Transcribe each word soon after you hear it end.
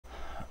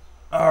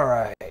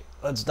Alright,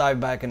 let's dive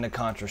back into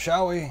Contra,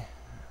 shall we?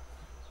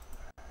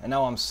 And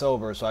now I'm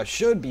sober, so I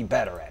should be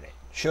better at it.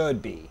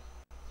 Should be.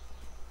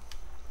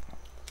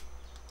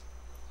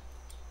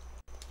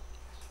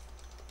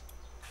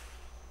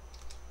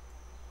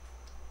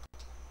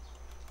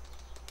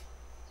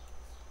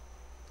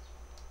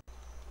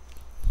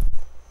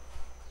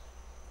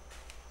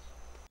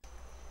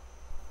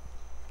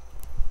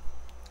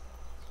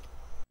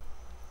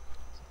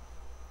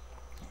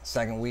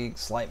 Second week,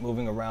 slight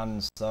moving around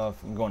and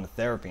stuff. I'm going to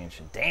therapy and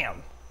shit.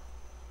 Damn.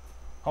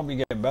 Hope you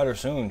get better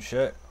soon,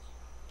 shit.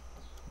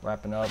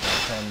 Wrapping up,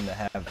 I tend to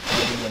have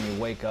pain when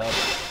you wake up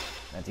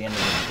at the end of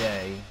the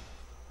day.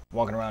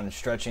 Walking around and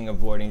stretching,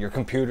 avoiding your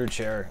computer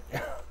chair.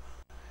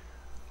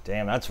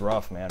 Damn, that's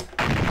rough, man.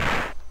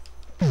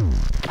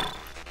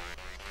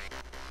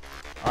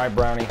 Alright,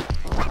 Brownie.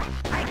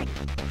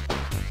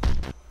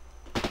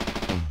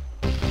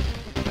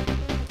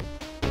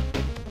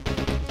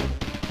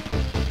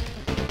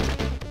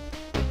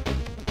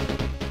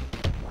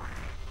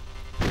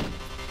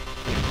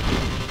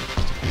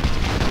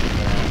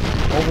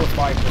 Over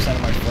 5%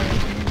 of my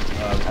frames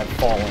have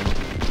fallen.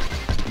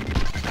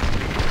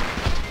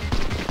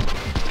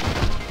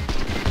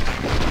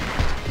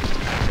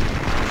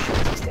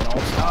 Shit, they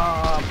don't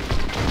stop.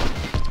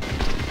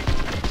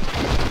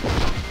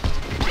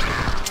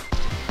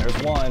 There's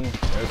one.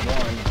 There's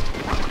one.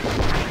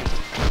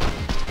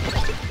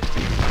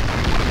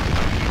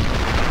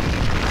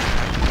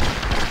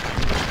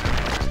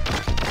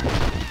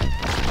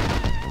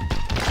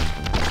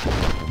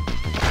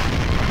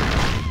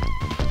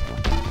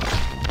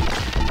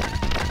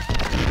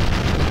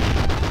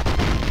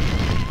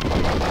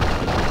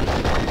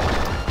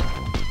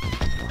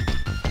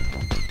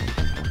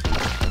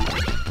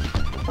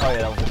 Oh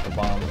yeah, that was just a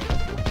bomb.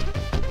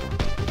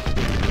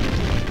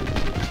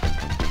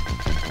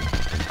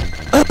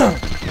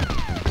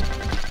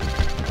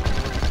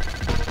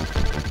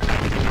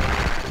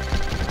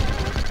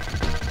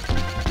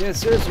 Yeah,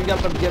 seriously, you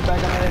gotta get back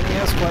on that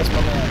NES quest,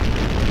 my man.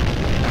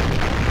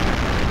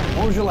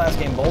 What was your last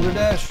game, Boulder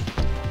Dash?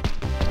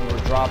 And we're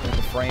dropping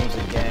the frames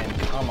again.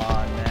 Come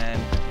on, man.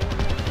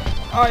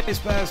 Alright,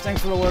 Spaz,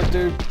 thanks for the alert,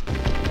 dude.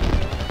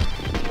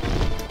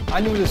 I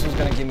knew this was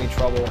gonna give me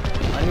trouble.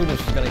 I knew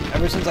this was gonna,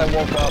 ever since I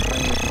woke up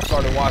and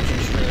started watching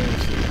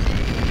streams,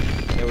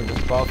 they would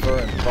just buffer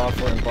and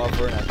buffer and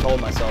buffer, and I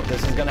told myself,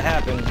 this is gonna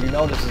happen, you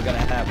know this is gonna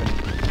happen.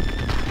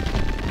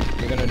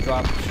 You're gonna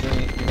drop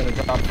stream, you're gonna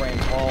drop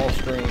frames all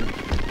stream.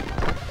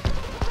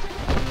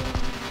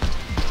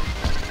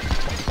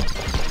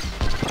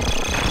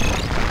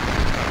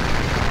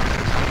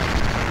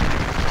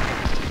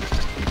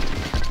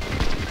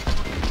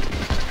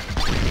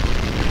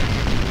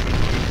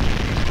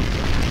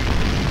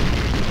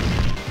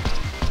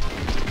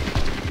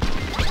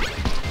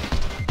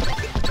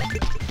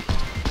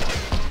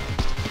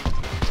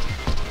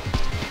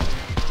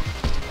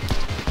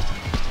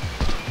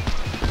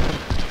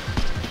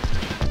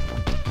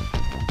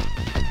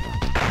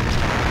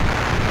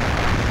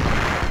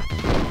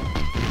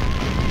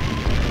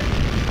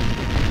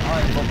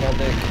 Football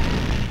dick.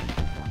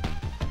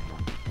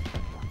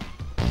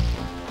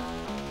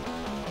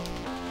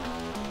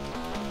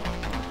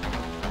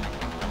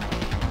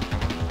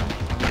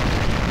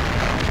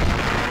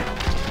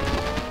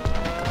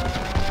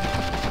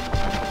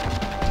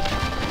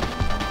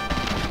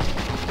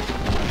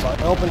 So I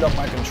opened up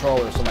my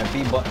controller so my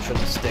B button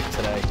shouldn't stick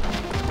today.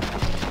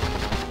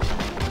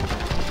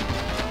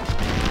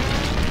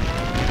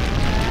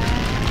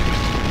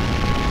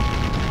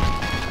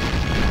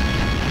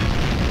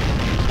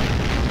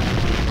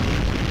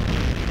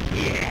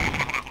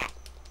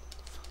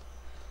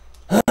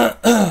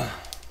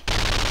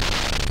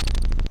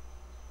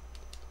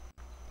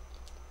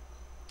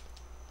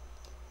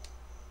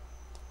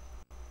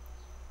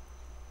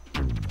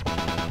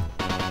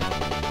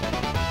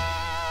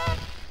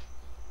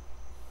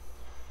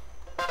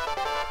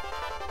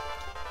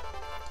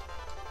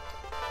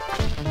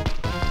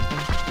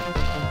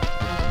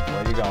 Where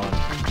are you going?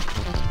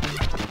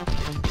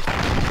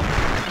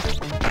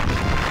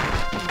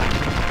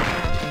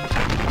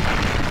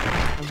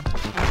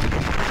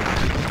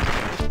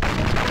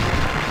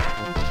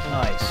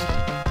 Nice.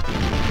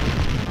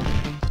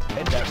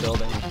 Hit that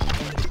building.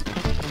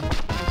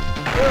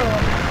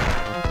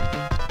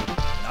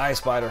 Nice,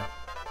 spider.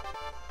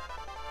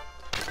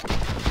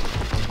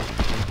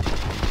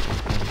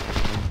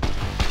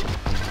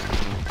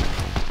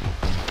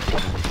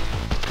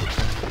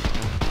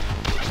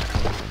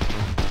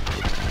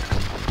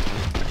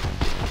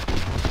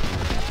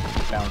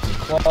 Bouncy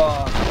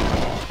claw.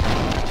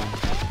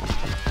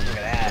 Look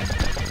at that.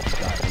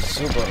 Got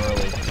super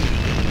early.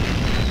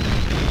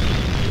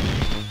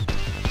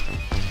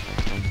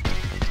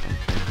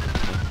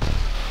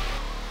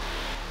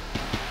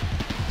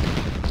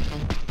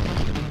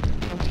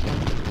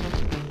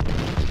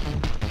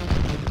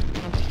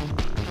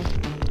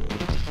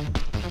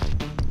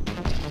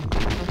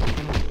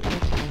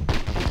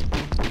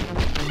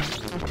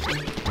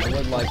 I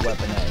would like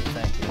weapon A,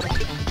 thank you.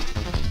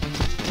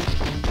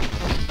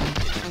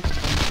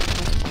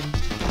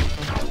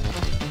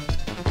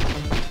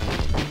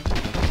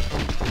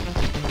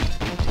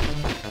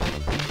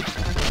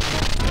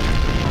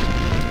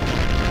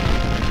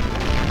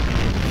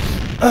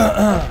 I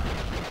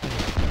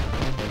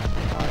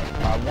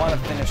want to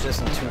finish this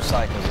in 2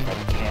 cycles if I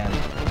can.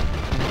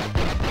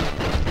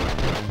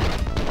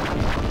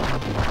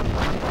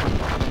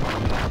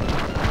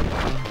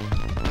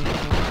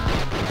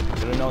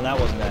 Should have known that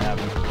wasn't going to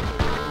happen.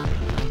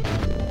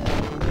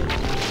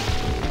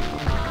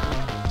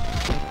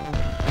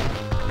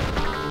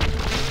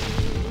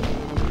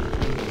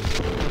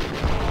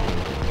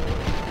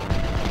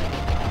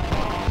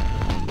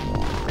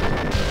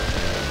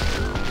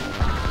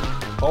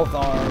 Both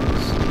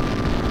arms.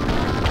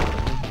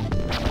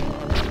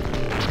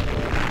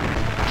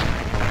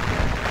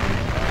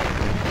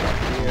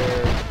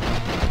 Here.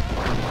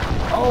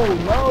 Oh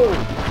no!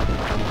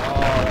 Oh,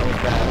 that was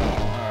bad.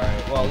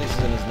 Alright, well at least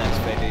he's in his next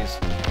phase.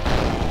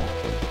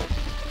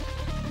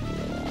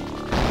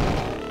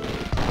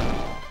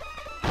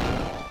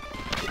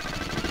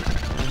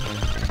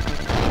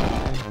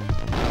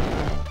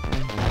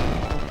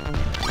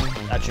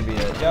 That should be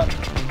it, yep.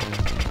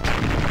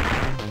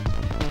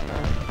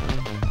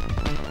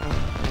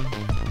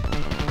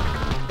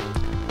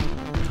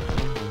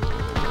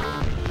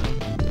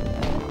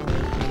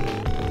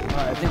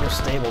 I think we're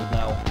stable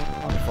now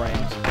on the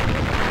frames.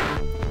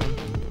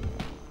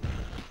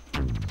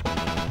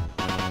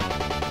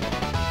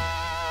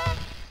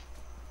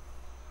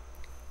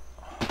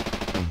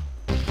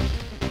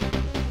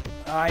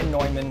 Hi,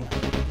 Neumann.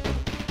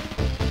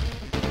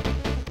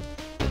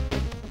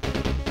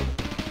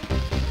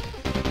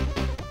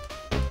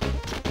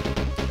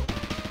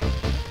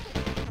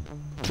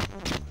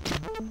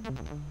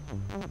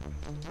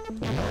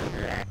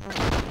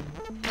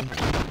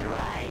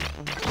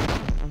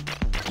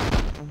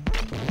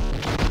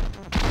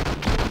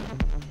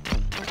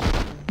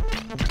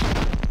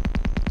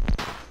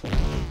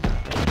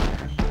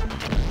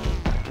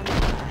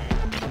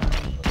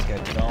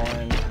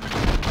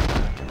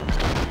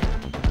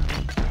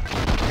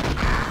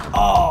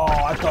 Oh,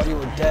 I thought you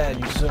were dead.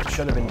 You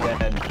should have been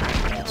dead,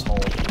 asshole.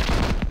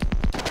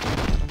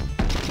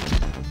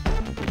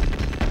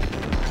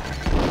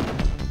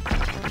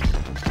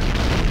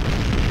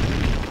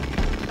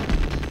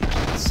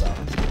 That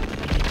sucked.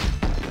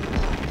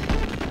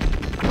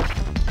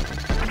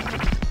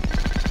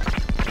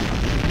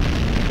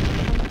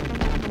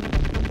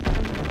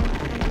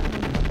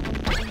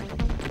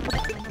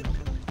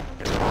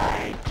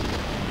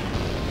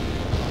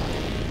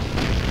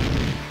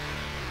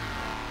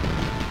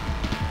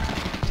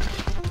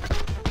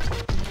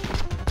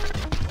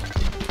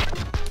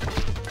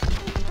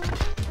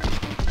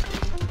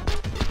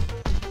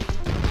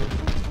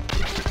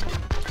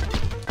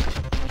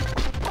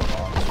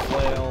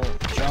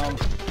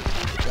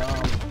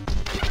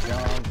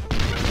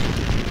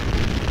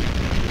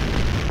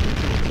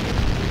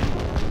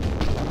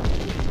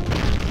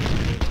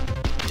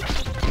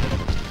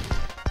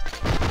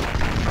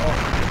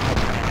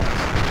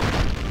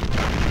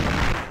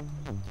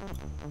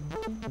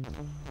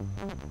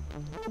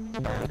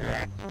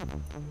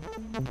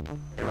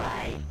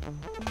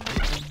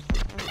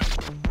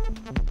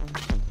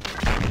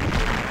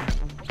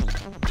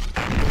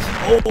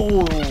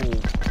 Oh!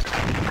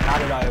 How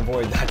did I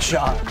avoid that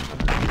shot?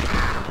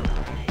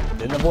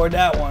 Didn't avoid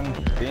that one.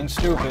 Being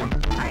stupid.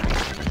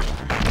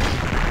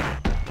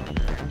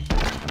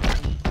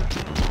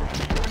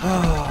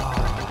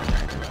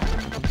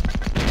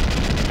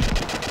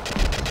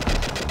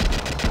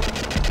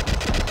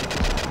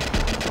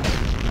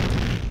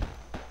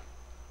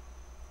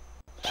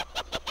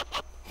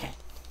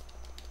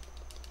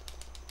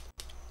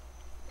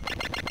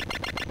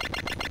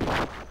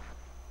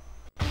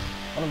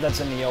 I don't know if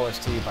that's in the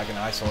OST, if I can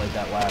isolate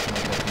that last and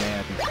make a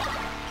command.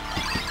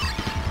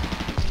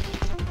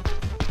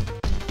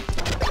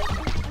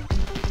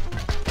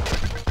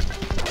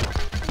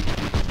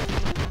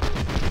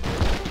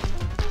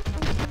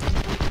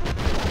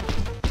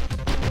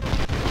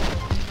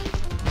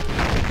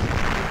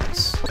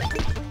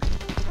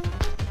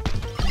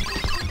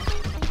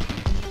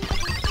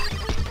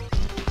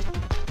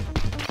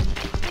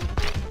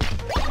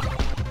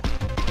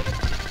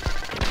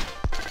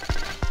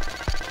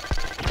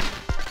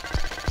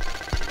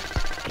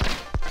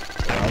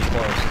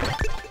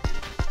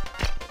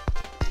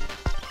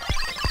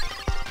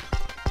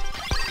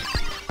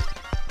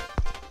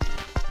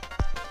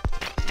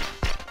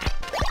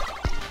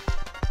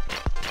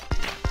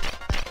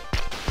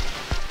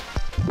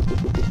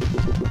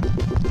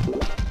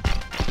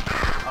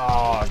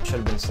 Oh, it should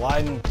have been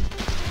sliding.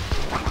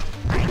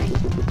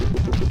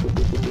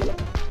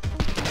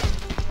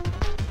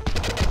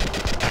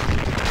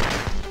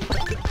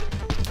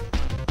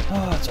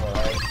 Oh, that's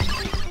alright.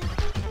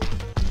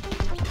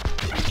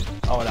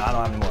 Oh, and I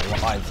don't have any more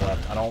lives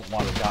left. I don't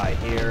want to die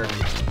here.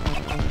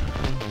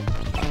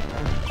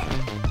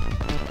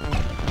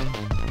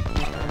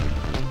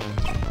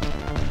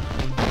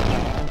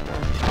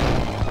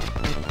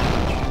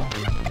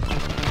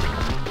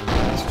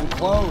 It's too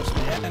close,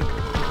 man.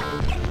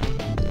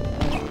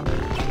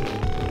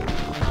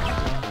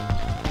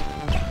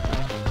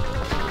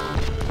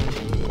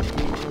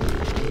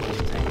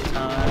 Take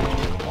time.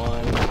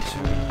 1,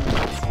 2,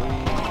 3,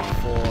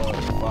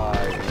 4,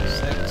 5.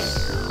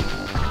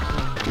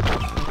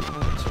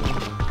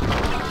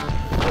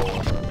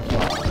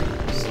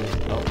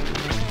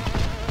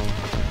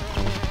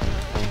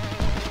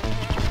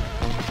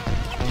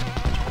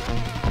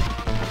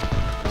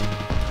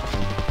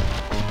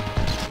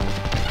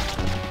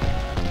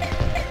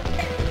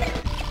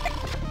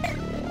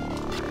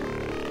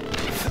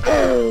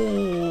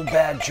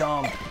 bad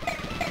jump.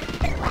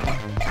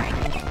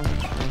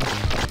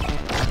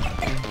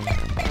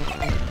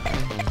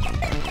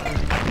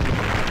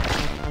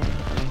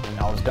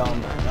 That was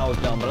dumb. That was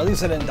dumb, but at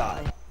least I didn't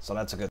die. So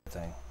that's a good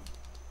thing.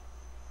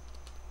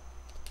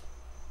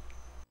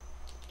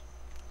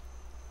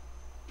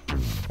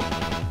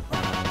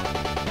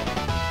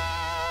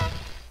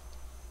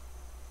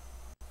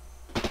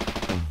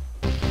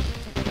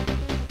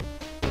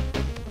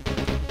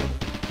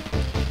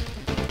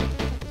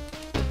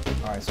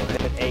 Alright, so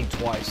hit A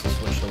twice to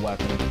switch the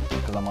weapon,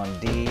 because I'm on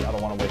D. I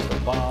don't want to waste the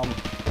bomb.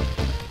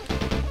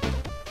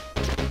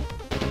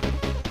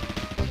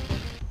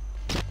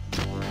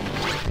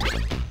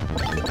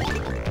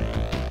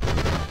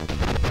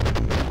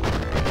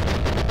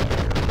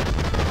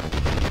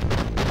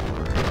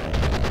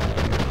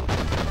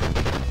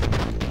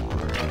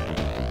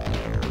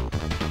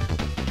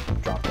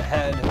 Drop the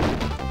head.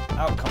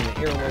 Out come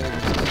the earwigs.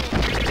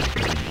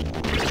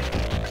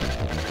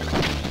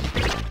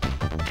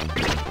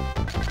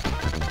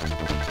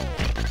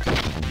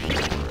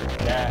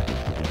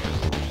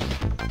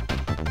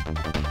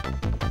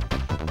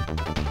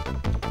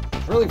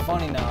 It's really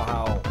funny now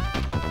how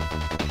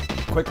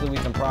quickly we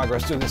can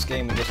progress through this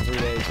game in just 3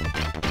 days.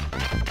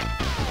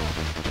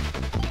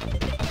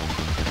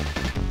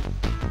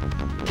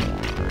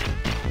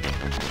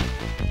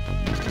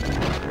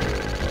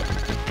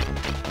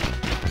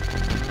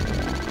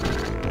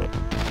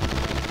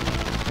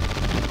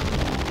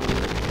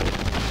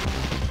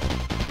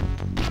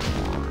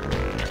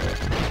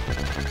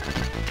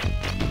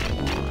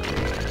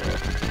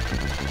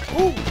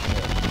 Ooh!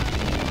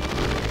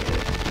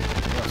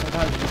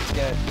 Sometimes you just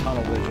get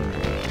tunnel vision.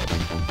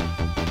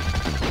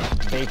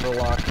 Vapor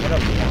lock,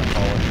 whatever you want to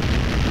call it.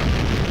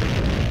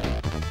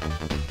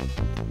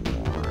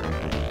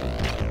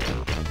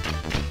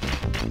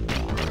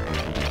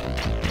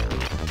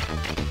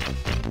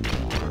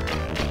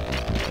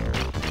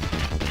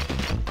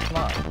 Come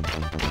on.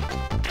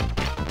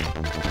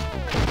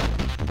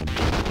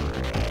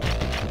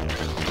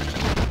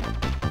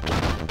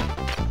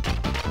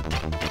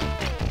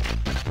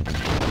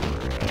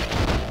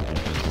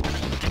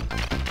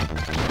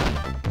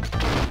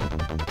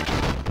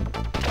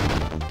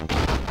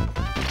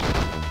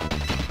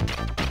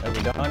 Are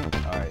we done?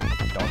 Alright,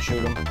 don't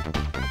shoot him.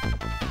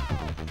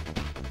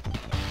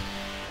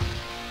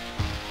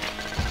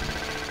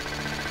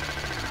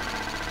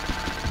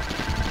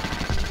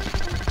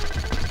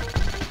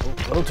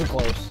 A little too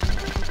close.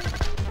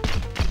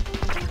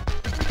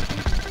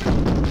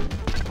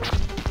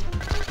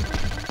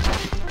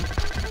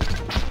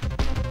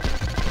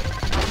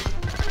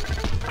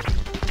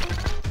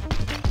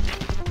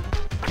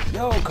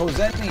 Yo,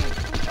 Kozetni!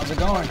 How's it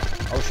going?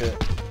 Oh shit.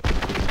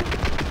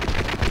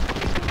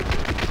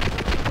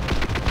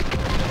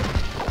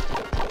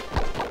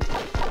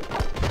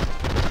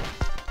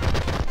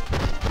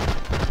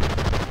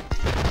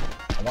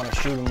 I want to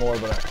shoot him more,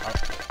 but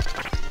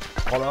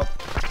hold up.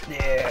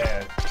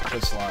 Yeah,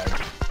 good slide.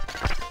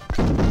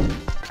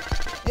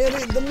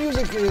 Yeah, the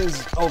music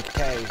is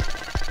okay.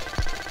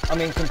 I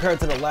mean, compared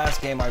to the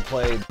last game I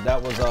played,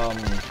 that was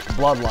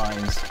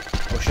Bloodlines.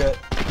 Oh shit.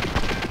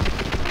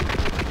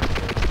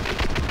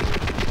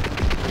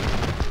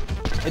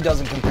 It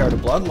doesn't compare to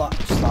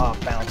Bloodlines. Stop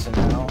bouncing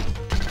now.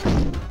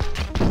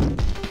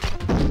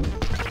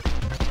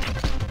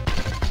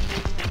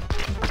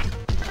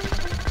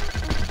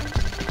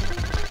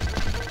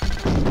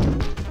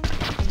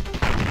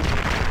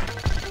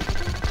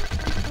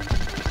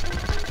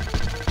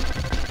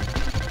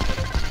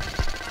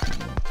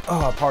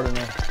 Oh, pardon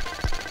me.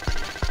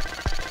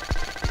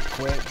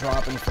 Quit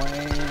dropping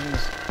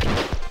flames.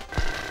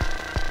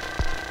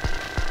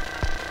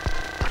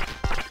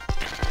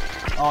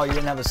 Oh, you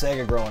didn't have a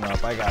Sega growing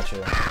up. I got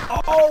you.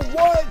 Oh,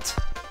 what?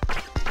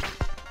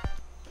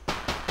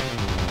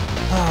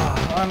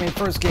 I mean,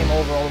 first game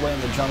over all the way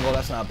in the jungle.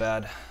 That's not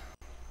bad.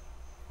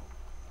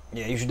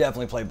 Yeah, you should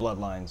definitely play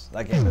Bloodlines.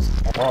 That game is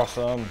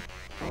awesome.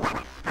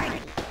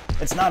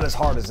 It's not as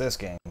hard as this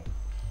game.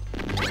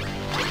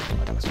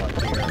 I'm gonna start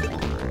here.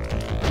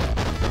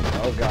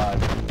 Oh god.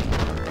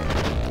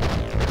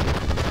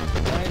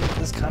 Right,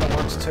 this kind of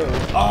works too.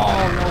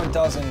 Oh, no it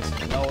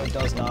doesn't. No, it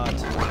does not.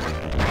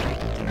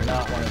 Do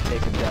not want to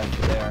take a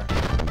death there.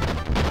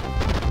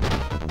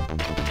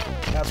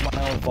 That's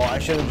my own fault. I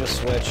should have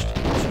just switched.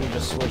 I should have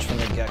just switched from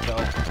the get-go.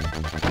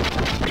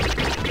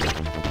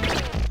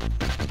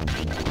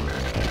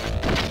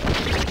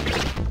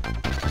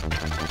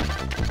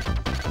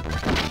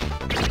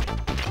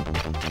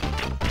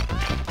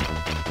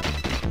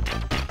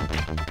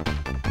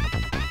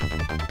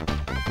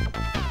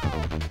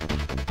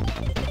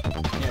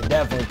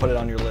 Definitely put it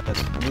on your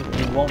list.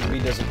 You won't be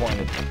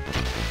disappointed.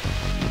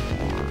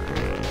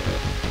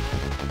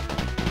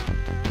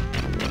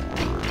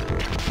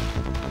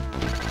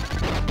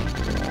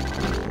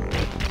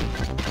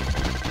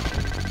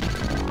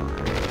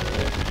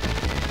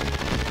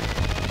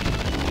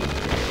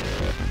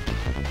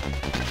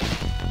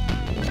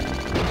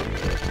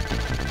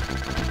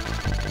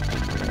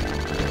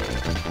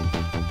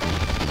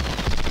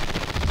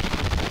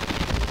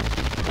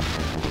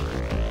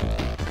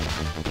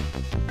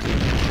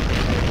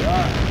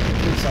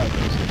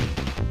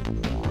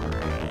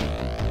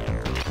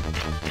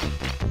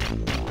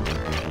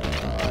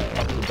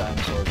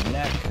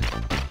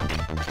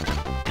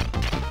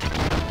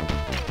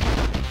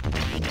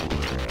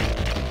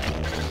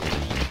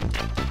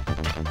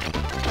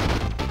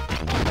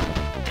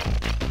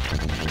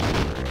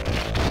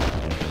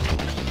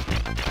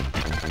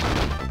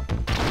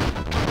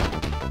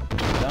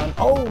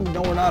 Oh,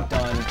 no, we're not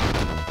done.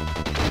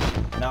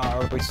 No,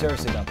 are we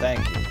seriously done? Thank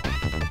you.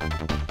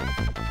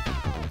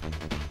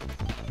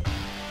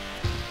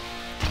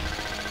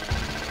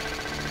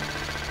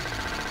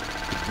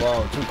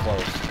 Whoa, too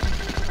close.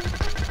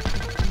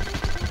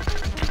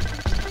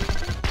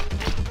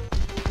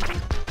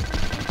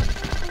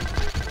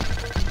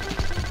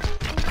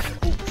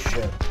 Oh,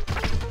 shit.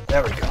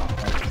 There we go.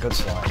 Okay, good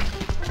slide.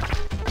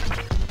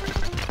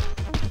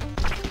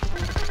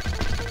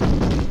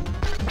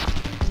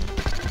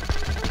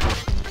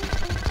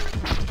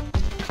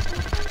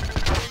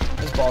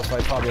 This boss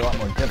fight probably a lot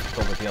more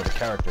difficult with the other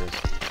characters.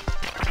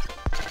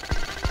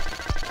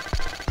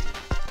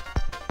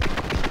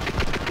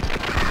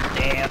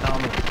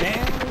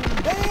 Damn!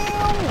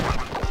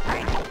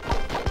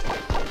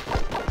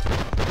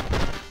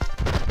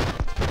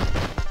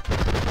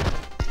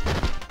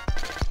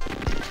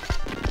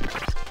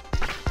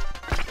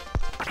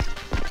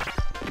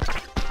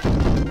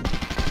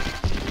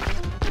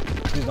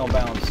 Please don't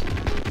bounce.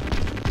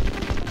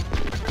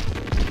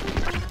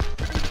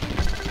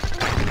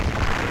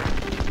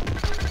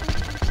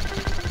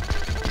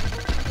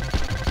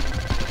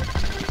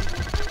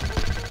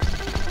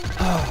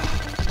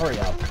 Hurry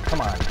up.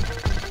 Come on.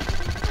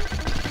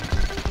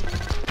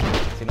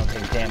 So you don't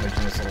take damage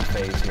in this little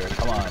phase here.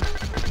 Come on.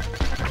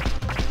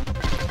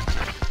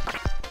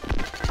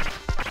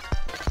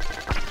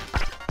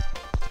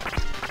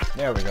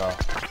 There we go.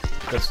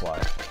 Good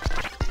slide.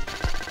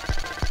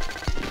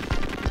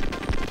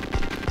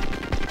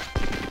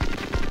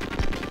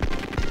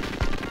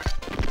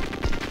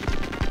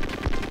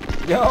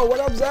 Yo, what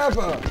up,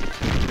 Zappa?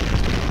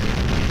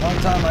 Long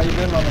time, how you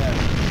been, my man?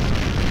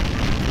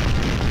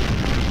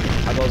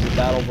 How goes the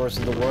battle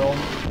versus the world?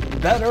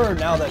 Better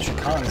now that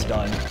Shakan's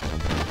done.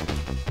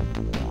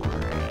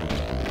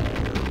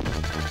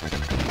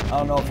 I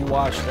don't know if you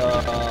watched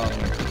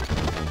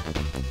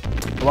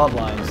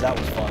Bloodlines, that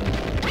was fun.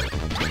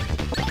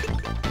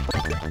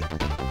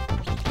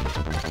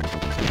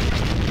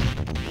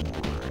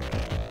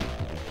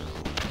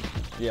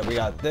 Yeah, we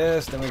got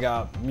this, then we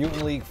got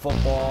Mutant League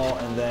Football,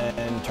 and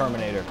then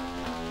Terminator.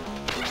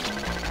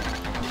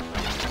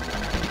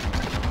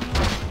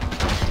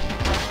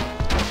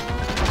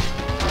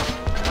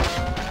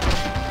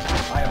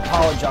 I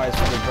apologize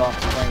for the drop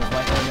of frames.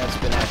 My internet's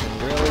been acting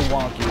really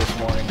wonky this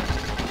morning.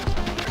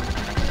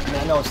 I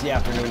mean, I know it's the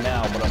afternoon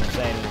now, but I'm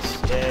saying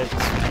it's been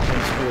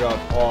screwed up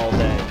all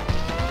day.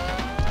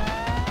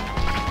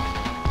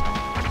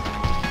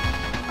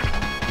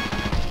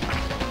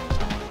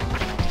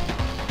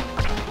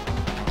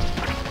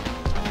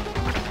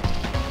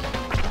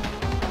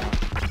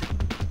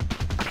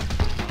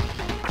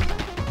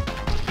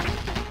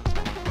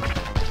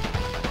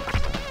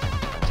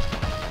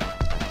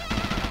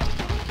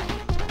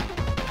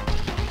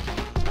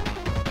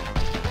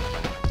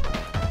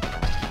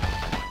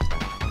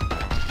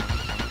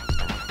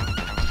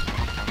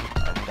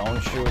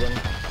 Don't shoot him.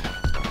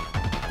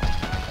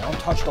 Don't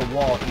touch the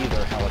wall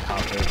either,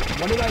 helicopter.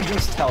 What did I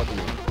just tell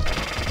you?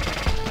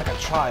 Like a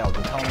child,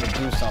 you tell them to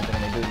do something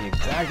and they do the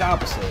exact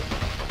opposite.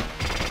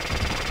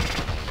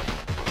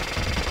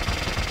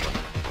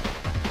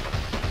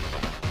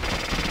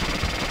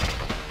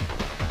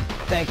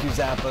 Thank you,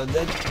 Zappa.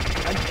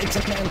 It's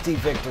an empty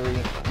victory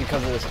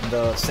because of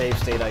the save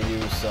state I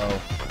use, so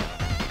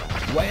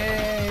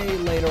way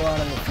later on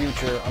in the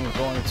future, I'm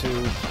going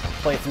to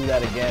play through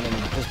that again and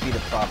just beat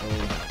it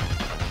properly.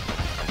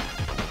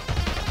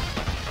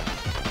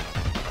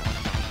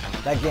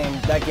 That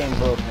game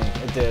broke me.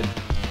 It did.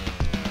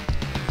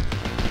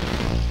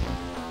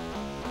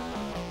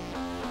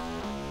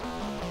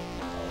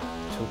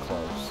 Too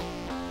close.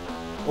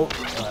 Oh,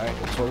 alright,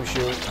 that's where we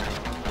shoot.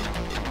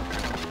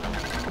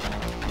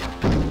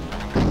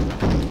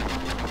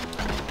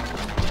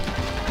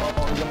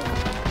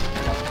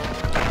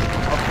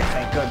 Okay,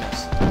 thank goodness.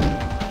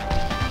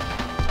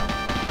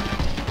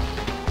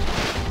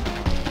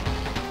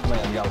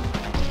 Man, we got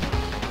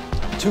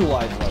 2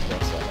 lives left,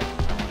 that second.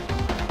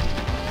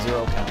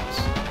 0 counts.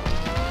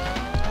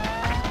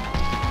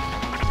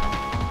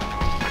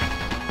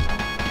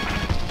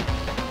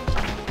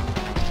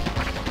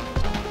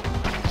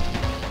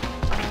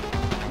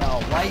 Now,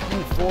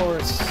 Lightning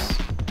Force,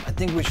 I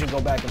think we should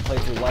go back and play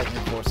through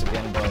Lightning Force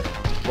again, but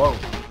whoa,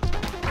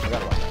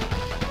 forgot about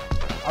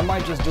that. I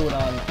might just do it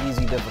on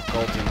easy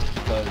difficulty,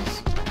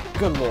 because,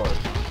 good lord.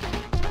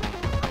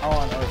 How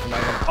on earth am I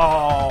gonna...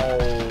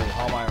 Oh,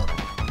 how am I...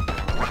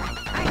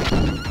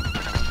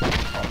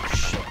 Oh,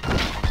 shit.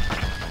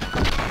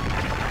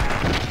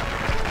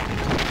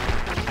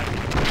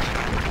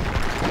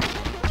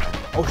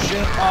 Oh,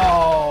 shit.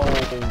 Oh.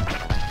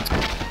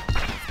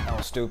 That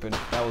was stupid.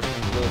 That was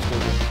really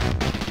stupid.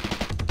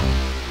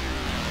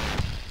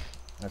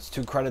 That's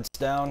 2 credits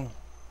down.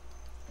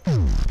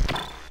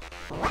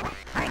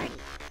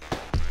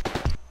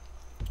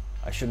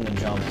 I shouldn't have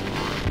jumped.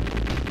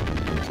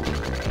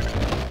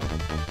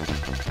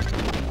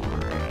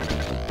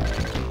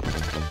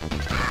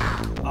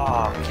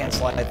 Ah, oh, can't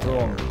slide through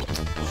him.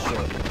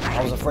 Shit.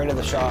 I was afraid of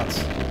the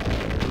shots.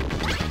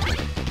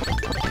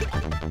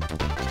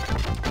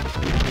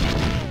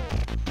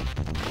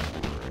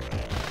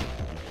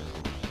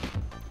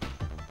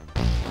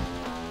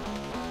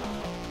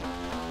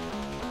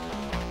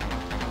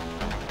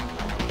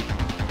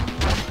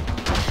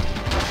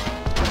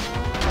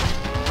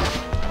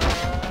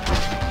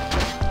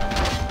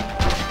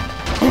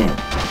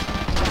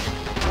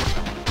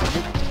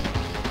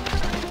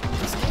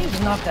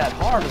 not that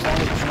hard as long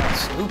as you're not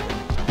stupid.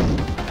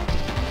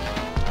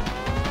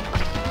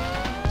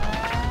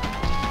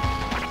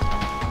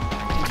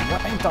 It's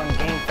ranked on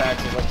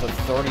GameFAQs as like the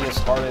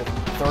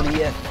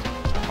 30th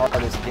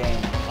hardest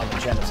game on the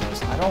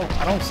Genesis.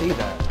 I don't see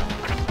that.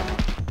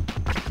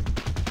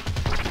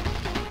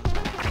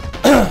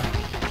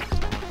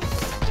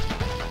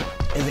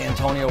 Is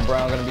Antonio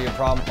Brown going to be a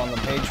problem on the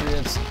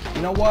Patriots?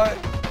 You know what?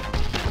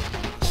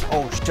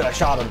 Oh shit, I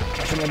shot him.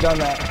 I shouldn't have done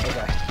that.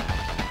 Okay.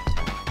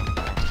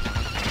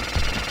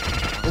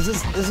 This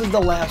is the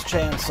last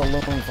chance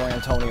saloon for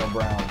Antonio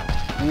Brown.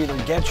 You either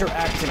get your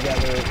act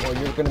together or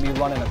you're going to be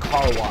running a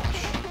car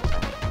wash.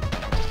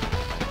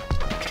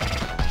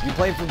 You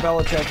play for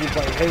Belichick, you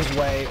play his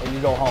way, or you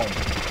go home.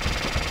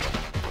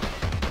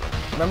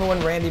 Remember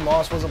when Randy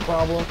Moss was a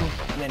problem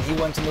and then he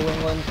went to New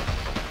England?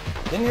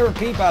 Didn't hear a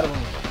peep out of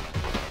him.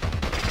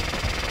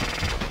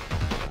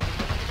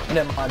 And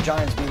then my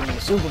Giants beat him in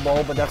the Super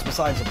Bowl, but that's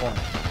besides the point.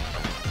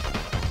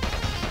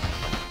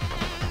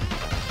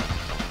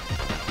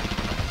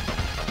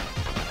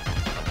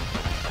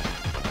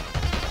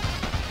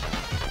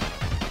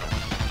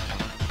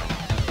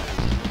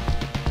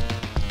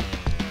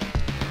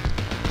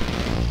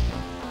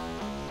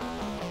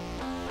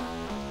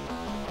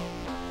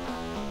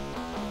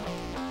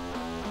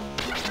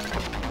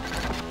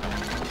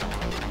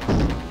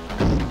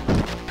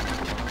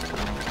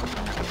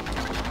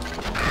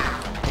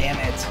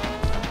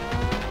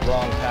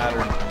 Wrong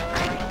pattern.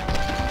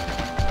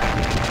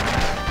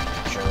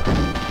 Sure.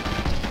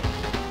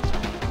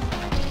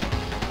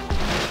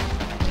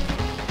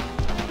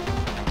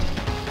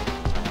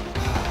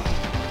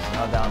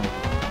 Now down.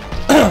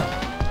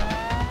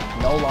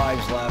 No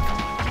lives left.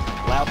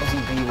 Lousy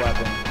B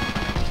weapon.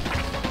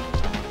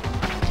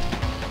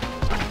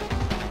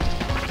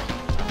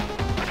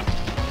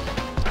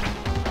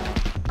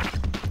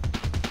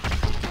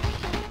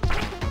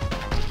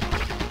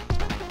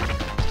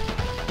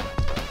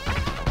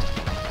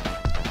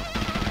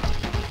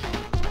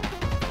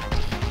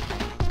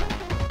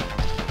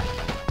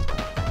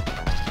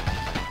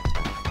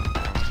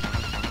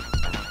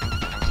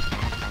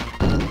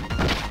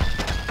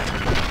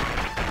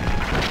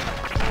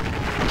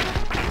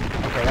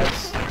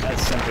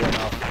 That's simple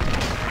enough.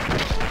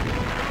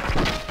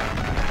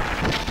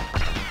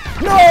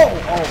 No!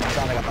 Oh my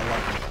god, I got the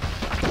luck.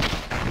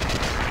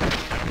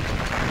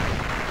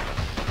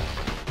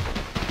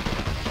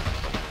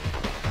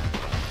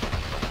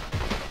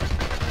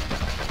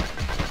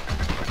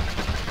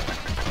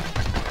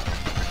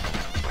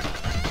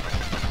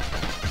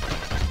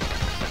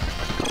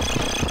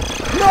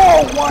 No!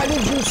 Why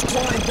did you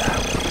slide that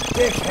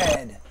way,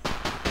 dickhead?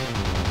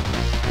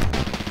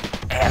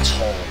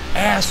 Asshole.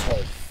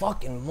 Asshole.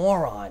 Fucking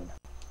moron.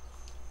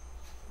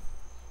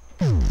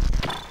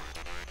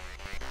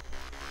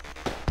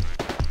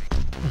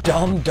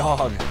 Dumb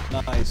dog.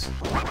 Nice.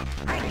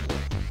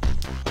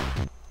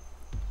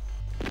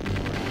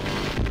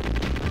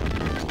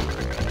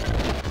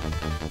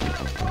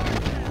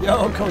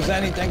 Yo,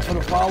 Kozani, thanks for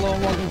the follow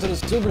and welcome to the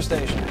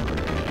Superstation.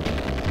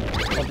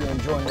 Hope you're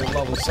enjoying your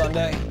lovely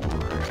Sunday.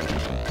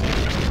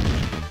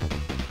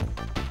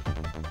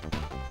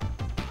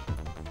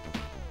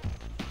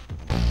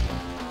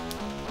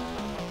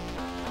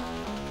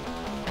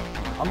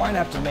 I might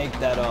have to make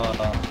that,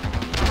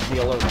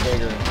 the alert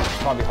bigger. It's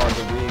probably hard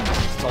to read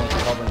because it's only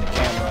covering the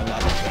camera and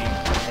not the game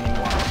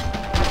anymore.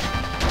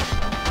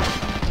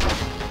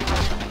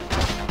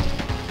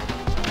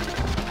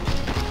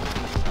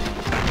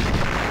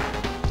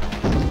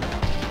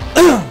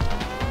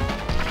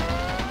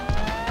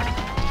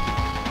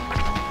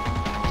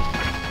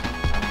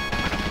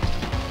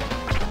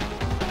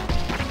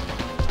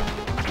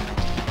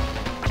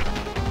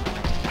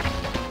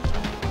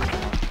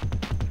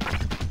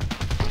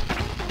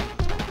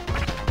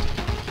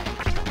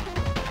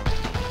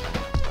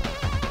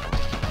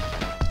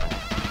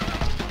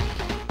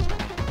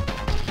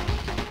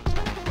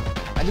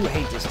 I do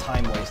hate this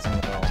time wasting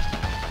though.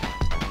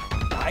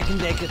 I can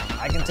take it.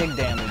 I can take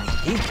damage.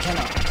 He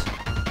cannot.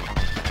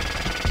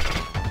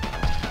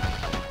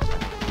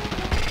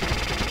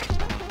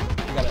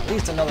 We got at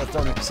least another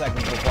 30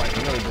 seconds before I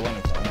can really do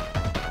anything.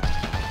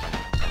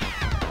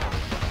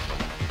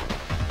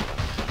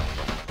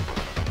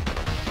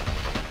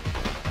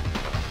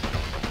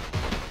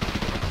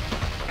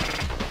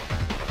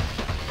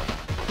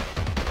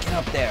 Get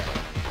up there.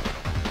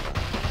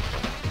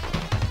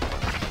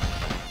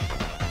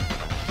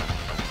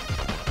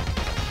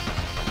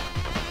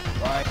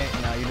 Right,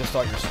 now you just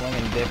start your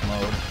swinging dick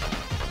mode.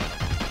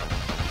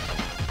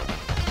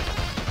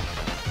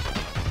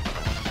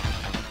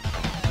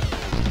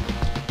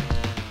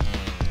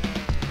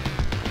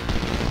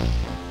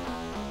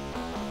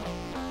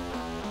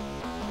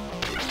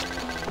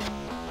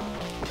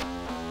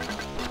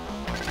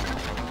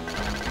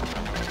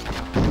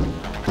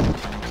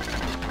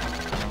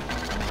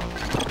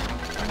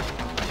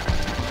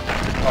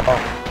 Uh-oh.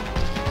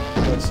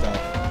 Good stuff.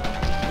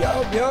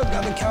 Yup,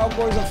 got the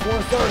Cowboys at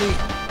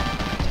 4:30.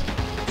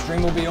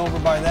 Stream will be over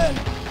by then.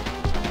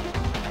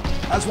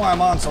 That's why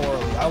I'm on so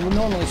early. I would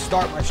normally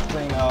start my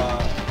stream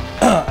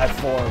at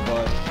 4,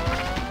 but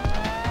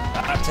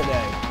not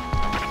today.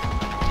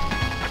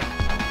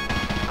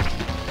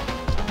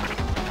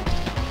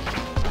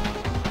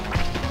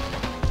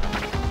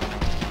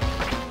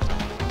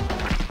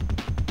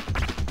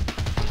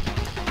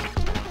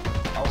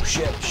 Oh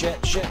shit,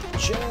 shit, shit,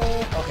 shit.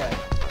 Okay.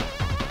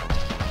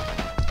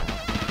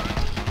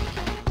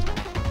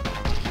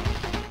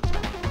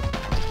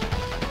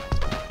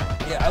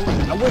 Yeah,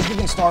 I wish we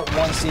can start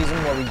one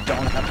season where we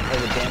don't have to play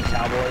the damn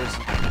Cowboys.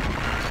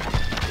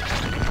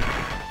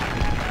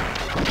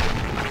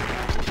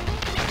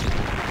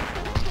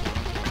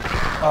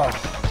 Oh.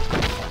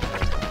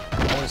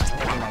 Always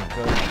taking my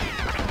good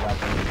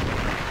weapon.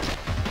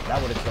 That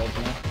would have killed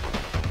me.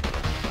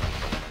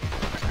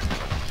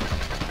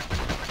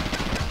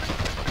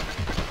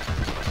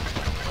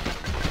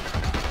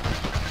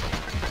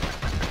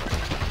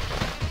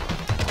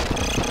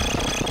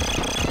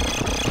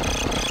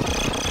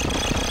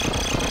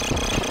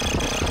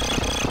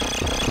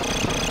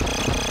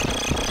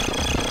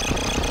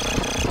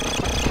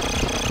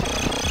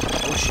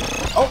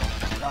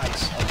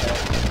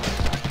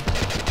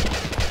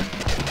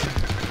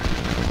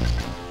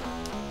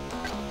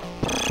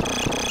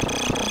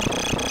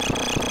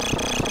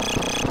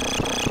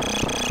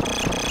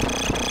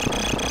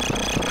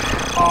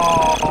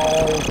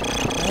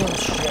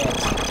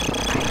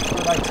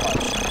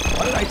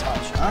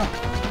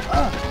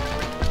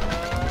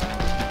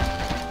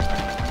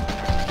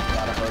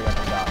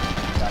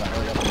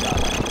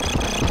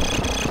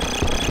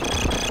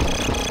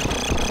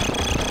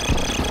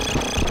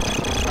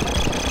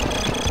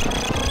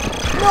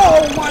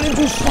 Why did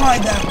you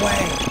slide that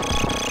way?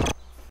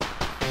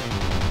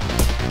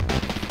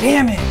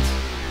 Damn it!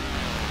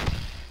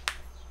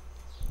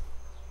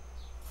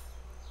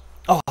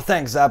 Oh,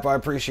 thanks, Zappa. I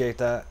appreciate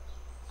that.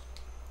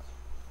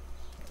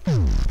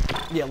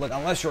 Yeah, look,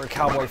 unless you're a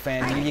Cowboy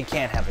fan, you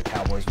can't have the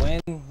Cowboys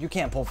win. You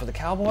can't pull for the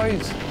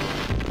Cowboys.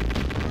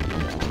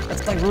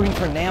 That's like rooting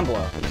for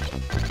Nambla.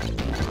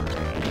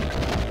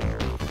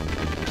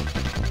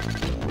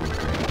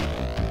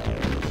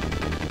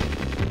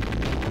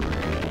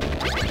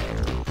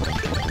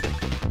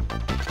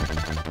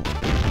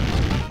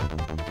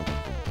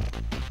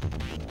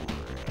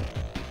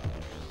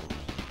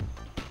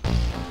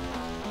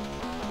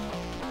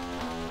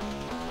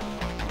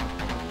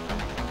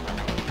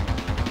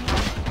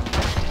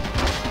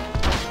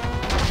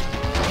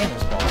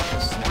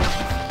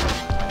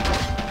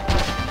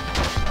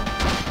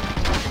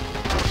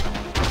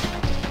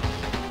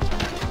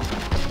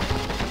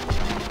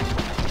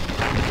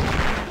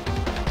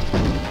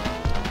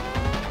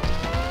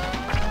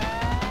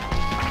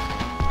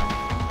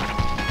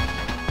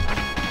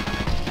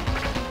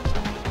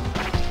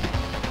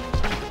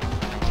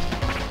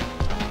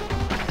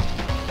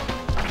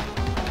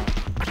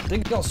 I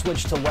think I'll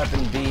switch to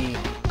weapon B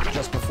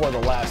just before the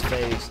last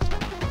phase.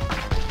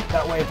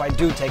 That way, if I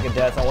do take a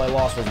death, all I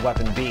lost was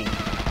weapon B.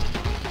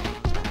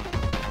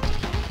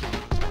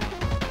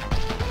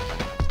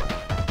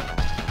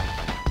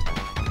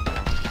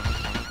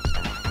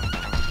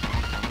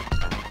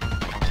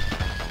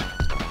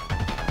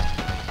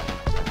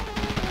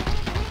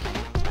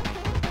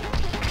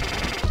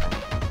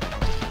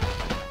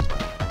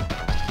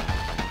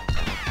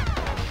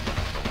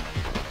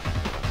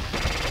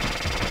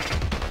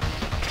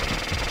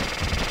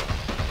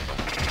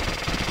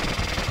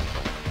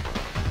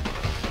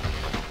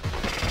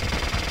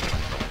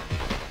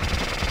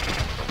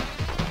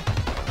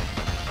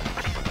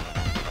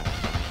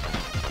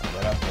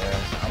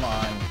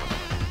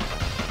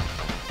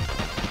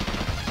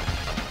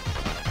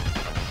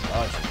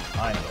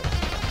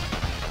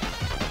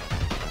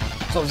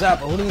 So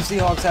Zappa, who do the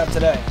Seahawks have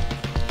today?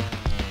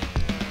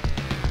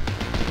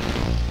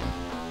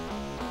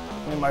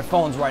 I mean, my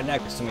phone's right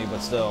next to me, but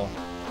still.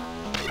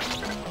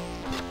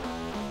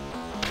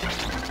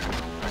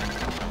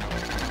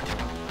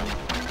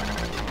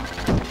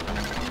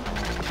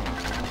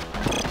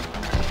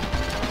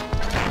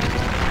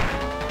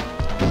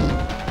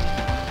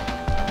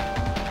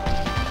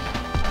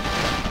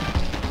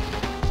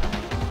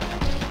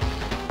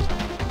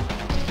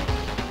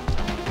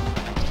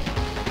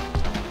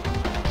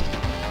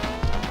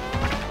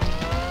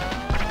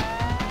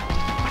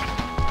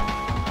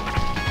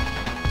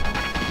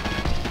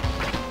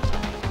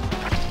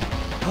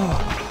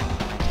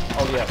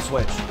 Oh yeah,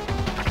 switch.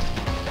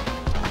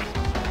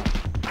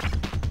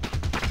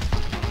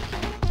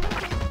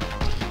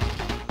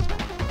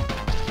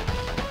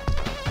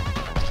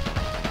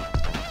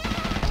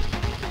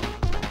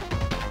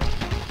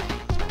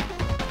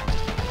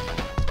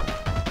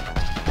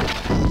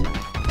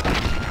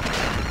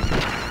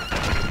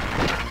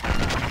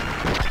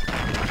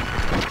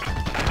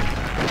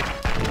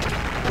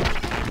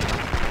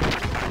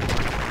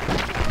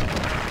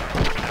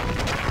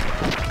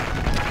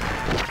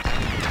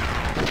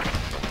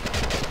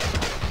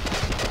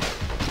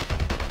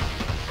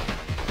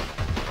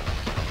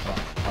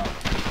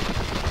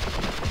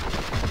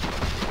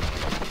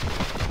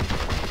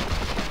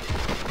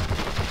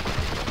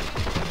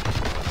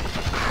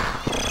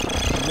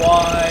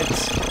 What?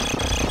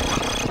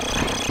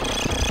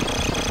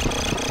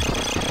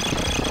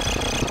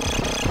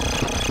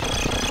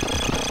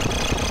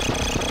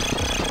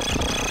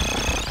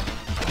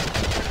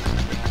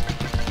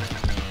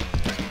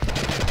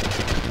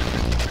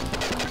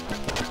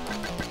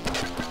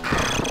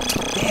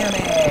 Damn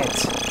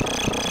it!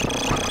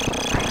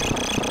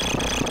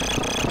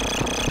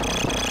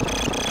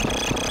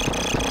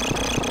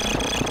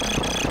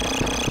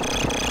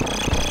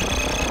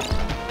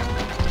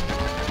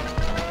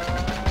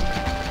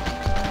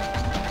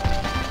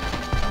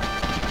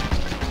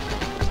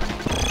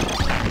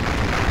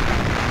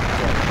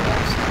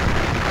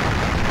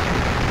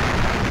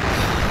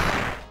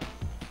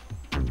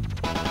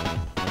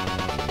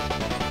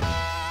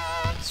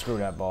 Screw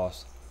that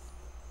boss.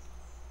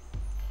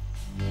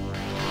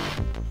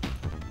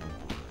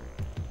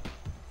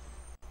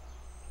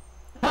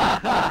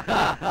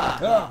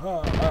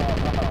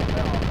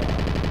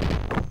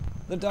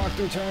 The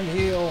doctor turned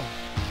heel.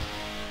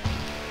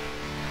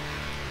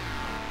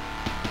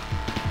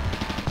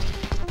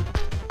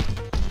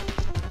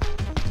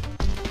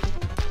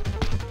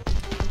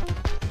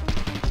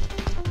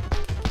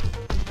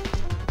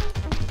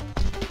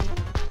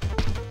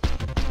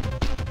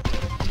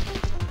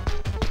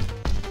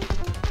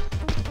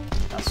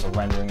 Not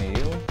surrendering to you.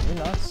 You're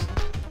nuts.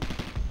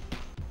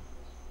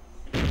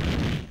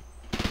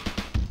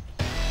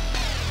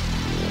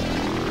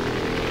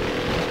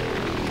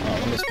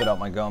 Let me spit out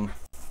my gum.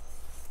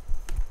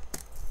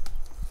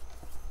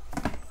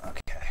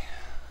 Okay.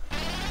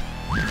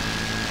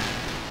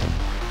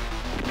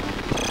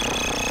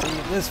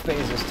 See, this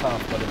phase is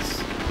tough, but it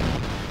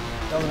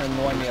doesn't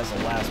annoy me as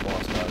the last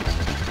boss does.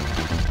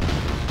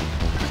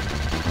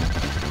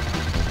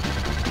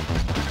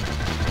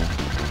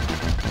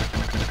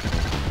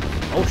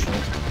 Oh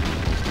shit.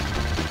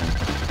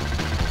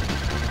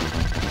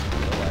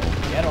 Get away.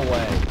 Get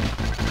away.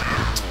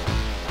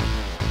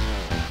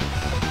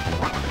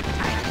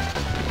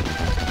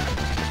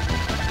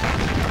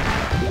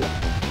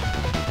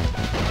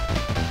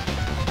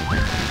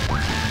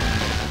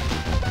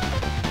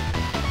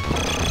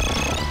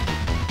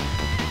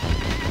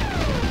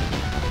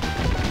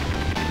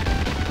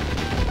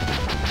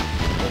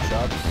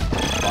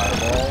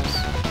 Fireballs.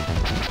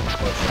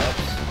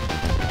 Push-ups.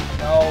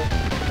 No,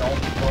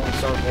 don't go in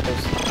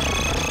circles.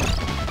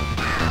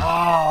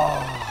 Oh,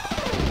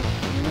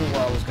 you knew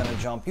where I was gonna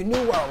jump. You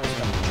knew where I was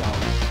gonna jump.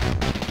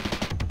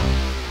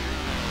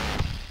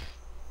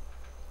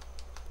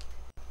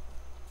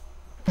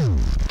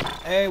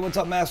 Hey, what's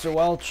up, Master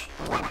Welch?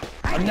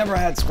 I've never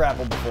had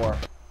Scrapple before.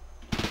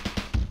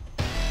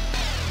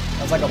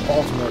 That's like a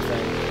Baltimore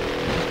thing.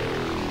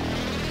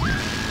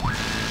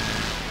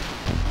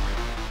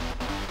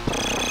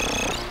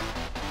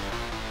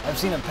 I've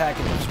seen a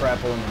package of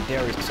Scrapple in the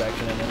dairy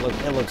section and it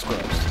looks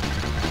gross.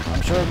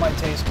 I'm sure it might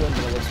taste good,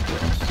 but it looks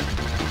gross.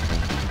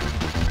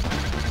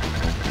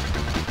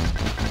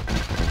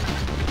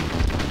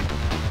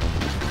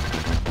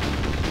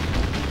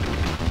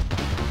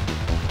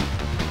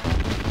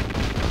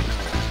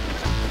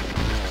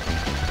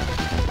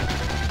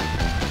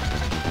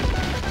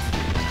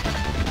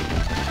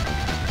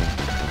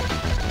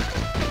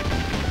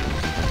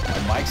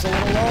 My mic's a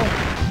little low.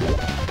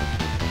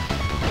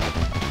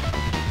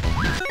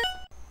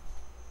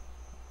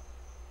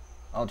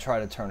 I'll try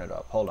to turn it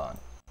up. Hold on.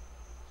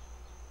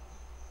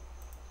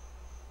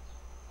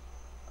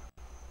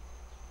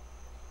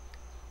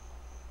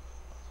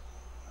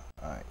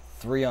 Alright,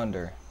 3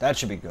 under. That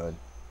should be good.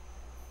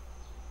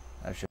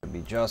 That should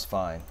be just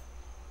fine.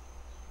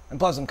 And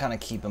plus I'm kind of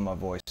keeping my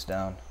voice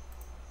down.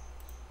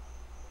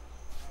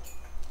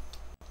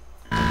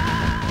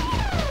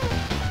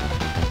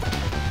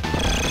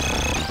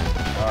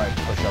 Alright,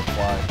 push up,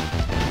 fly.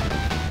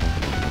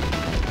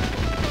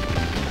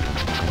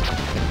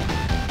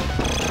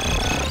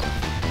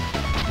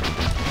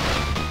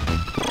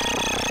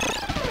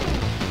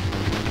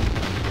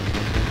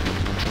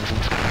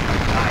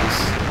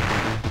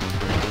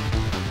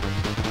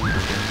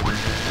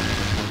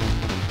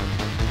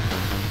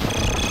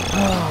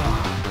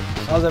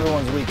 How's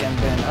everyone's weekend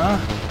been, huh?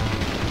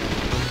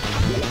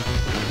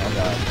 Oh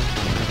god.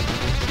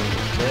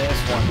 This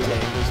one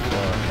takes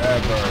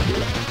forever.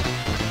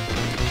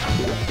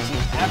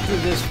 See, after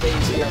this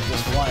phase here of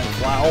this flying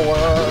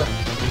flower,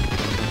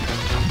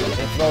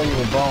 they throw you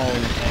a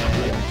bone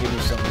and give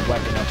you some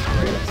weapon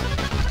upgrades.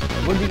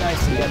 It would be nice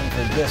to get them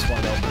for this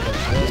one though, because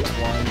this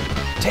one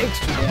takes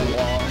too damn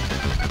long.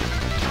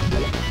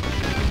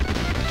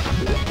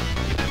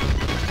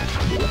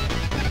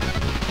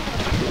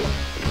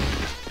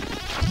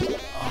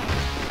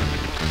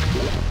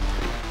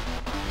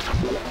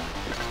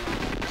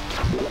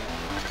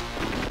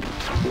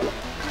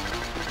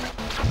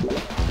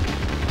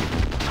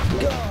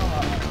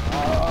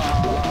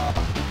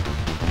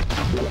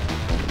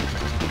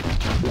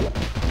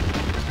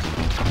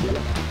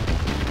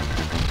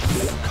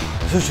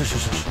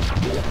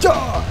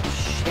 Oh,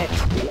 shit.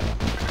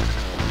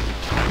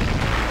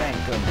 Thank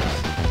goodness.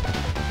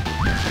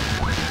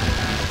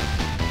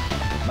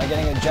 Am I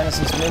getting a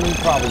Genesis Mini?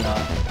 Probably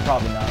not.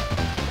 Probably not.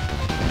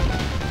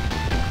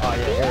 Oh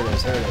yeah, here it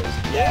is, here it is.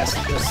 Yes,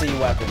 the C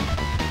weapon.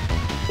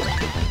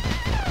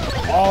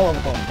 All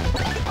of them.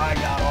 I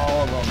got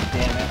all of them,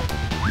 damn it.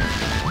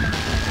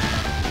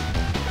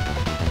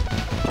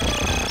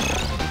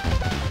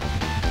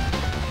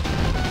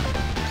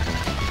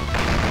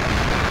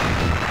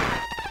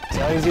 See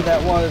how easy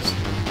that was?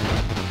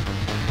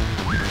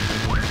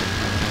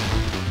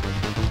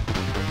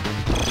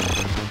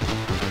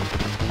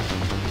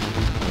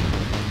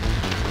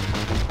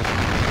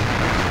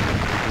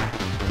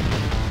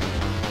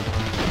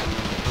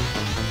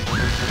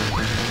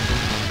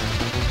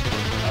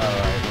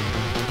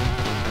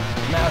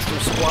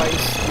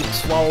 Splice, you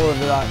swallow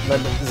the doctor.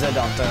 He's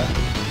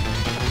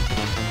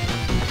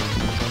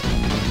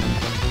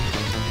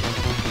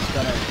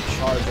gonna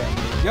charge at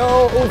me. Yo,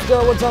 Oofda,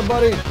 what's up,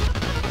 buddy?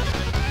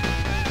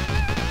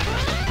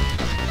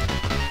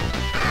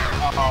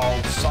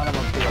 Oh, son of a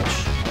bitch.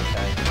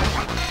 Okay.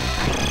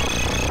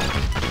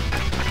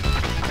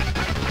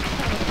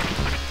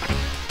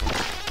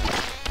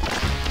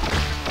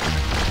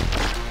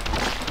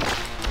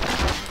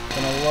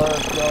 Gonna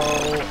lurk,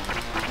 though.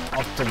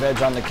 Off to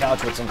veg on the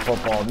couch with some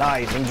football.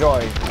 Nice,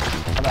 enjoy.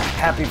 Have a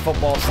happy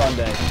football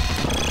Sunday.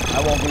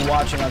 I won't be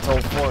watching until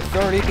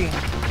 4:30,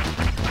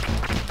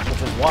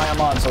 which is why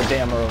I'm on so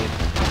damn early.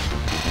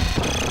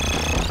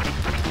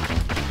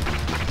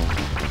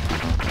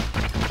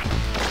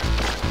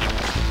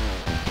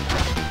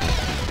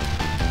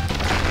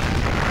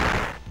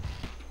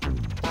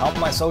 How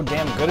am I so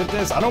damn good at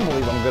this? I don't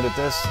believe I'm good at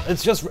this.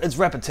 It's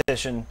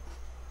repetition.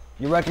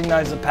 You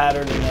recognize the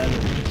pattern and then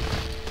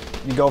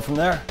you go from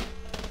there.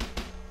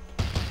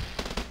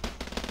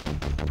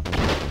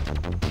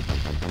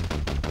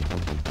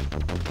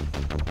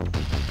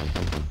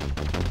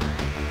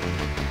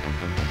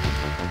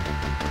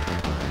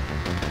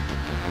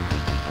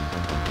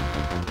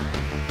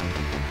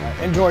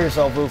 Enjoy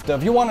yourself, Oofda.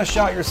 If you want to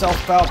shout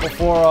yourself out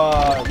before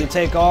you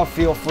take off,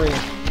 feel free.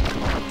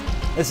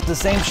 It's the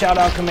same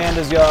shout-out command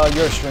as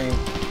your stream.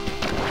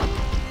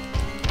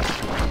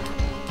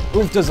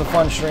 Oofda's a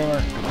fun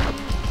streamer.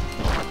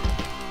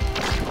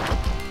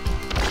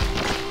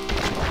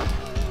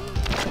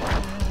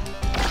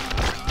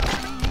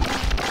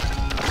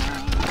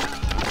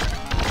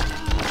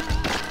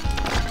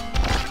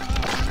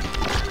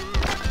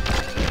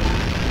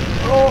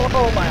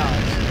 Oh my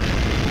eyes.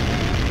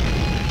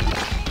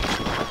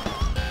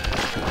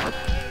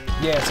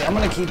 Yeah, see, I'm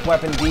gonna keep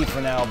Weapon D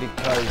for now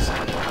because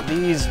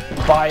these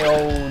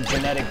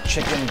biogenetic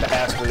chicken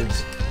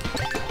bastards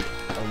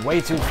are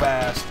way too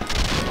fast.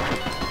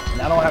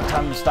 And I don't have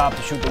time to stop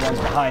to shoot the ones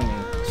behind me.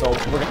 So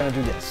we're gonna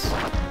do this.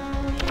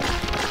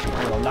 We're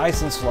gonna go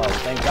nice and slow.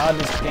 Thank God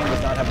this game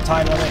does not have a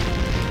time limit.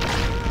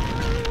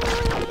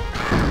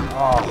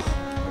 Oh,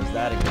 there's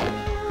that again.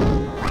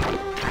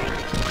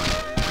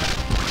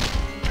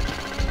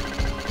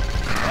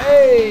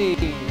 Hey!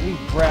 You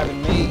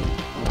grabbing me,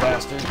 you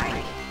bastard.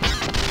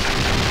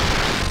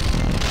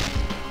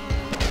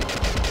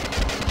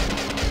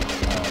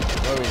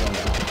 Where are we going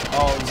now?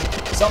 Oh,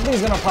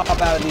 something's gonna pop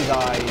up out of these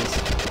eyes.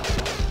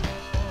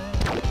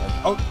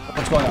 Oh,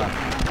 what's going on?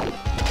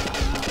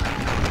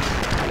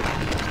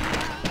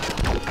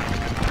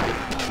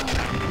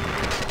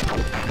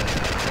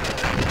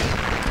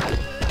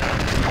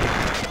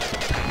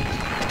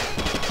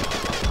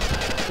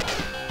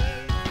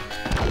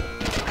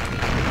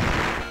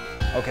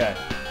 Okay,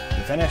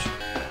 you finished?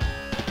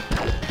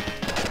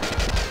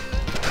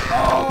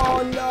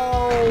 Oh no!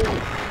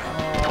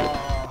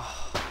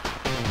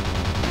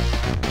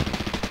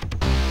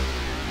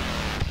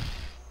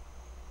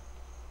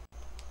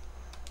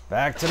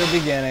 Back to the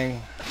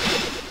beginning.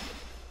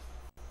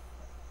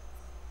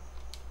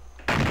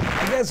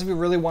 I guess if you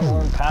really want to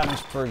learn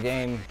patterns per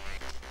game,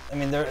 I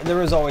mean,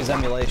 there is always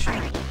emulation.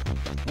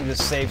 You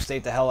just save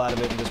state the hell out of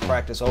it and just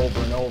practice over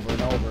and over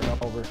and over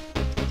and over.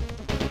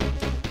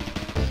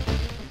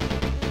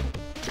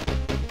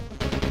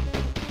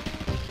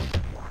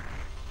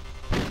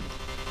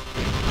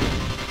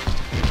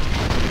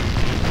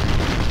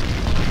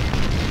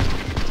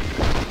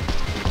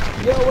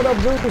 Yo, what up,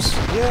 Goose?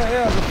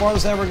 Yeah, the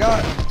farthest I ever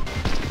got.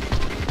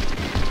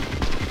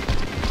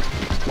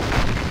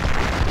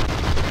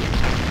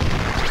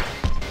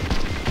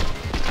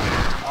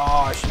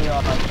 Oh, I should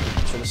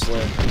have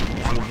slid.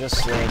 Should have just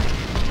slid.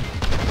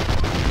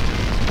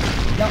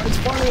 Now, it's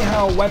funny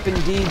how Weapon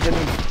D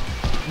didn't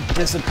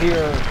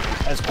disappear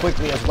as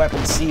quickly as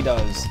Weapon C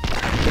does.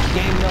 The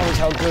game knows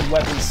how good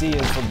Weapon C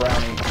is for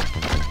Brownie.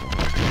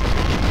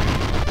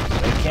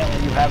 They can't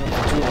let you have it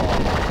for too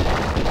long.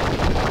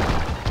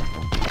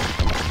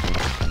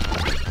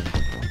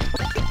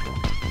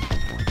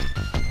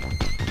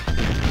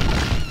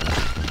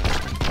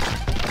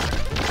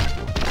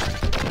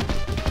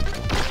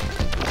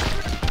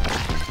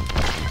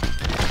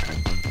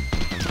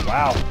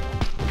 Wow.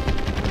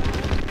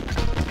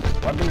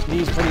 Weapon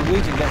D's pretty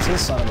weak against his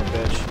son of a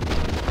bitch.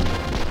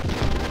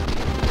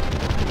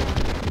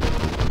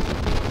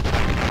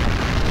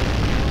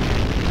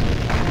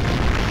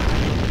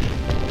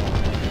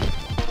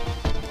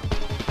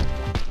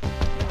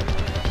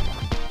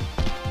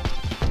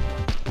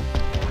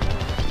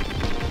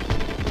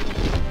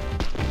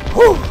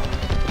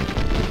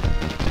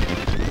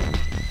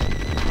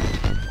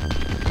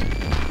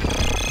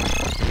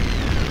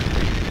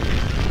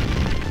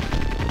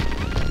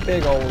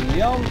 big old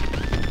yum.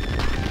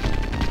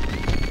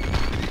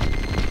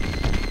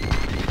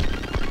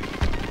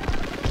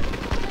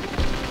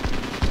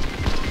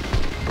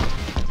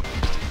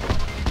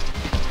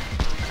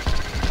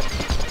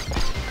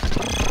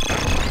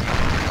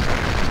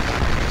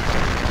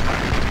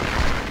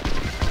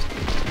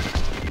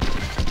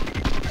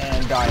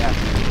 And die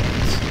after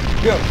this.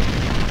 Go.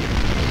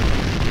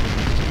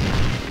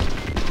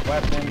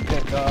 Weapon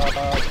pick up.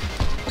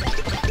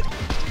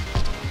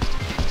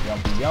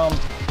 Yumpy yum.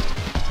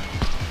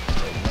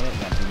 Wait a minute,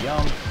 yumpy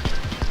yum.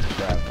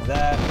 Grab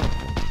that.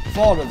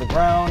 Fall to the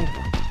ground.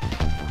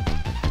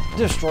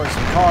 Destroy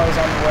some cars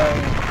on the way.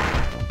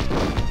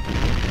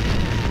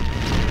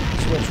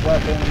 Switch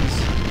weapons.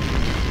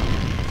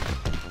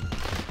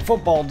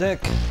 Football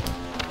dick.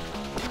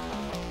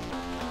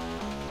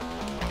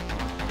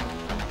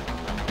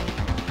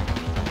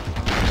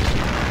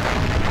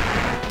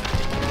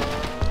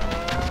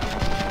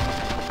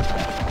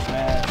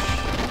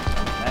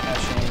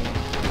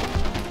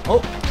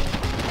 Oh!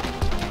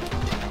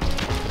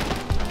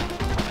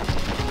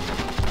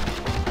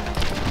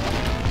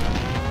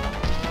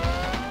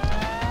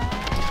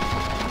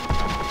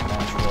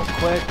 Launch real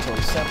quick till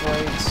he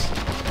separates.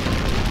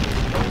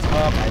 Goes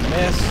up, I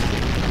missed.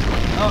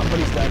 Oh, but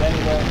he's dead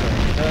anyway.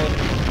 Very good.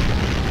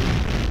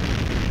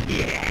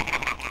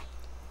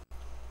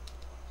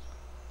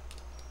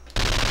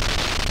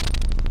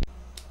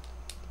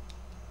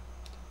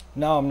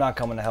 No, I'm not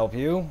coming to help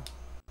you.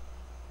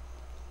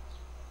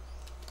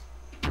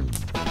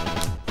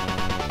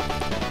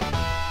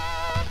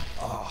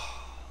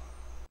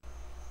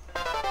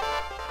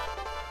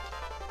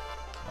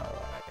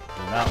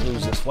 Not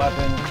lose this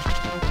weapon.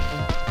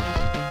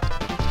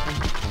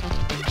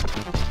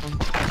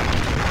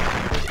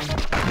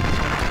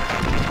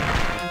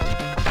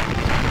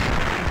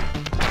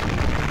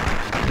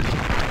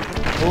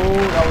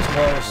 Ooh, that was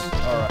close.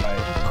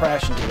 Alright,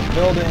 crash into the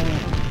building.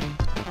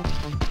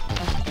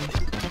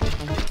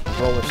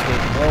 Roller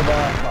skate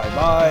robot,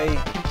 bye-bye.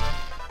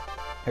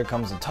 Here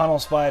comes the tunnel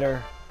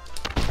spider.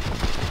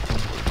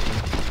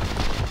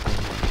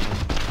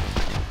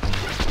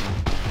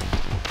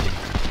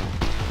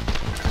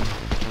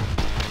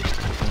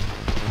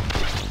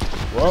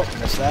 Whoa,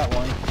 missed that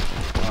one.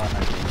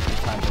 Alright,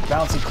 time for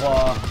bouncy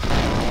claw.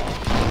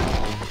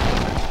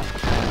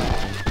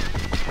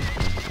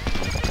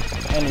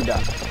 And you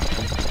die.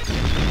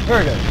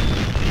 Very good.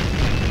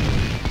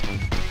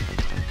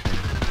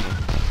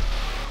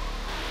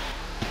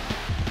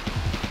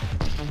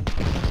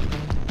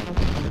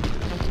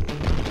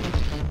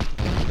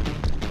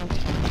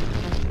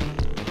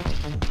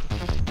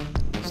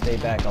 Stay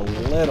back a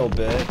little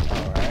bit.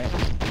 Alright.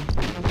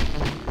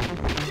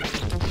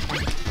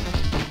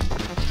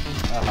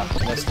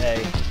 Missed A.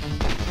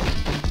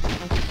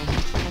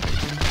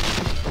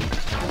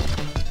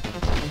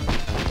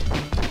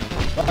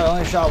 But I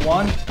only shot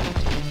one.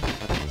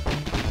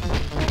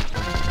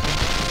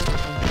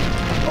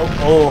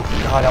 Oh,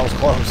 God, that was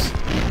close.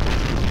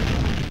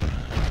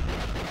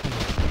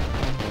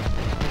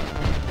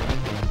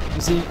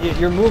 You see,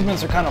 your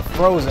movements are kind of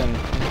frozen.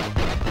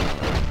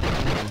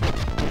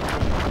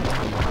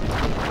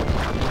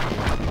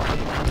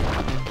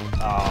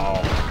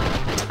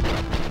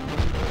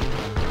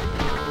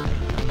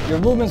 Your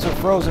movements are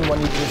frozen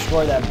when you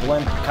destroy that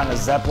blimp kind of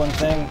Zeppelin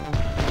thing.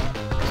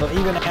 So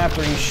even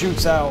after he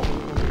shoots out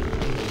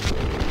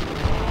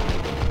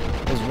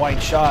his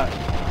white shot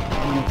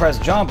and you press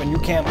jump and you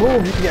can't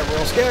move, you can get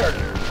real scared.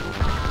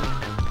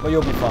 But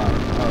you'll be fine.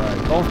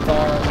 Alright, both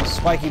arms,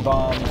 spiky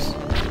bombs.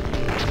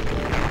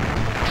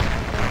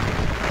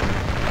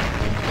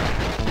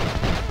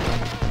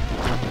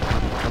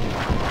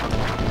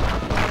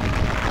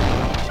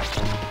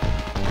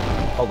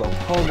 Pogo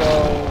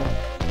pogo.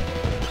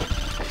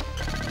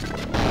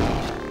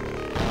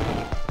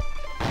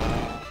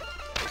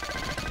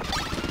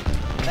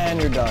 And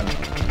you're done.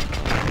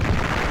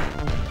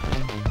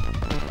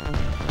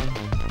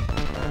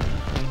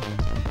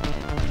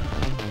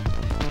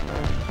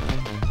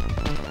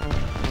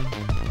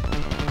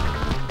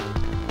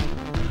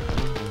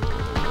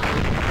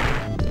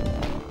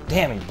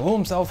 Damn, he blew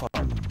himself up.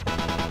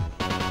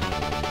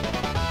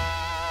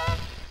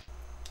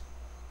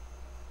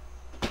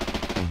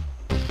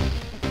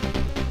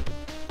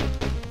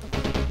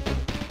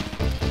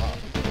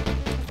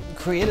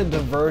 Create a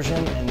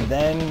diversion and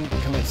then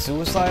commit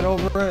suicide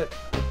over it?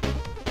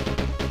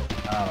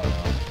 I don't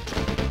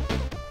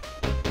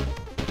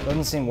know.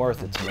 Doesn't seem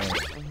worth it to me.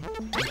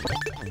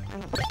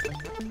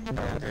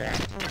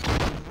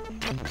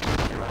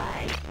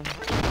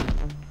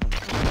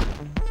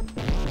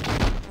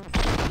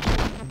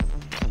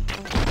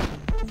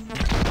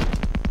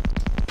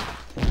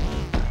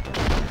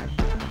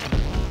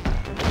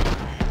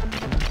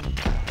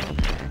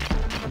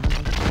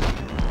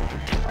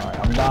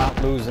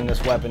 Not losing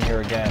this weapon here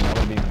again. I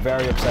would be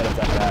very upset if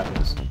that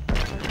happens.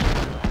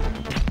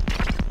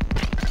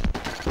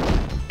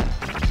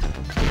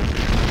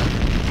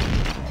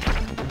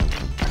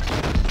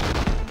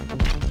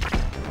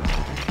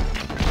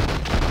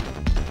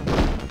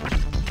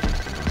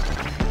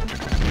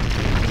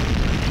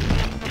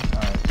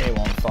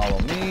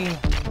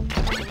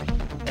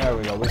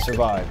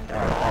 survive.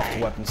 Alright, off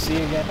to weapon C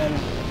again.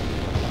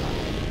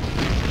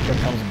 Here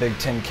comes a big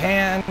tin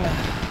can.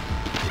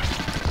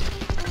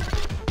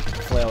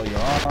 Flail your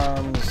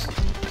arms.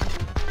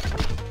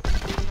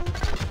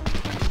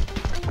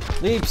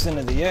 Leaps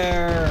into the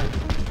air.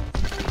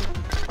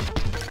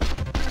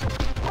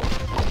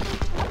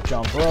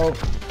 Jump rope.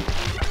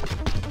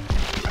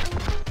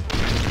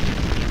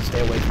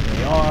 Stay away from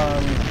the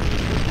arm.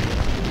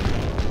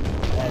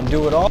 And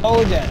do it all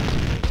again.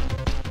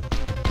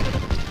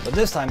 But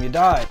this time you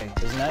die.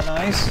 Isn't that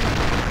nice?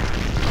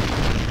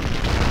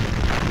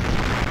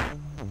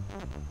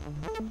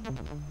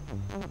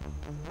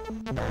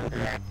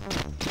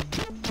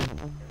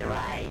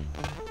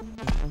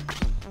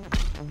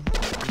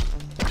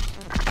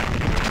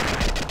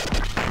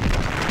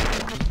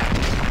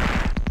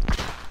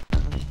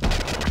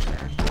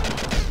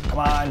 Come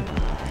on.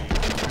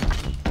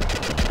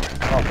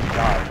 Oh my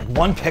god.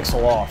 1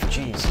 pixel off.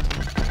 Jeez.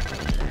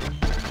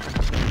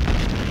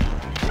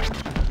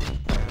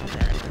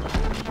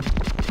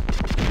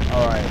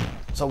 Alright.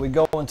 So we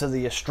go into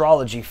the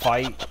astrology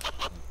fight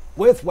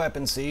with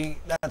weapon C.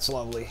 That's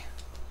lovely.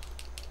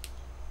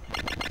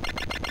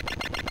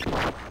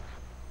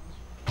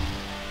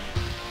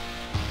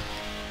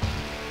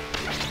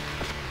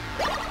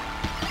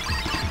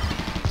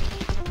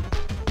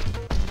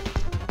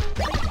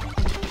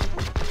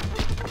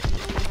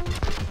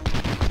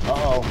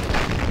 Uh-oh.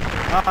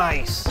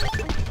 Nice.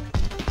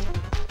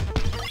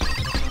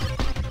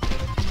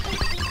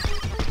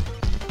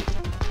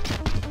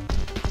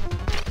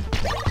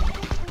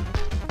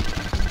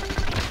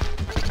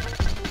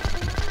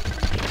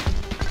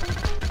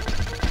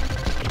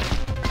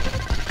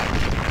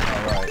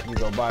 Alright, you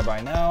go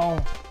bye-bye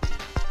now.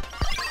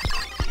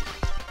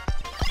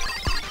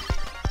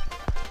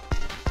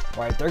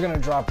 Right, they're gonna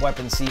drop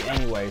weapon C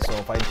anyway, so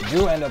if I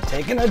do end up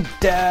taking a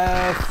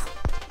death...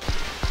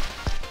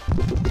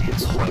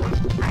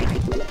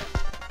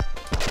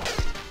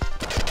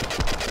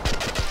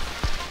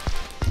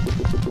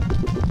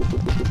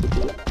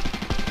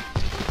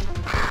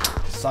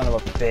 Son of a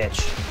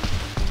bitch.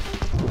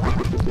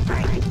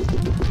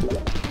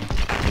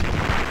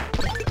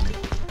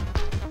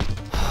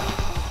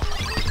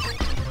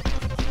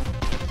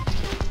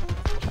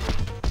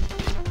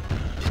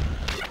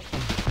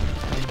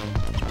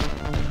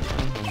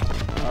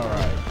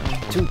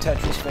 Alright. 2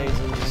 Tetris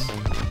phases.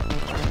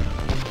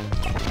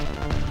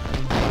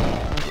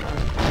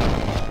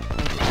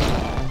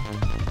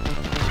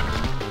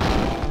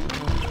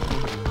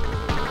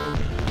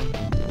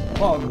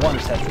 Well, 1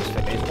 Tetris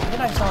phase. Why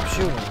did I stop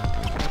shooting?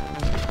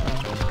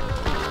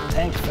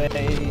 Tank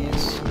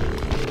phase.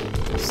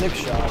 6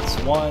 shots.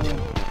 1,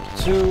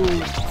 2,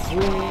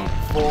 3,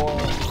 4,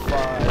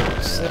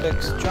 5,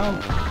 6.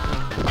 Jump.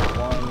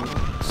 1,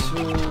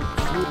 2,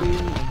 3,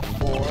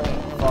 4,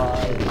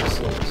 5,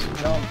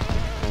 6. Jump.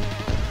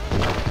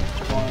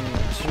 1,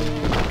 2,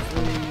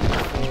 3,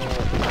 4,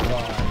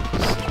 5,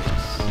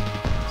 6.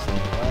 Stay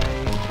away.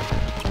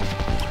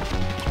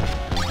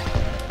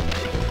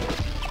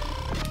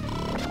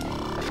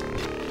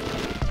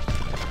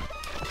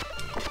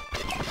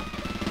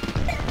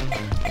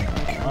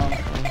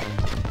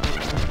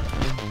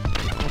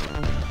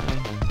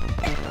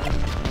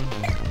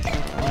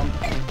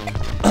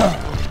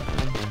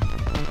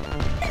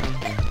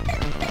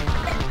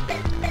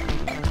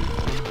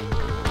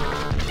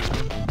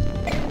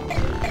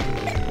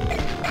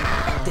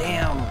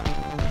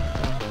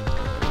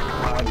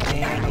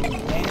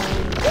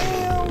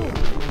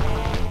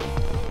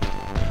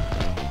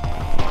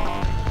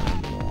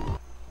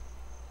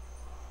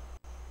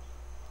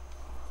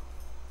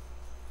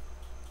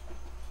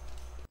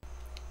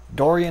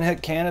 Dorian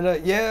hit Canada.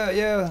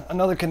 Yeah.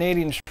 Another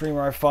Canadian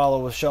streamer I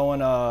follow was showing,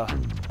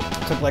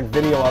 took like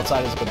video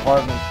outside his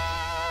apartment.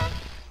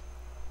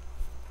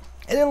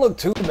 It didn't look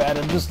too bad.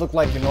 It just looked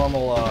like a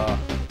normal,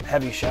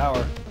 heavy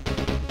shower.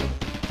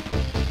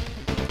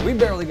 We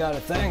barely got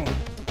a thing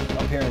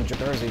up here in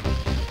Jersey.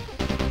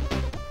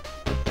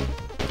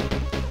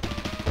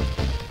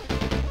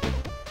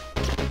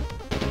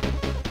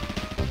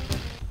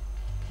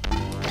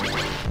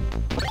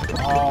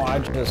 Oh, I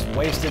just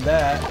wasted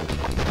that.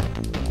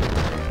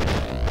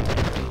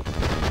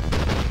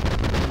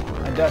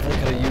 I definitely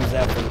could have used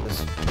that for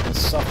this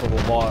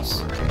insufferable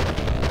boss.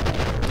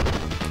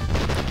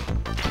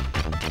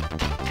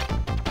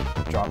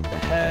 Drop the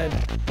head.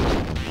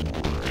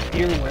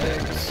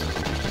 Earwigs.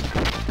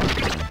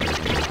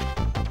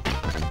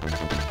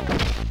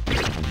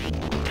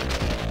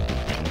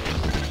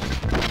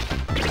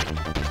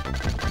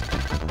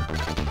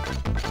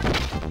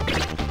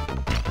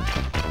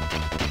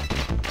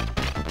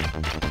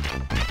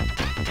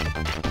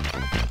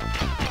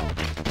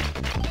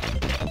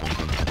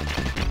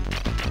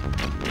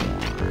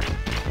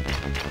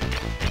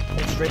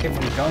 Straight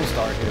from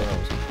Gunstar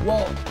Heroes.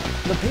 Well,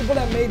 the people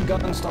that made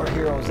Gunstar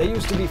Heroes, they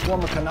used to be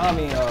former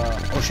Konami,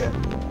 oh shit,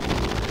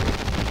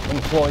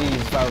 employees,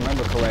 if I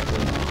remember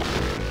correctly.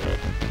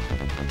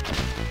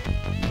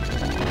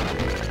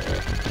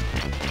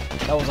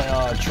 That was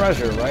a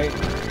Treasure, right?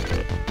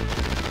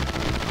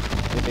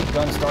 Big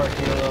Gunstar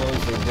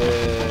Heroes. They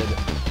did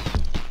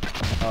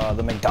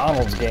the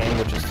McDonald's game,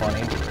 which is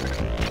funny.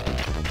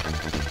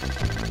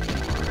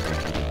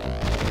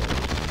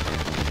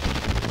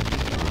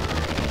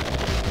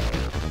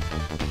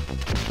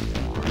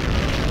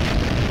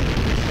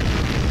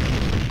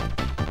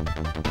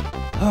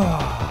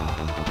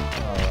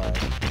 Alright.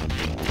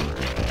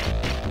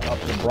 Up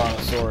to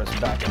Brontosaurus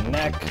back and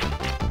neck.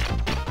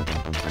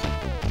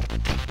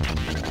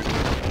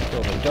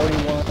 Kill the dirty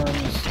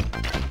worms.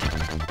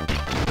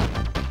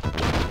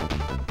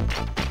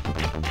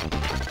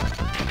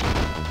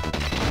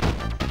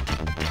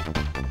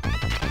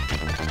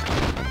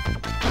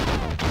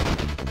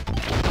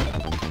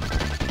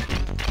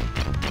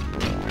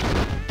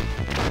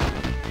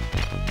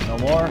 No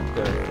more?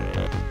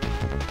 Good.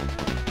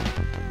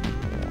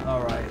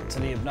 Alright, to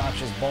the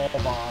obnoxious ball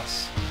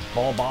boss.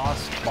 Ball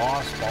boss?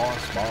 Boss.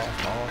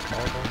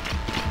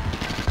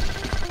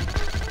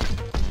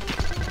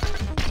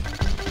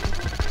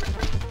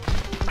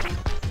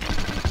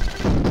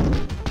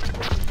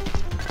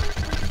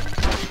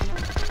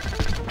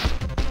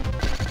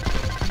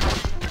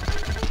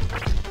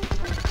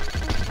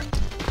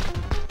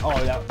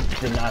 Oh, that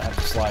did not have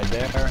to slide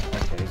there.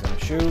 Okay, he's gonna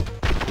shoot.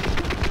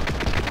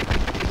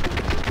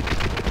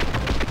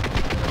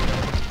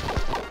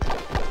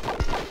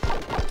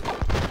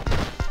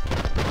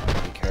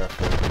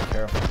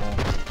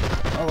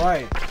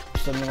 Alright,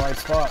 stood in the right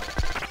spot.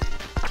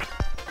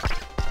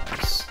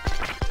 Nice.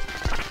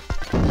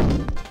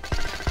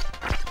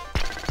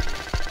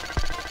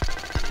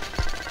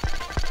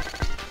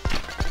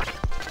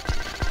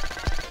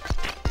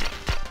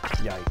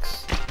 Yikes.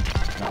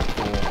 Not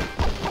cool.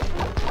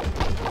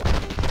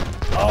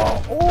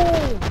 Oh,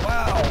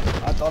 wow!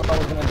 I thought I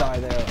was gonna die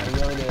there. I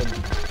really did.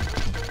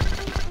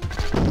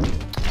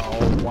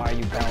 Oh, why are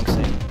you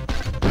bouncing?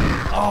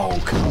 Oh,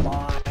 come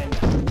on!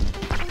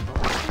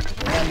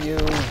 Damn you!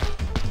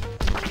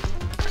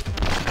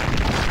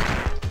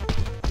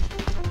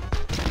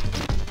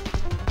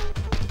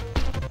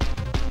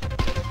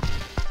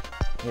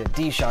 Yeah,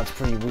 D-shot's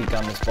pretty weak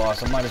on this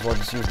boss. I might as well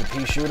just use the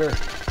pea shooter.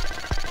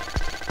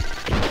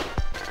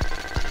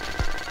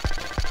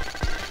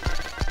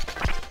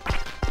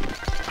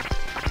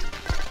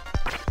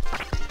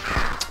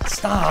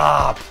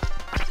 Stop!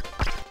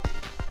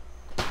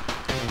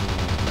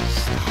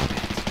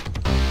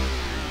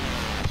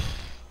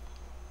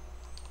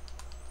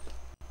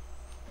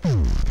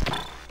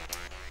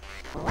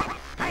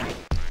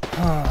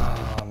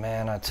 Oh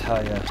man, I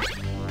tell ya.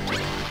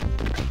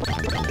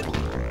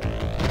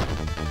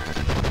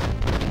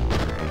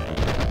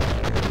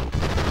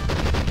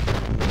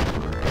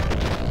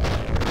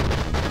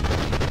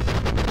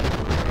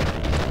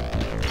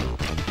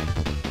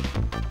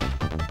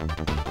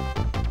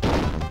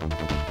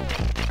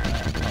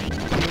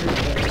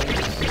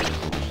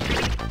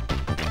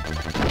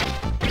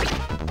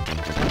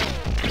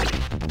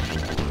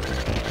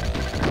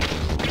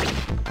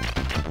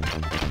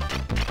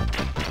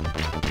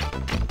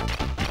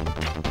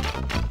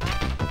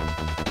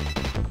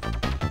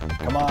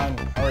 Come on,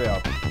 hurry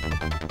up.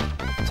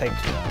 Take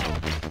too long.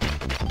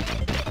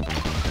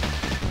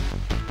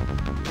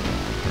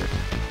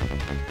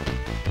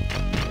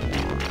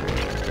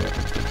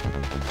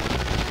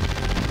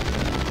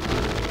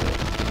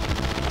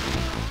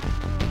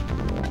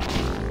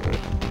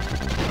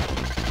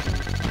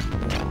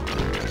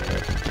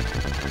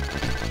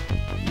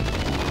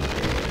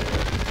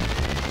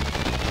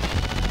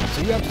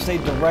 So you have to stay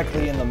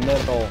directly in the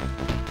middle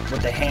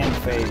with the hand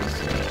phase.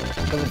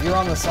 Because if you're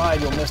on the side,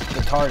 you'll miss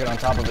the target on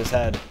top of his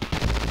head.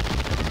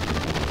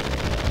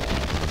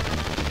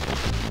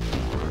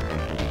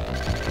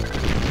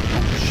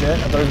 Shit,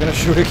 I thought he was gonna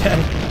shoot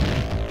again.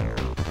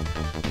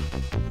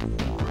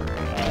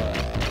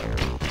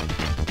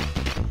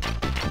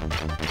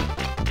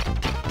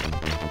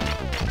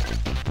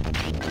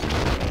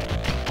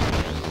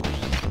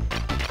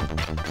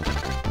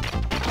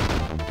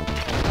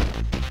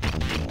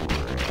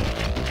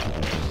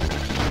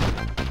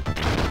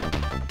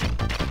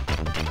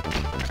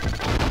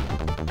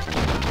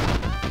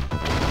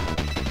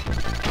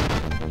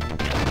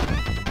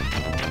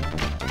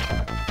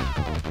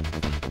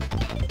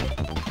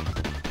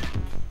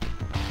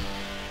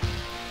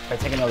 If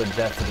I take another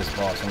death to this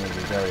boss, I'm going to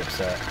be very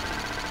upset.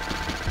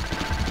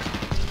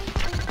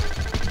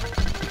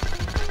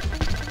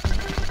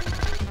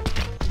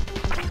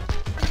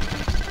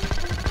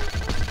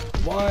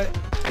 What?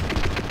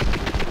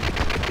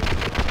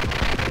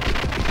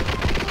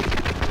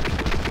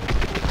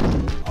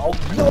 Oh,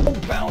 no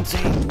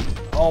bouncing!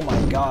 Oh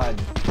my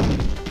god.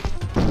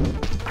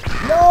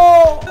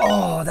 No!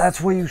 Oh,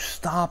 that's where you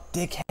stop,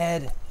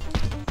 dickhead.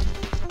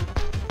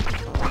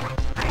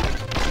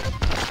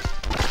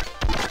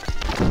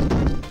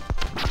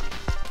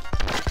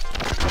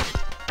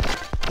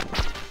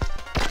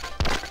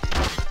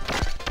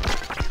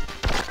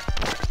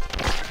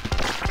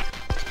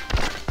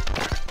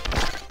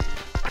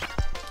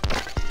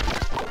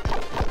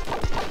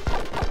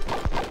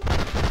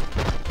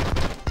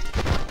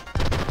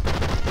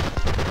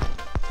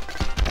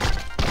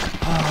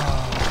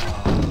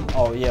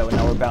 Yeah,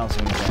 now we're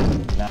bouncing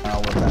again. Now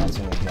we're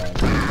bouncing again.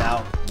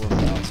 Now we're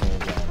bouncing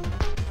again.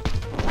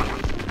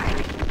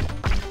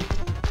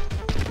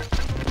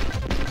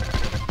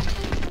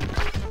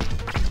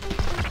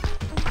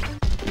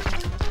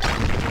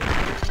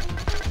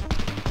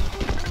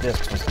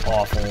 This was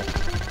awful.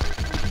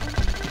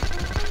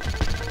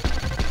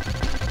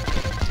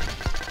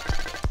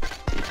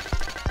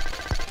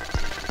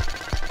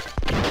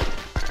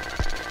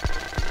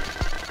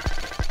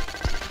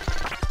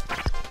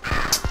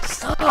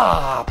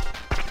 Stop!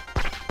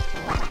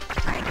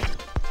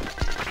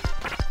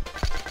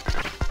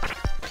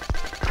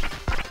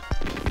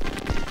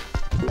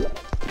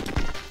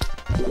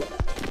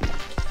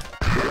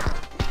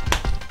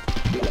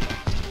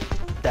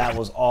 That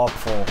was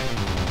awful.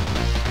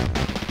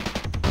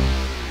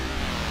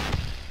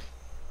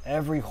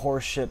 Every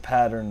horseshit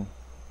pattern.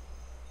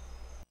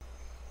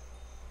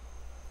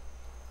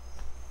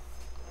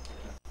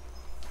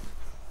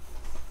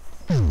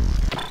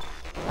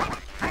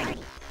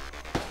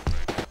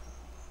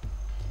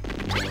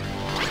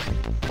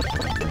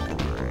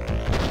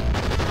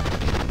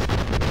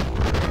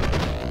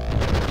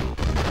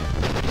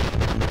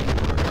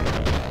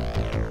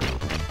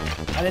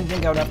 I didn't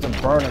think I would have to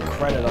burn a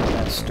credit on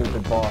that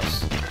stupid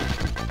boss.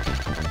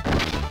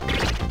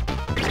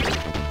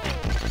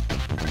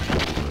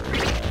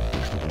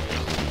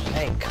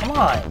 Hey, come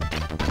on!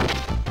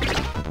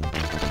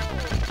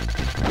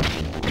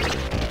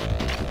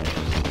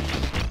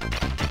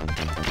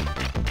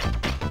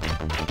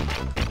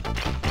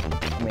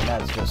 I mean,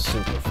 that's just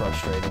super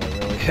frustrating, it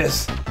really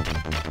is.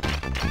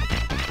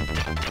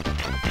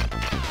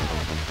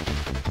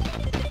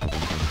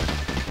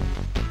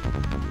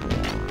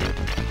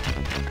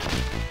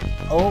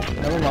 Oh,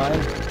 never mind. I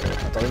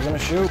thought he was gonna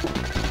shoot.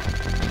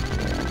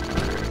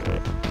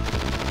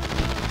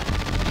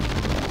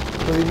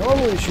 Because he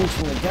normally shoots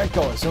from the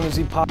get-go as soon as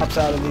he pops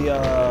out of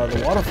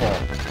the waterfall.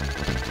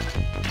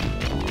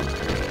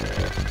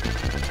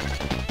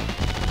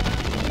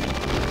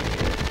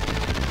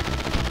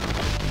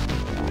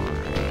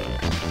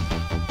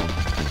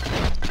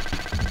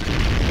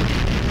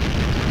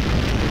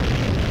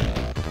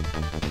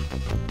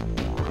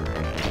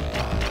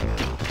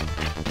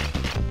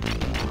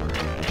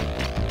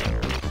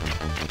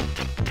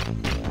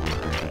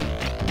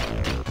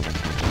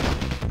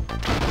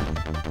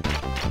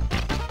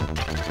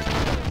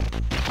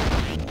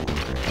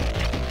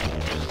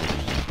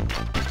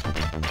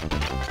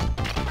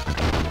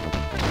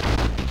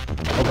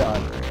 Oh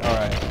god,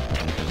 alright.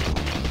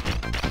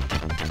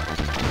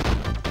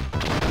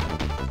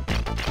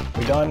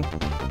 We done?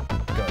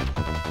 Good.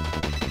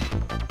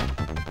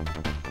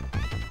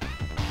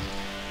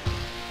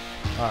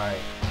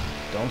 Alright.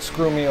 Don't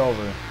screw me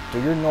over.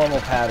 Do your normal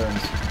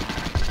patterns.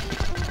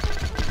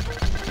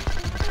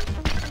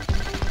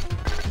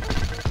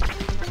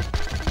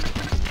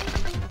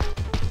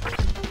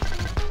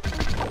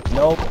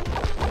 Nope.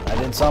 I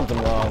did something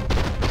wrong.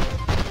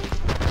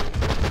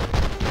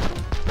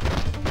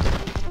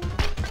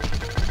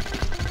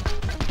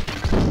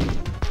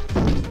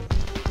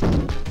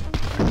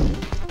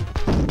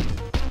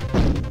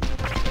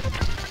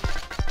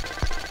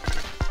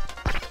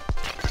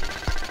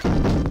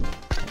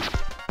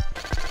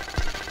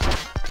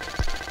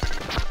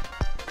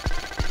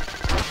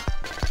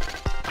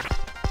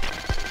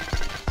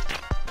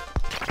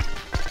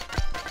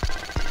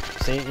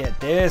 See, yeah,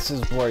 this is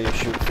where you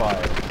shoot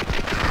fire.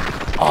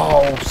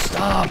 Oh,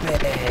 stop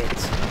it!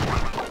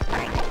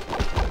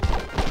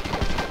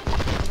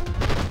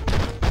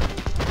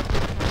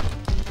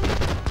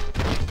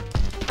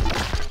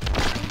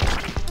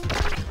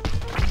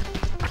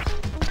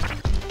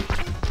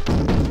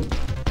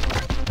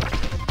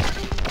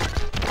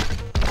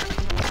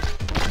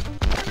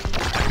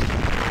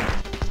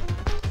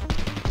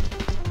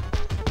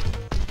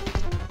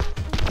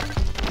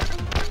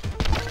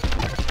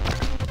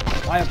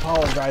 I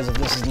apologize if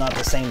this is not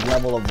the same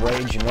level of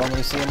rage you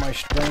normally see in my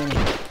stream.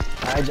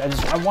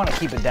 I want to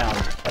keep it down,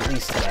 at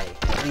least today.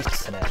 At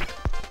least today.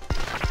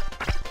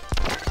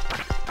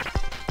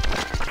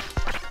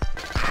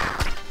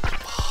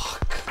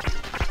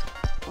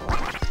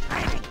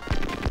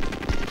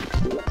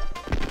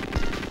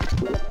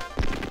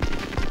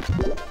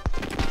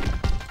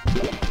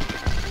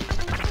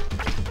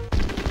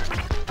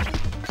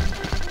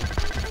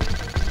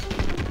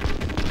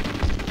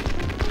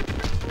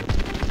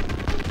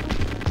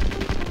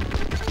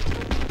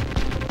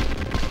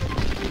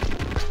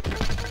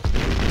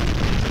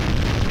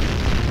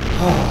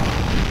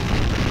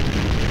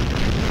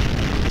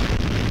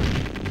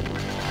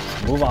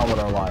 Move on with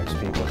our lives,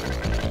 people.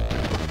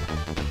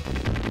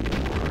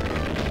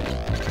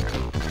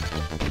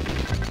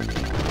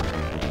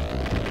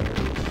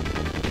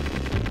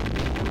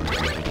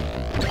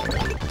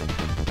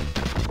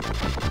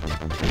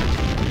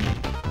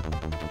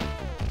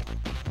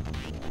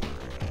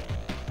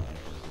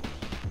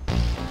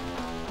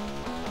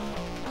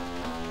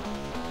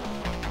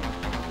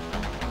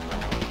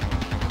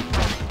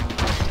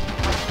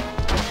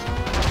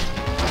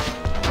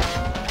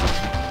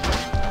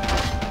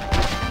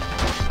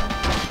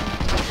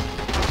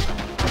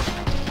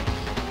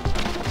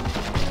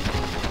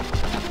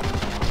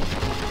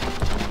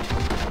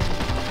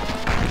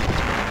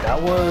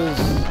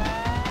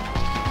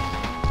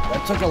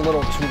 That took a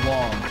little too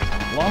long.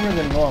 Longer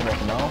than normal,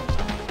 no?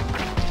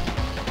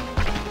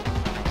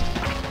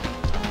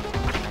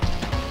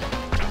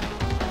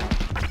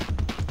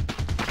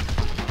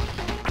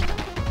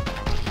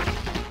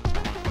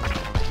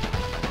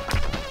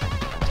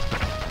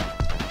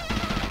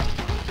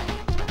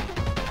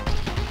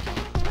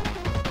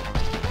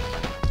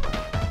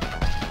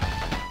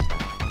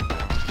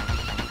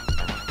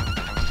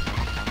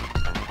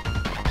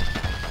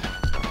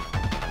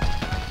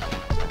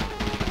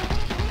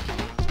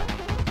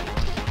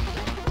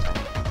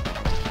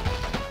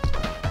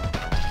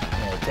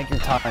 Take your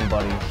time,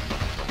 buddy.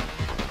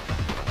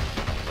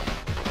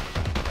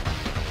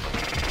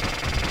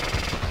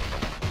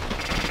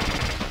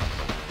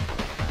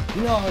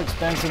 You know how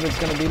expensive it's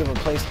going to be to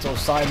replace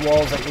those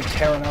sidewalls that you're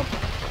tearing up?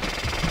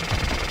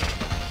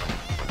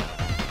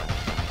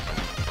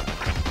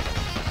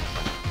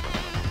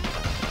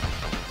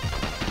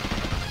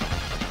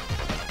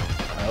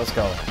 Alright, let's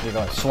go. You're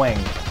going to swing.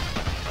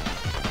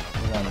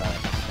 You're going to,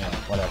 yeah,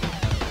 whatever.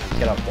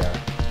 Get up there.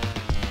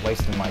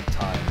 Wasting my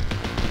time.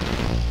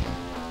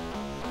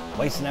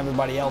 Wasting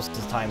everybody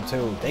else's time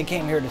too. They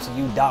came here to see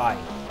you die.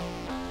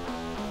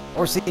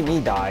 Or see me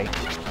die.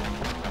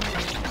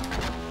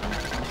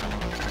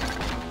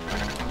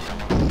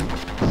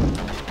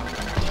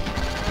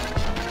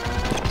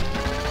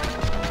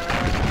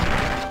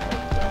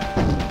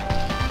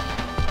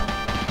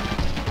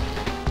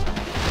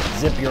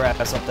 Zip your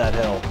ass up that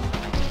hill.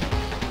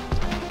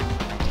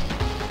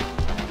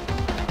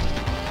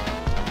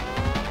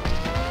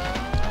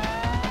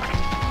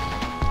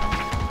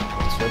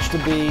 Switch to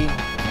B.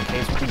 In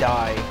case we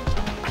die.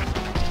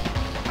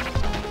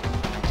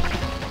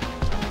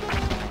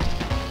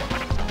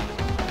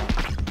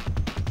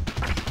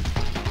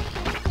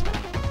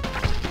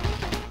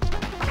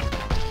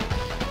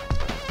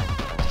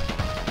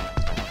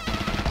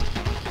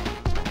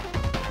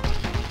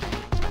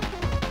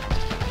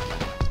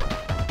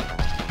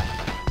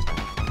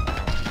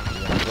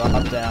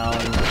 Drop down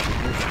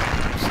your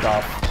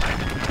stuff.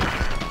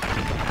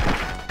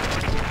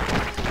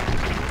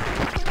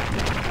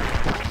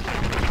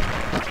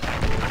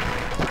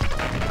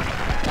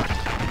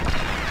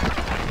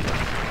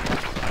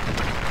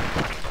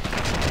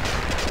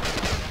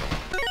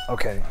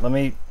 Okay, let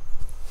me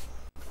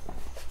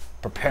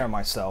prepare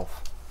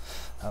myself.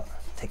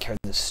 Take care of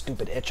this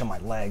stupid itch on my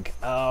leg.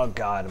 Oh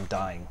god, I'm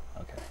dying.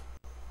 Okay.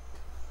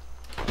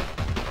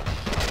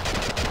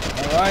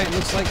 Alright,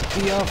 looks like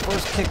the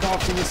first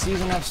kickoffs of the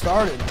season have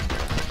started.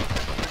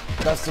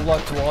 Best of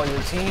luck to all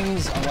your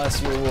teams,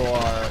 unless you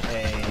are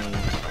a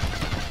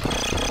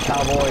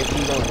Cowboy,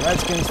 Eagle, and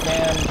Redskins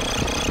fan.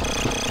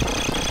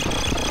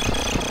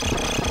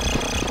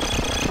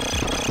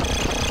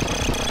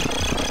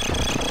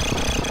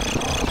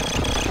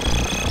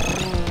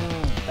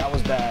 That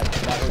was bad.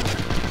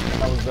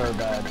 That was very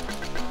bad.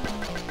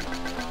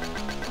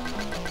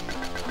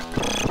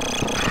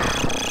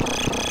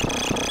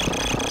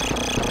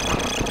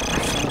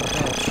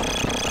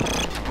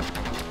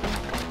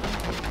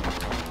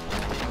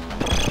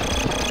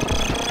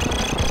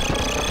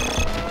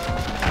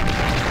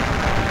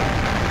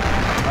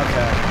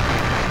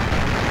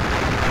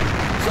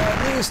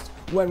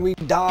 When we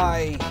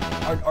die,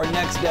 our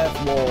next death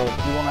we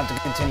won't have to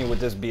continue with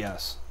this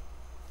BS.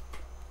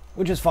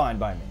 Which is fine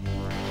by me.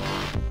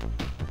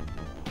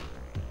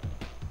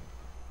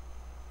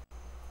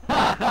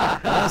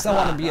 Unless I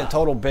want to be a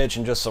total bitch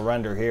and just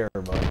surrender here,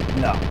 but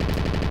no.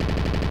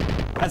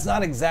 That's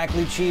not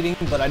exactly cheating,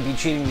 but I'd be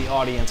cheating the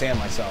audience and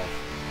myself.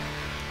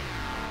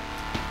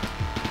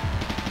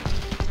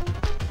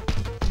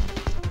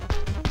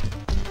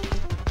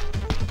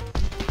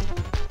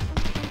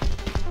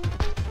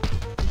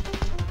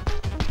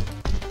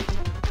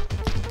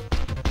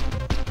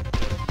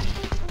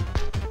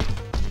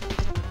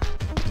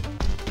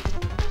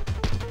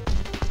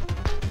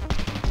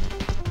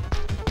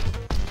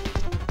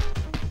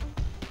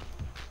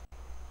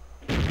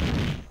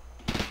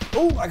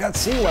 Oh, I got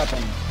C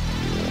weapon.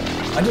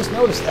 I just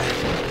noticed that.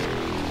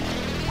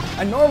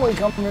 I normally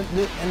come in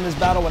this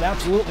battle with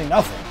absolutely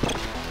nothing.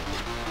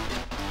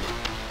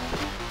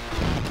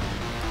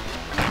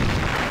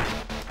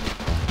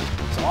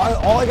 So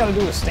all I gotta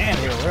do is stand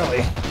here,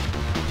 really.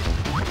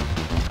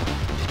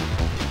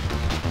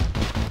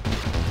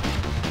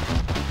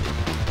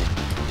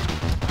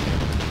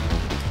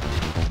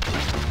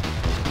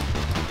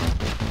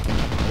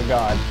 Oh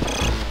god.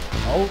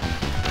 Oh,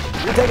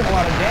 you're taking a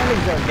lot of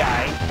damage there,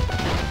 guy.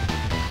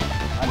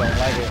 I don't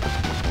like it.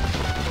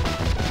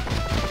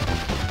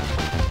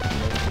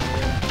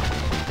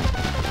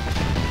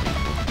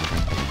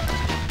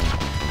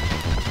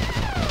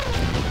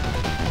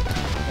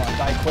 Come on,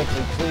 die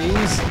quickly,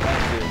 please.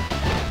 Thank you.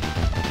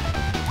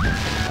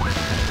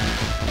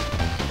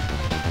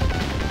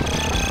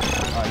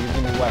 Alright, you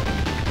give me weapon.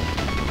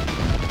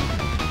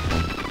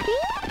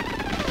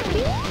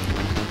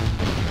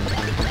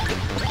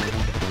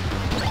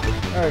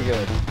 Very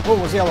good. Oh,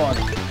 what's the other one?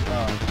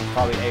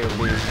 Probably A or B.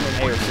 A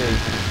or C.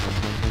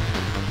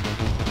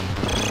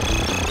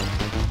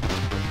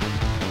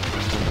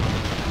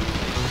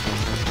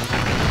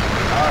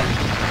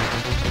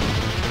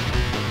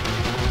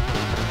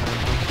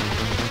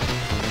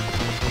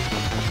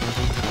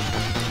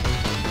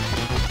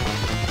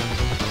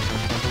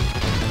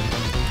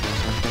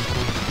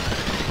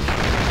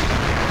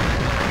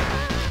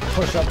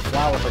 push-up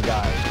flower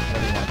guy,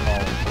 whatever you want to call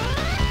him.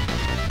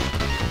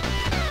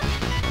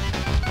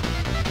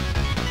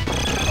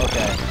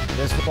 Okay,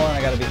 this one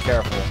I gotta be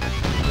careful.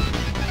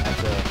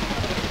 So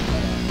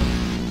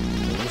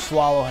you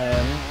swallow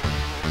him.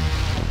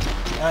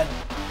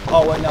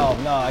 Oh wait, no,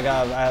 I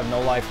have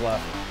no life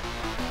left.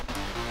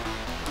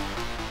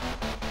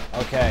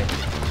 Okay.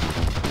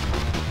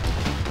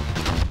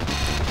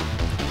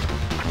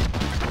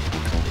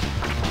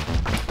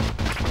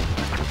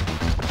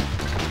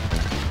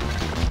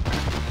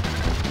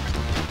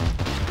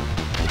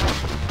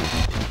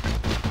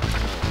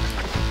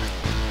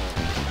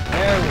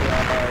 There we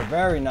are.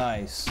 Very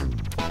nice.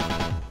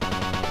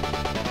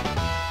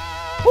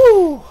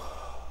 Woo!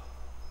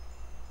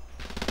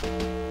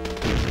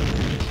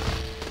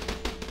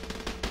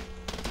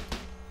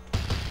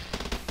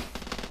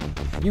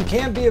 You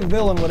can't be a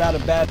villain without a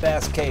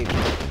badass cape.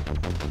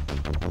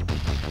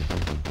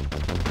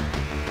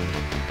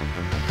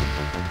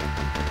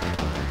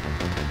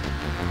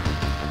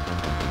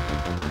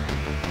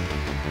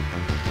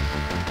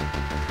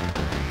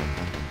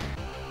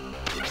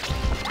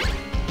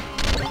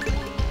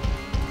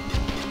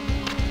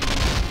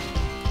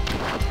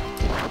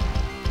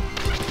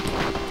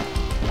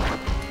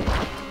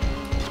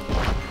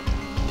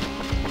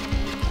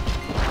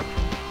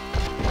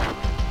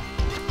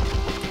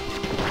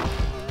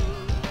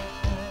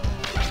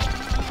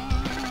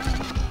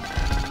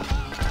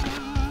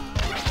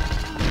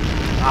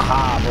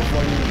 Aha,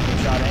 before you even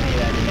shot any of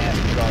that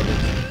nasty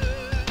garbage.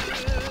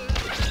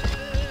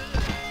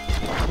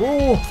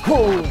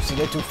 Ooh, see,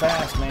 they're too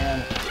fast,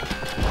 man.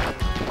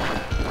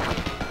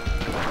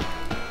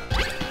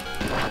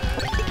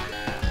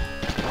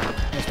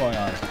 What's going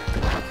on?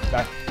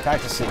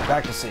 Back to C,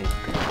 back to C.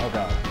 Oh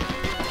god.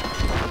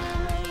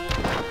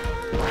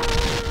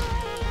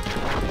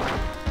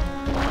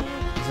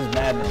 This is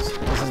madness.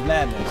 This is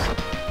madness.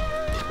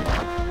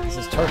 This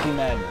is turkey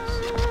madness.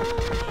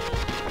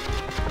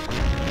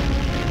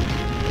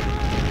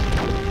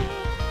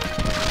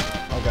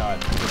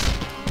 God.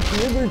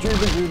 Jibber,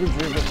 jibber, jibber,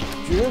 jibber.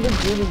 Jibber,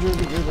 jibber,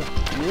 jibber, jibber.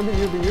 Jibber,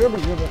 jibber, jibber,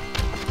 jibber.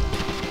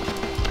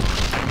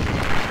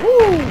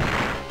 Woo!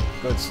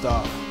 Good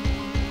stuff.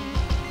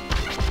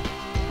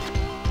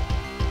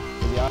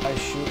 Do the eyes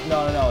shoot?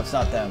 No, it's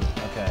not them.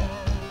 Okay.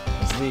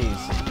 It's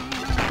these.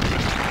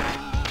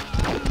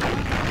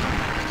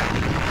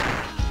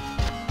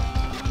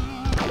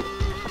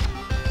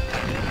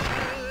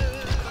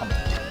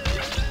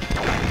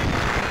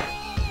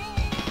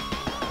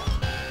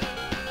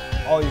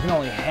 Oh, you can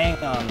only hang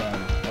on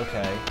them.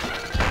 Okay.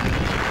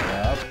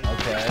 Yep.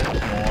 Okay.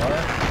 More.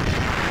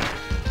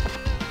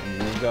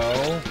 Here you go.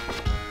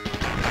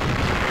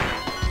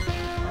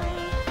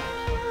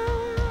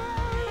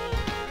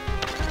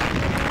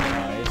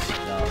 Nice.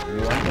 Now you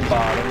on the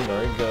bottom.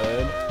 Very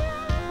good.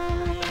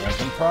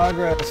 Making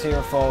progress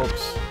here,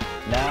 folks.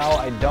 Now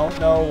I don't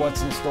know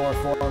what's in store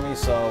for me,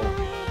 so.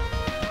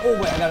 Oh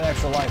wait, I got an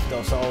extra life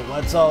though. So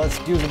let's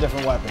use a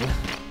different weapon.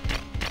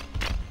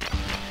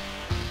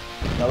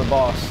 Another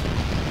boss.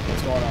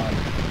 What's going on?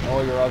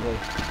 Oh, you're ugly.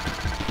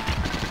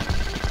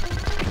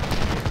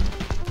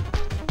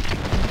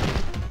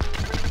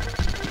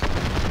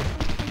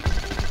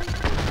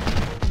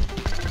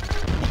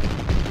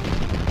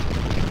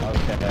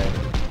 Okay.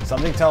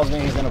 Something tells me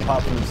he's gonna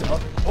pop from his...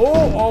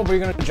 Oh, but you're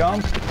gonna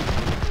jump?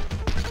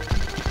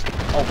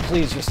 Oh,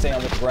 please just stay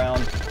on the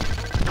ground.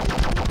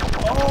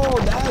 Oh,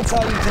 that's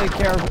how you take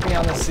care of me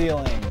on the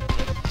ceiling.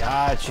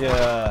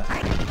 Gotcha.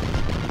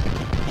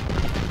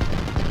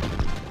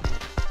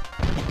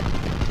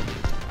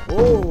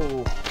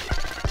 Oh!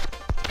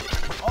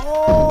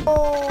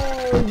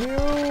 Oh,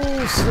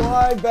 you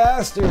sly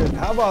bastard!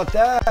 How about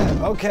that?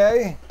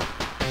 Okay.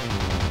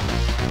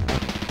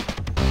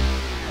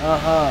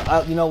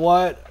 You know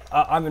what?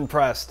 I'm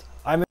impressed.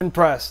 I'm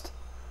impressed.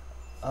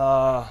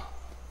 Okay,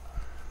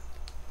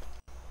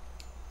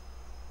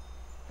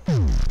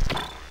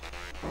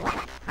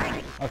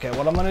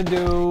 what I'm gonna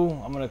do,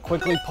 I'm gonna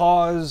quickly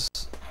pause,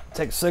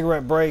 take a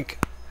cigarette break,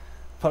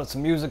 put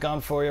some music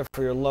on for you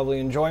for your lovely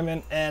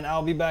enjoyment, and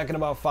I'll be back in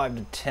about 5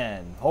 to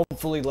 10.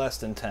 Hopefully less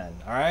than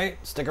 10. Alright?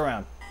 Stick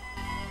around.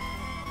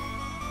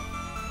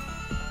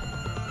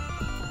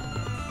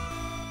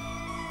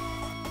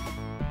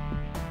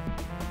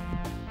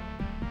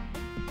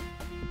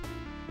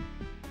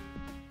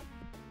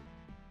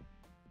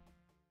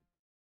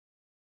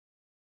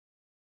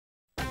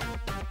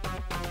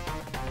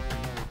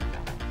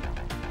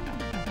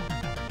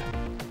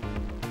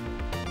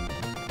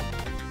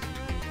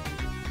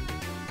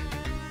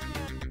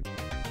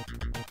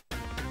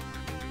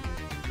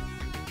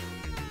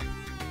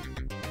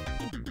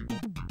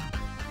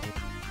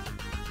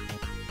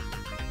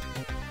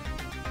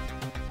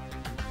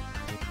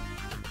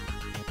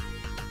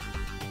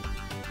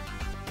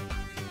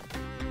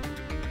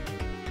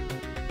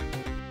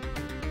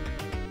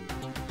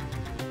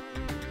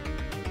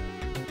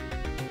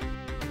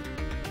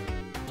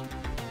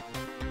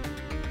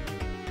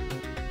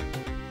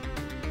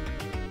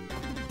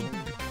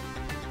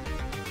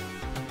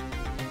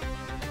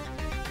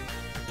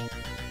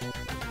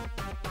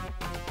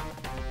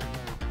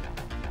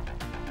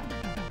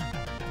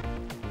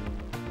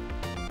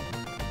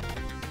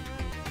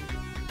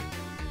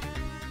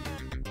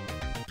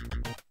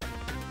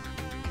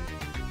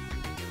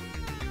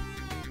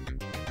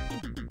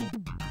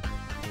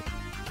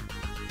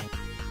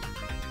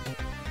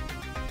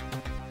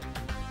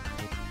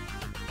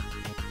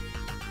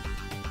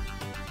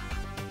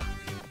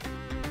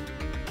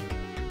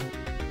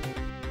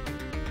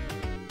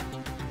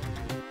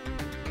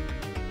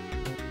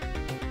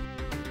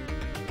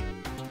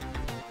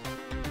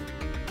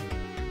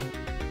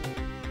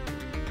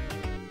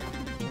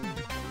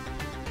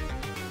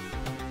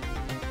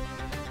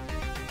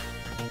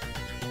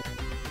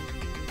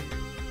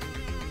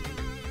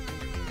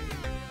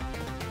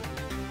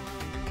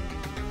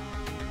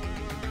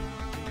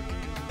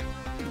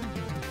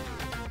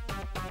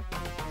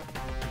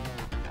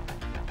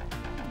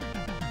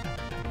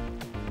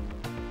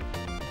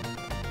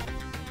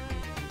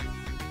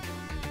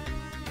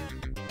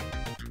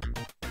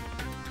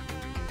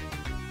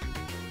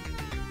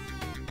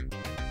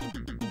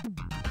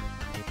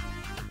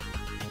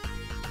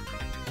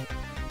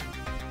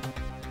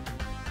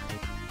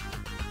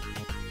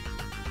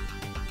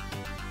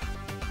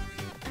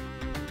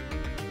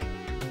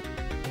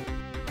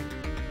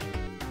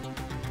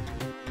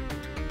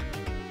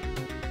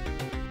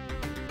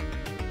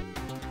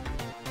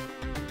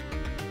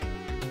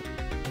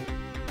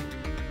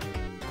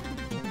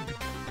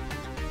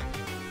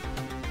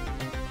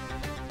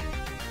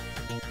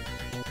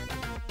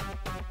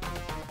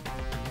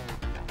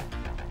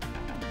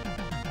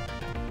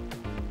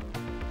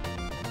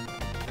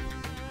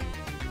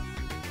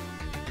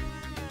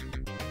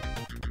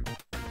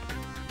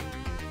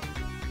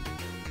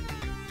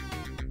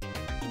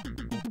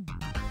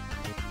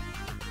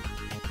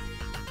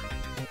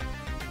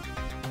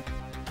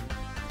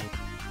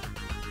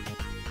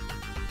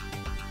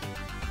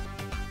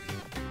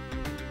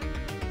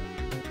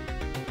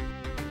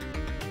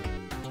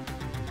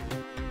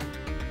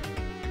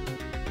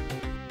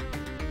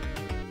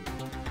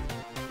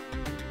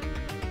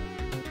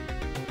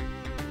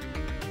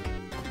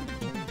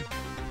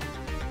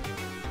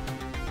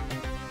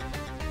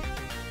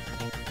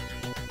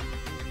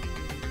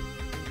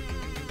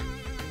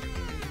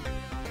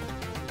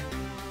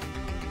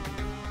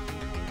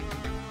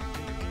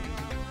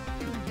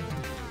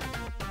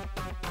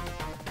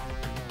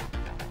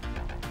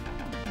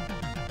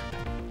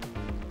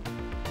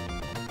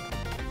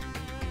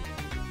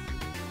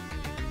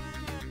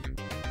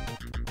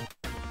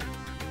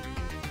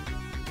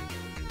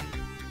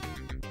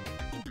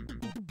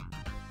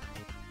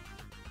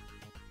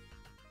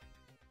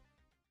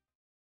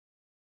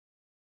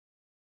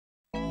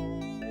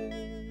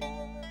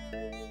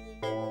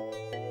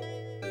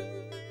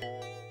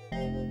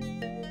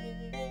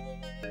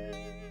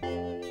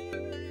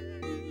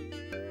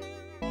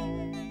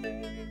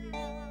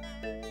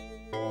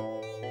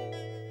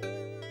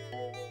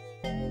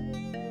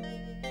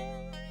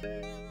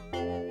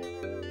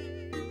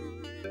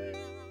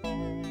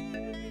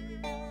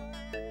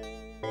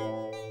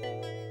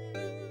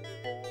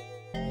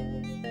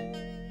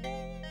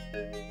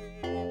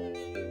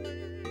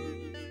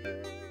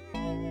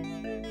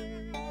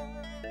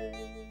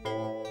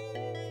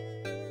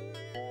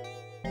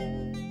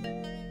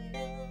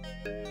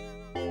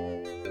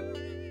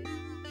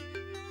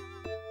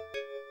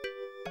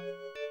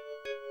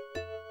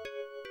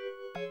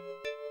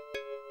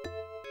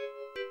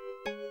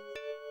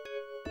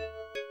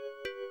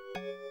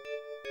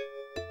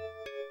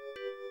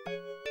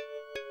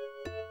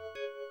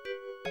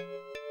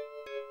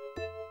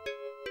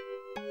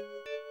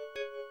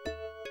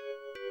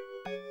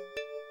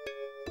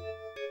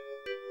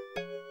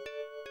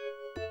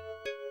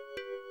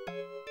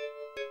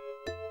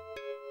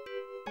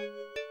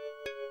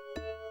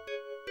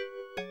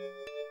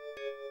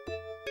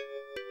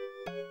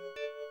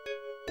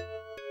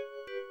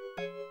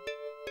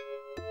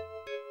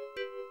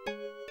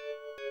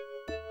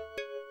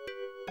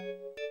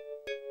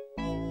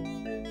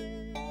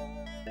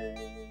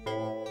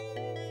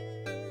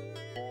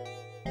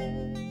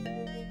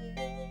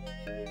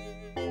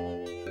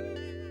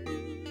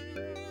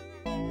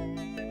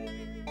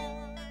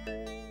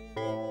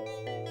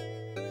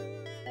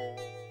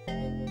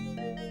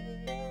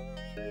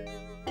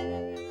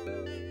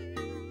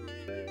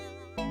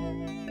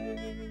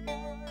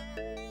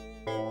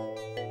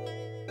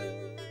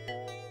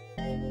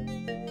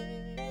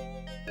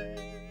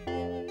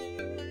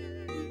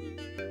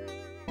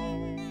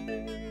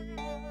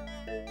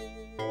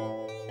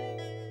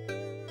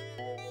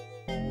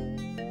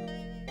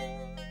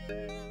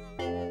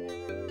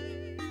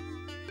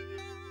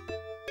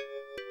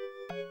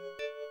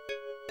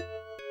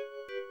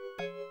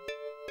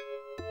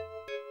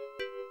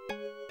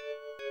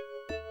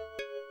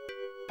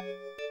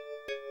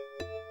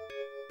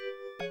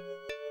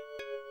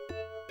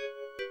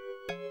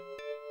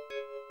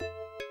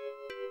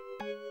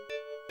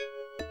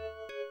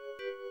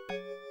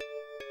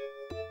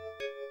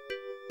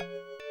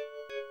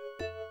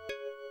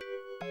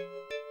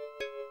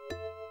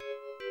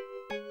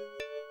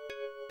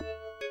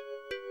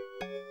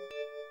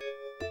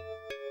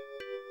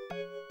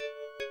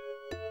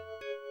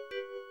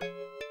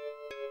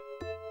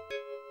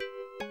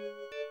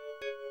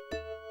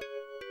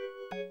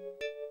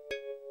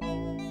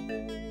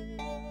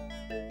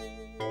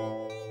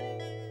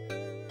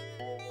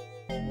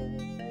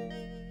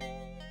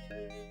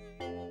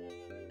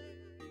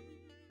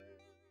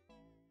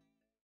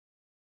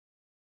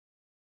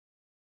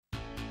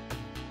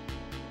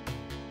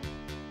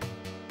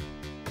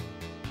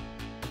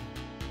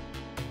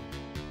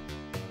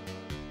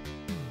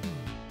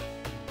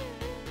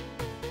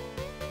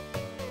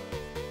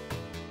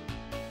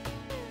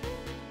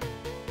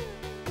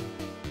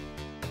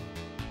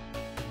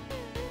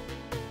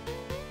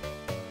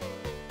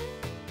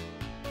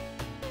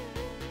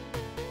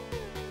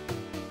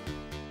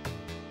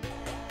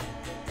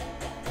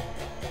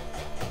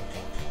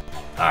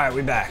 Alright,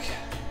 we back.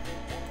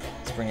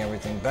 Let's bring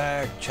everything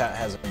back. Chat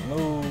hasn't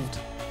moved.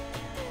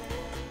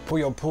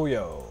 Puyo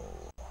Puyo.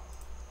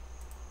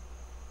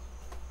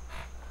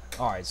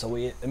 Alright, so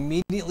we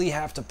immediately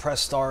have to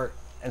press start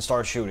and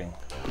start shooting.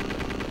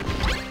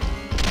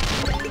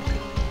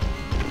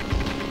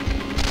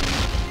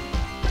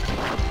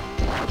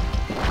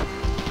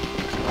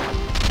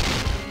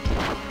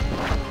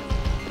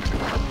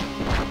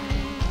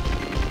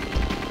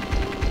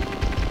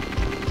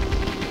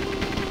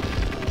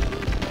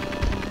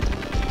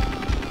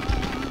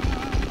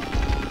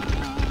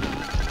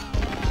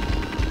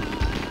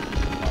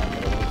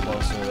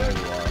 There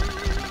you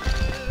are.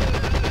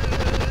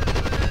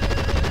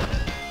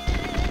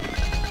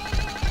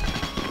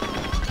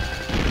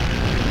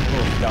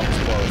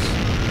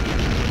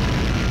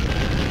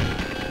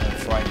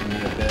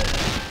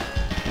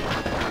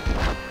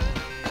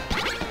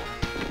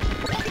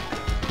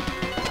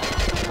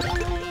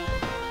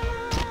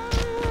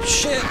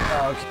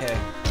 Okay.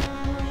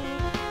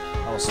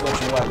 I was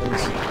switching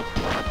weapons.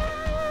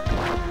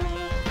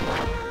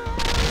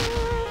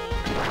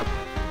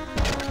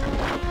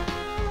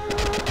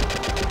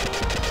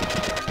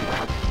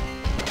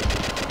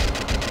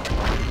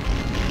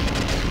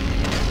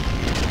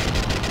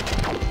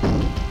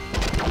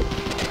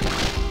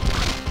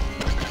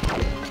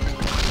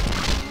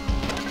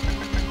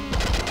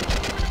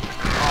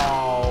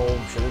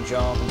 Oh, should have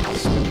jumped.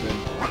 Stupid.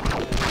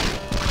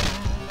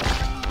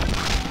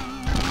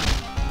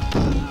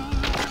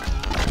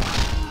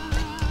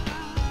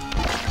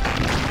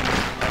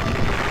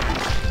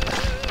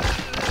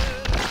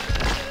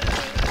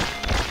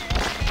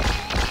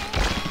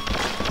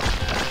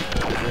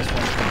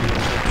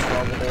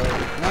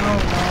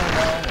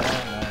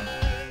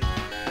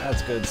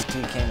 That's good.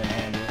 C came in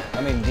handy.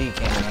 I mean, D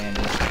came in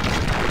handy.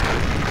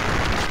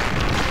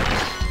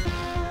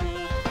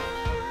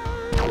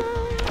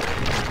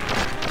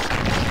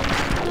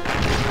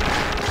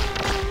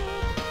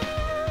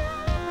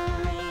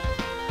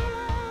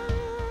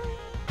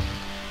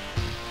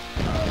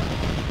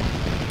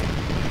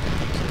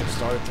 So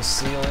start at the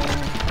ceiling.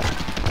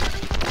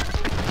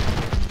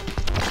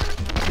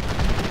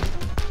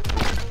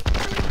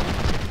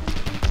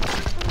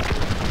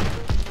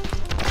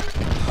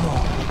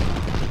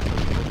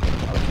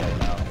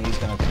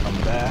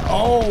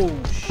 Oh,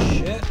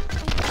 shit.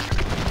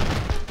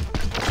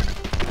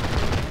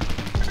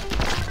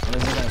 When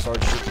is he gonna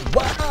start shooting?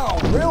 Wow,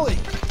 really?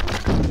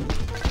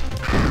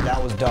 That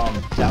was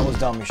dumb. That was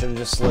dumb. You should have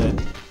just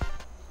slid.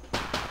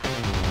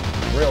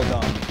 Real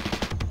dumb.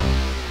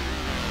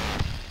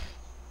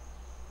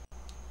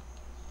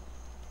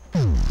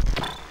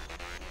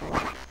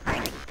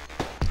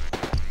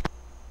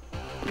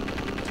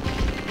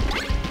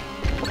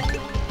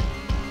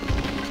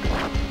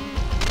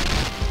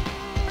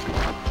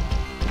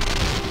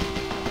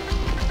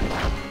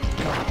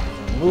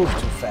 Move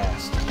too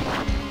fast.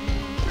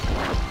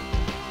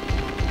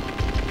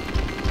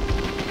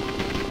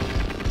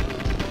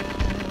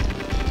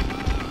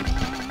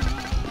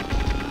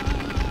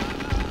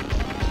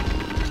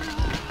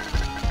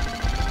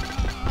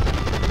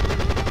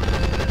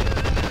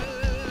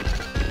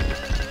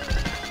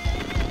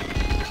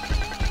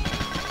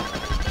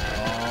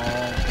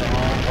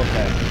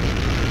 Okay.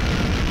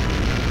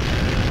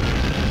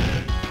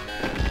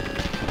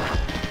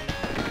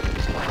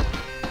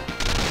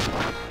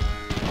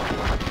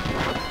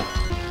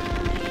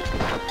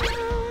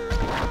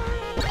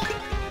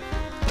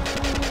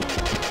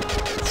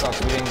 Sucks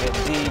we didn't get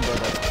D, but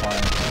that's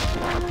fine.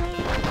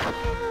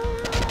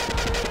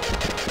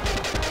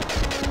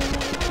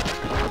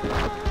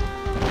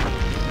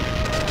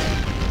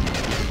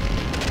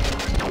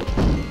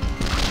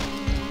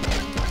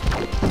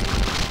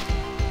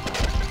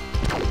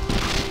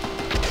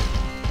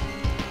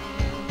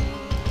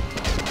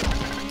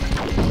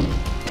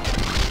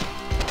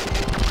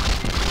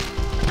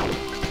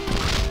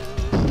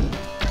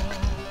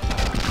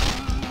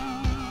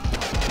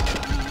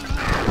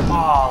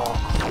 Oh.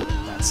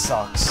 That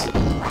sucks.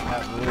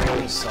 That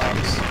really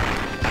sucks.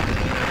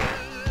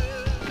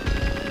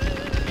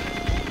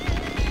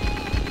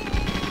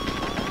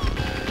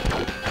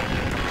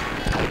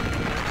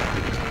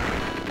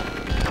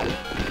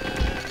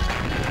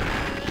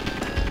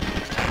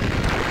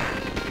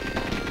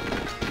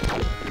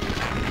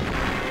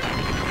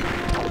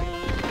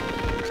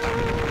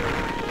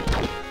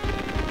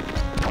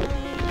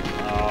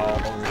 Oh,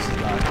 this is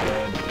not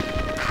good.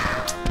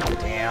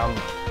 Damn.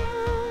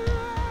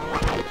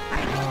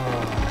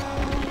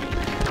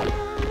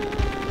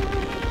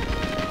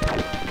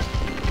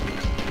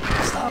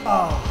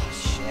 Oh,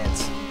 shit.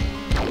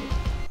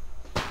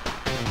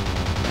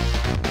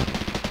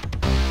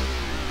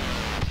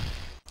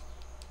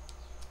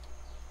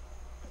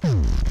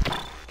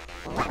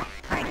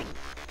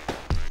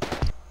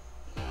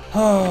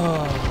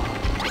 Oh.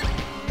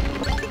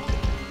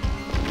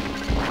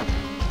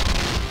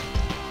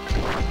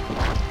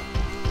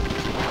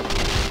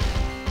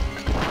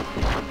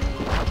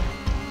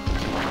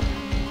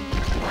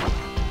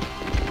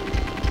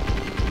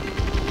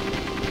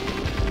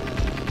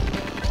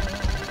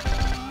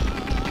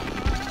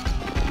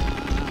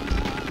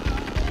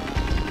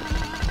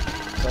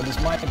 So this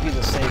might be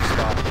the safe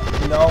spot.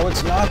 No,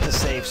 it's not the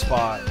safe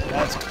spot.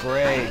 That's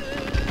great.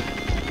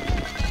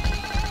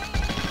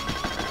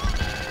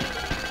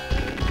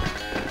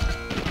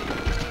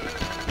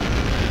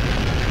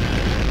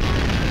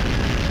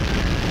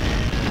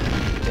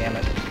 Damn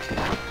it.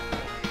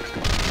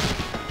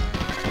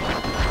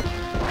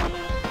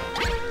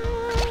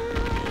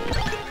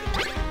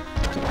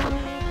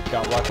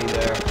 Got lucky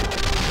there.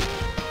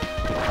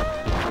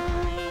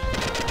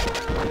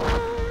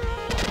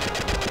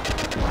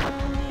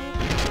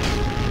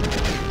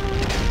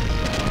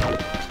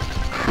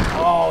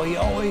 Oh, he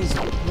always...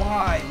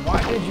 Why?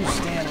 Why did you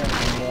stand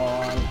there, you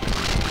moron?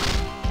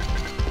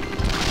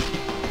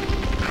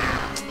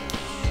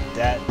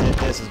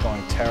 This is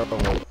going terrible.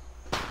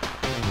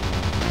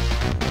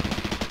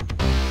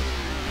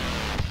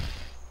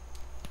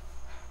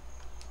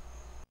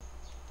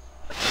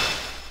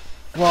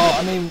 Well,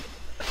 I mean,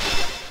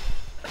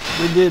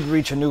 We did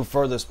reach a new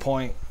furthest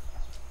point.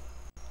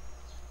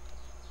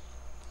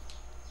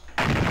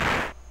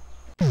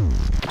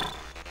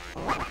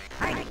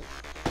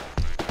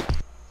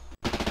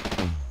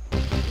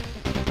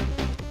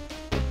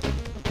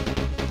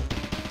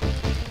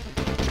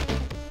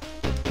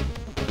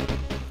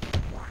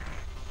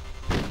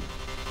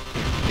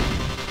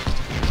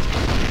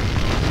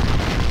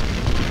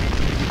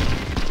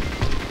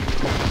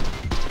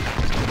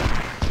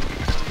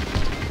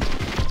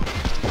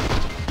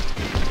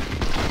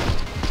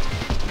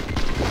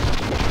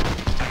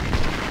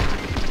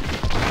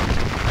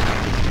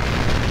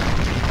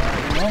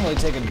 Normally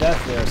take a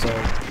death there, so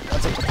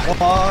that's a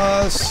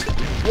plus.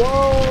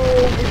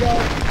 Whoa, we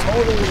got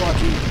totally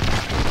lucky.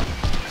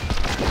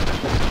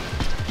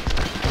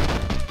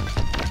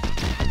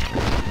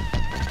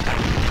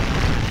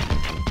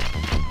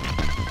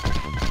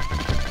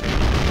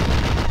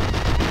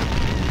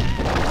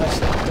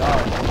 Nicely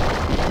done.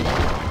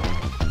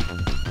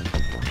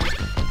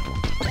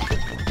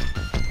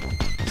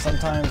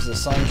 Sometimes the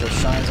sun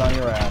just shines on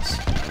your ass.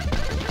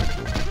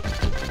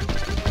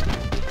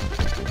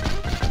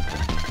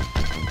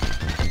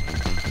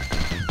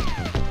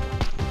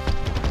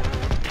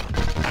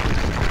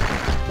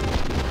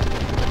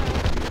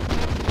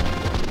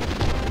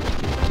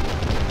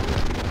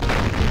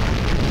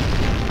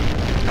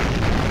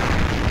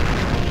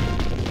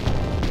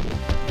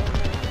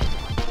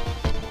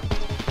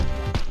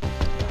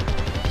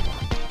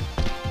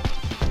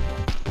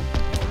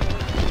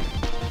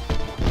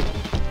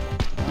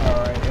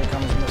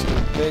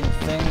 Big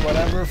thing,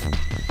 whatever.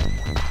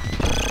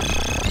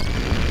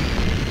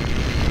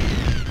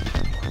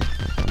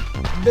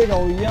 Big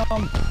ol'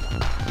 yum.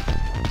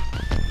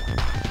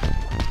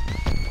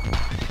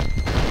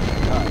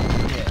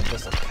 Yeah,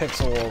 just a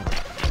pixel over.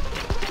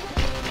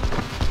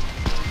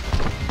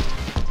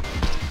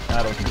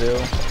 That'll do.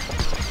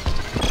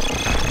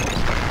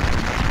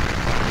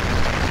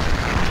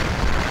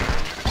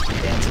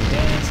 Dancey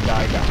dance,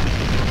 die die.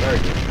 Very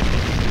good.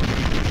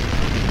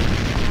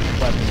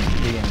 Weapons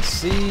B and C.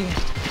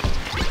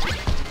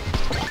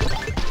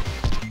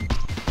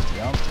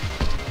 Yep.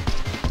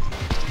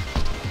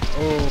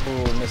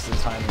 Oh, missed the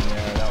timing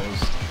there. That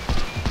was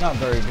not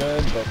very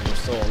good, but we're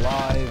still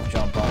alive.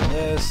 Jump on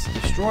this.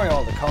 Destroy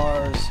all the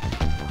cars.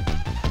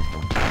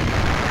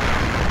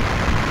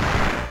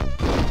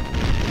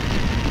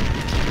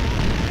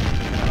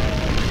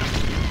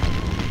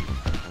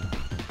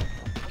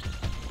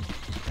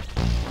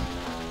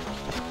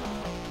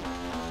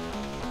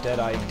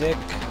 Dead-Eye Dick.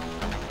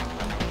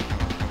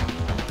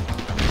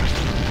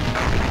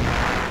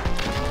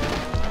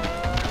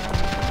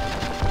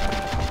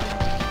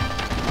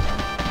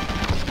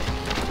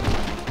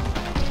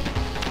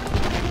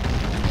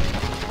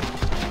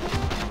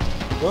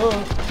 Whoa.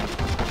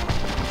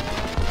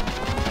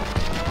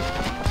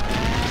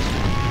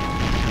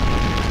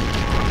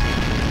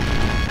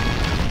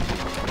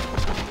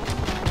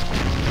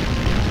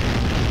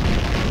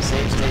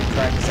 Save state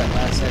practice that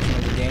last section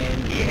of the game.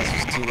 Let's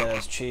just see that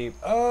as cheap.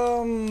 I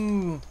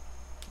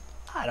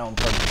don't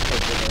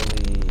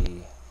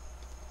particularly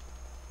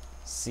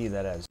see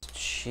that as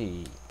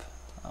cheap.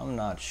 I'm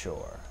not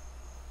sure.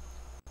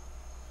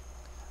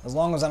 As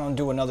long as I don't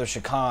do another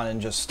chicane and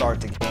just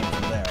start the game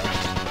from there.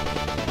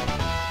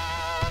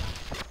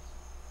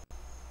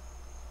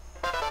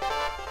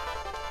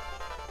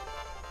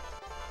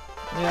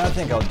 Yeah, I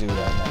think I'll do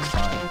that next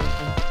time.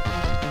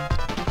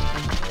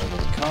 Here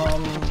they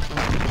come.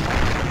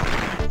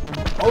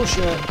 Oh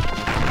shit!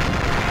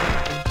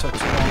 Took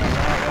too long on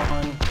that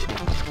one.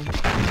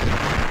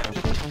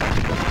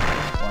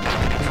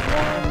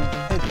 One.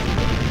 Hit.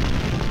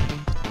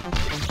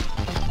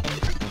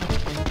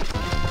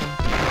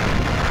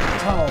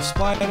 Tunnel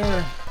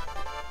spider.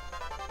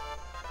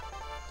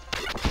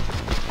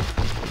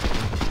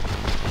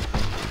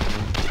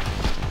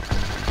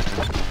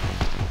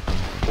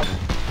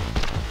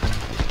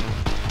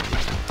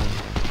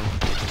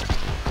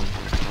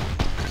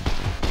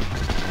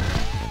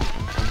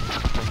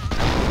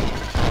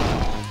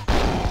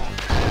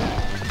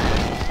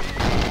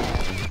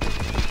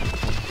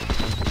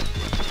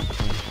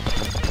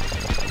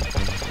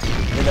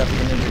 Up the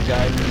Ninja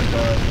Gaiden,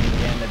 but in the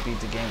end I beat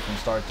the game from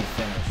start to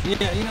finish.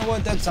 Yeah, you know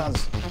what? That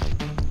sounds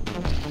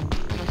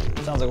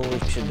like what we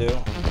should do.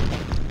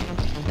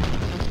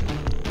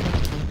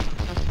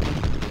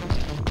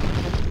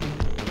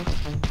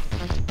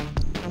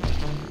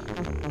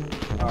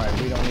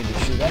 Alright, we don't need to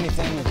shoot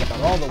anything. We've got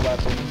all the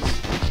weapons.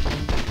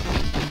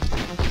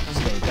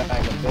 Stay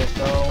back a bit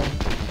though.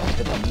 Don't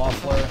hit the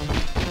muffler.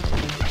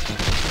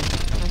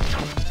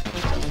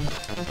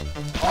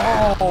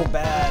 Oh,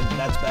 bad.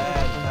 That's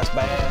bad. That's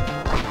bad.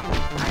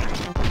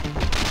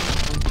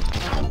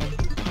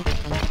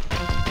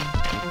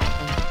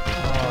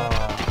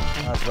 Oh,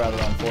 that's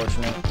rather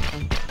unfortunate.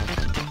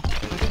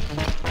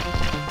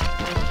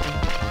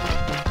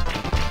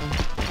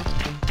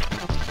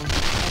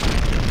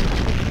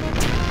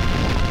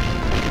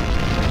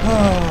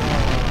 Oh.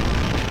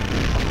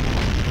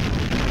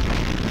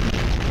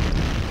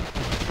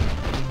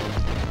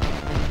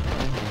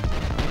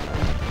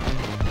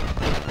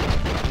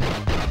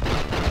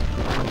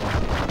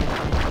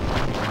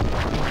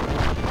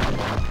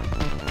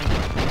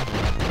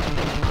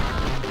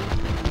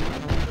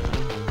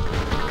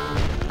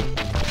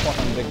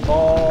 big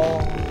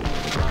ball.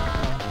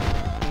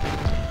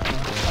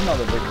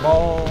 Another big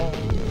ball.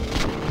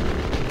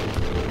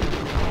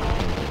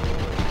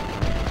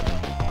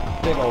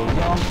 Big old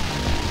yump.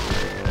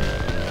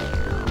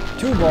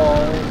 2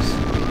 balls.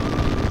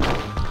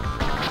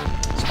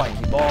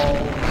 Spiky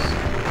balls.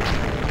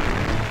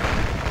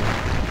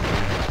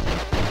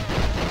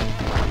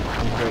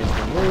 Raise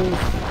the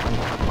roof.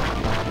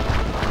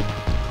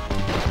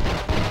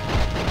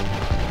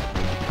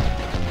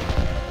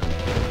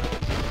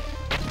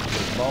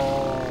 Big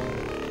ball.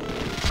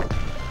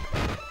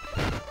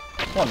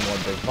 1 more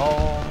big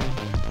ball.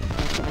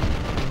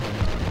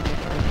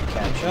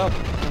 Catch up.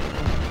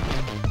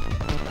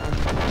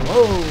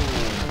 Whoa!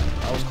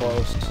 That was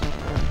close.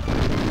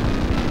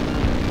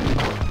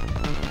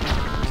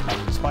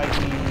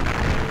 Spiky.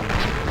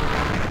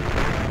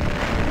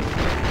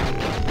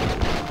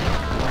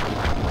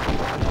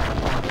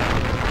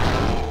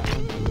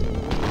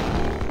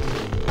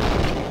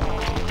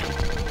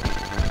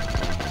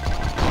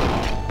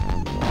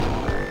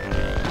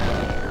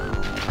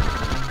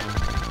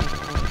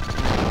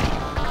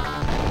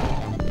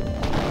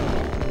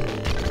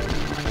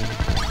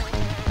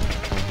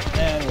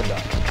 And we're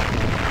done.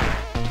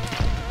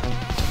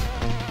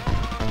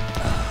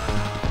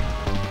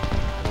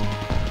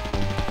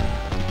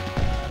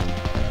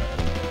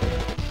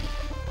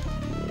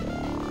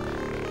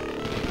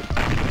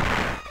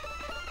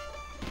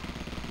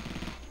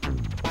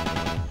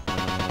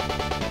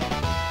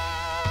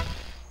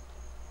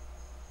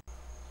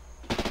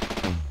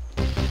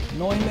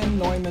 Neumann.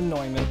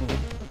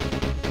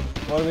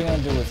 What are we gonna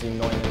do with you,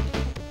 Neumann?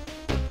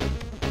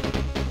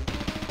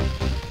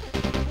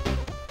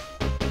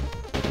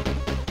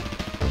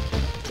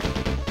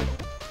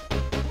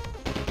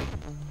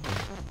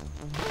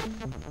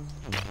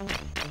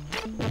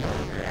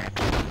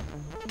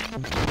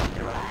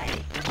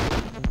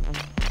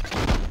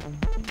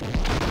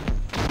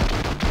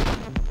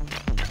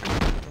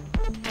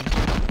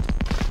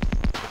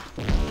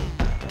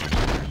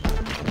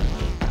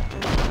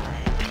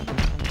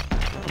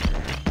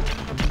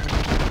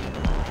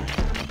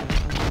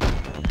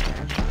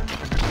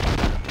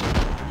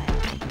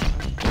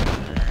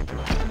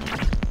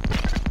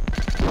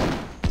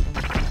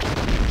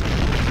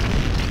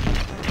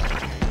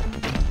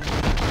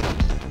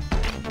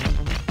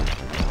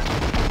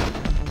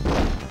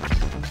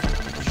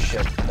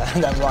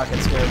 That rocket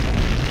scared me.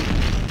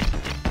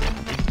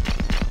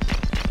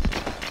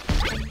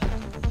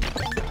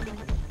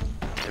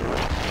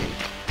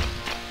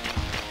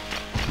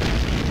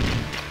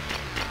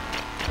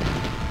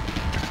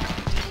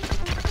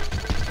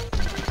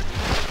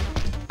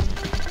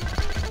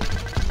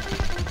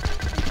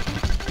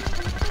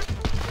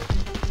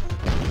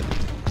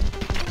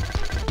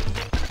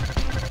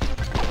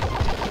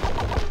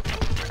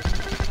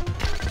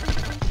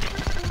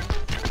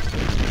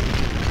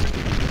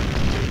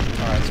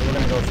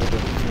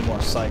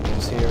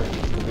 Cycles here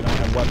because we don't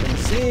have weapon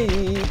C.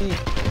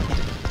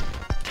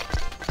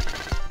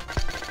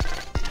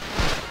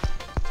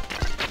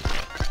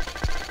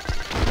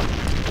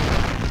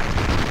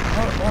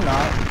 Or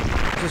not.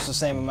 Just the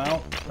same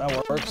amount.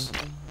 That works.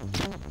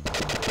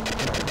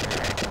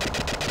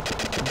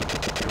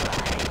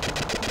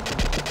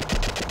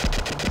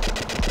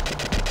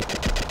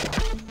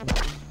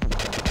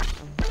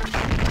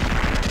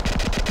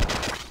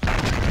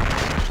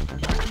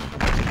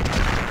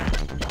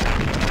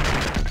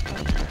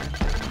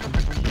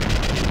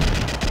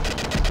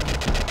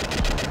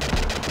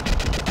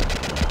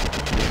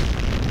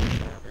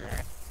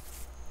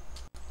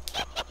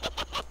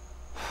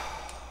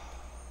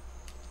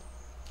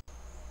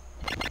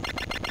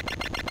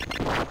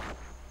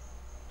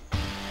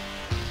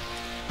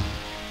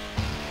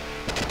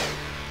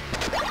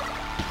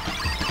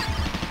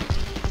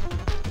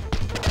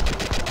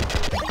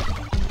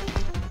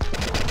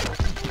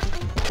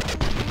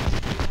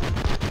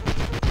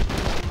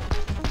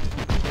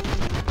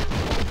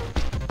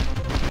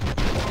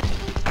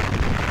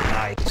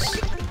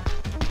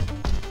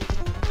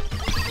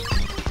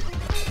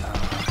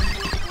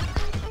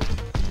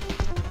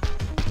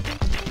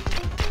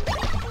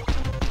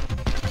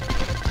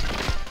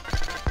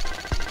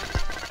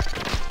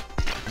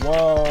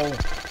 Whoa.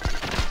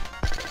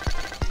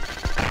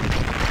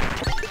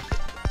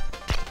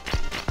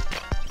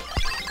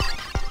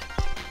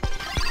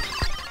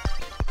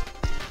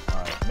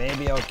 Alright,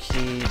 maybe I'll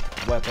keep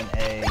weapon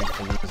A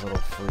for these little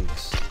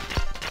freaks.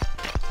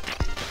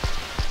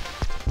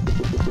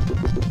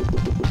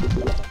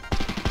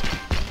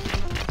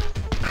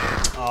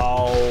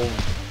 Oh,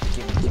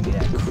 give me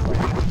that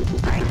crap.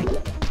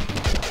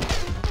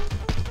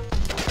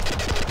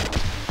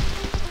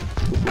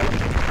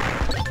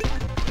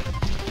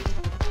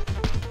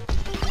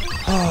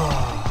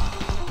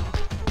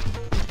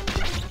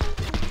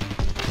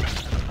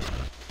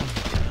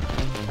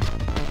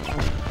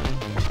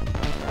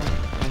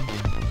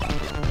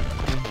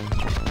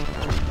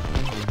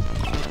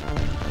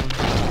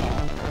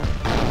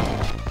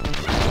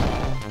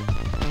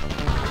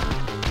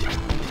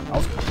 That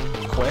was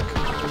quick.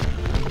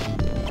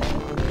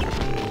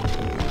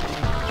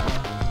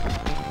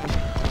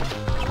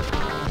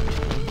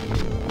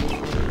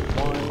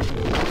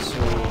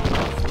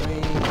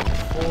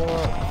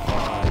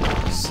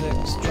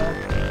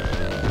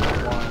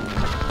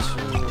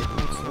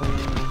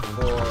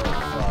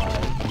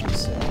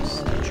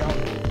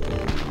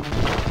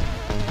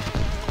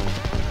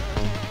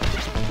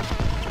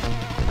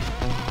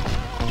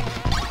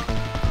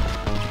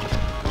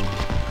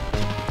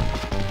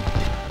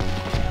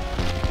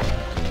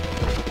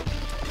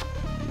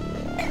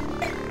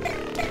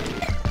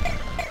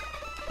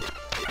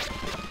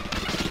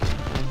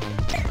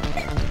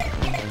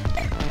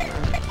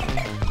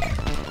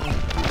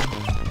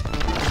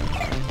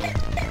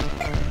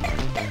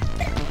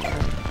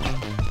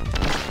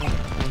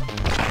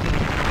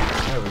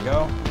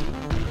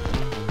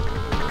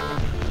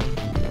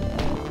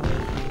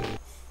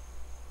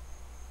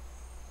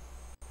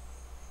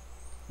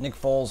 Nick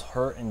Foles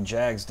hurt in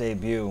Jags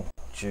debut.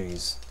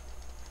 Jeez.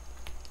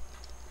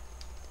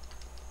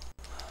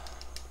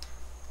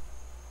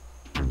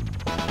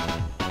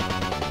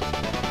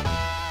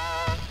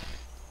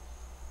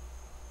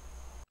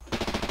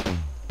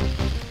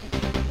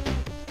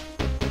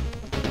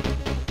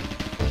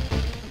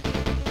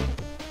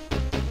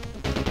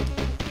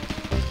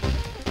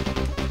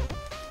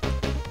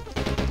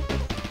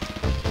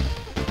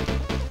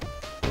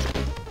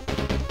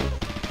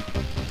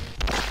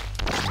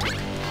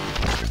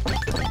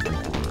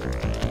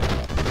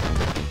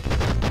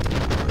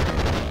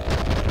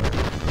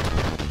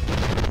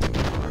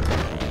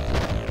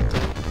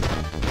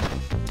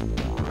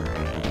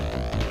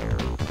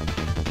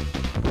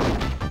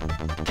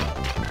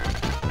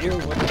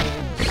 Beautiful.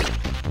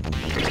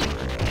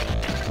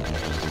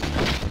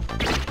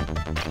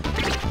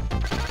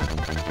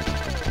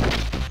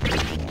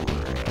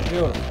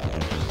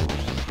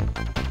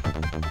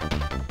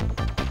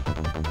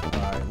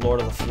 Alright,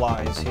 Lord of the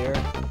Flies here.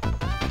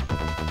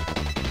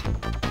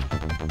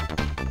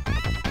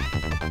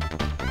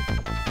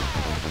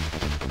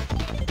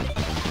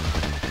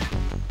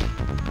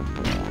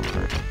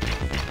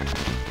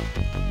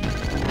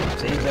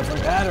 See,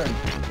 different pattern.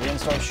 We didn't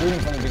start shooting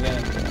from the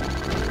beginning.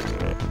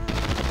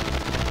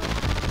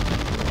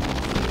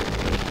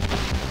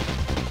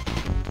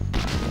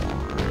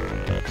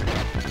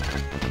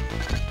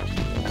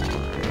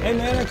 Hey,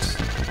 Mannix.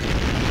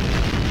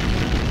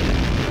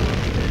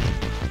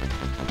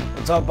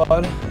 What's up,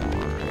 bud?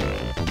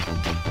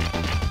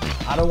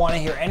 I don't want to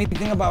hear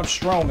anything about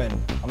Strowman.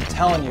 I'm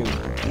telling you,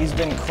 he's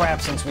been crap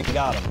since we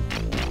got him.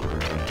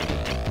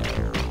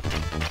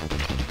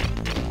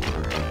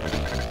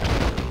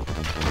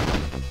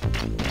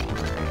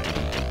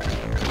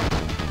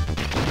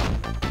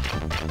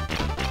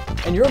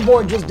 And your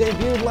boy just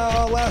debuted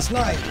last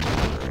night.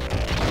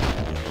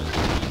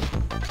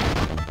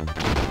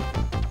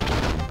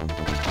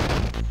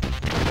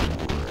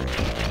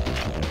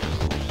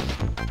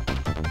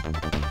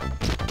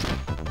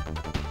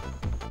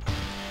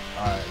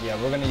 Alright, yeah,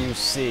 we're going to use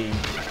C.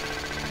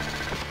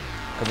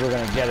 Because we're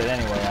going to get it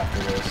anyway after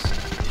this.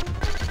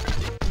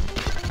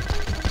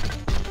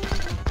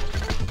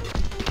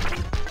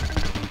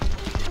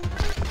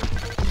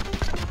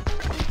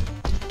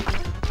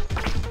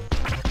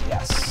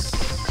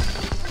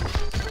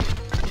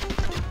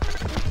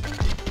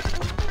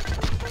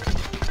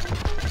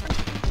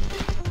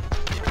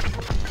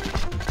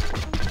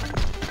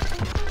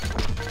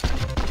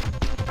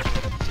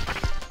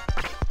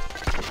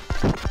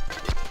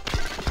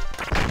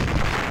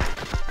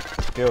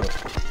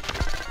 Beautiful.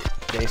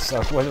 They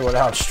suck with it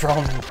without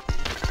Strowman.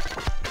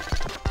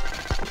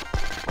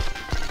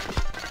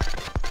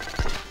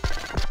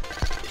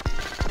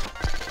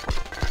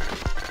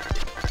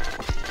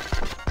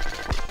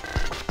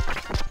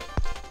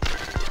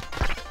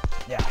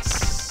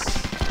 Yes.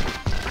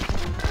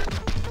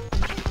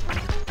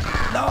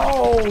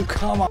 No,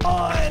 come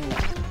on.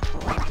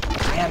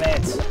 Damn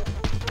it.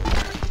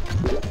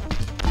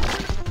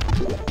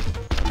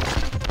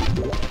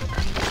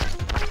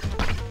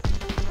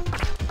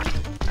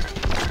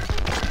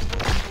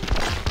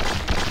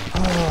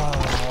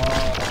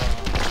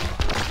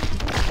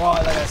 Well,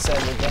 like I said,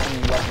 we're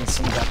getting letting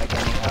C back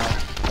anyhow.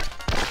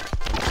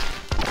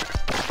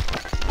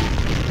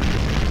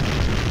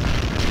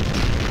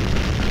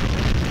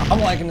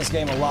 I'm liking this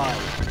game a lot.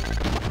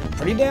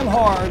 Pretty damn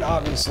hard,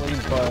 obviously,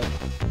 but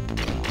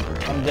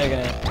I'm digging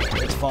it.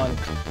 It's fun.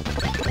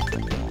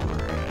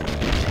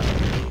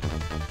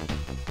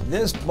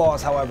 This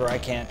boss, however, I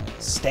can't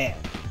stand.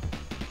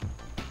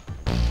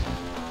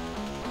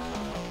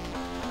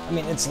 I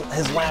mean, it's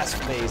his last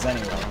phase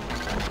anyway.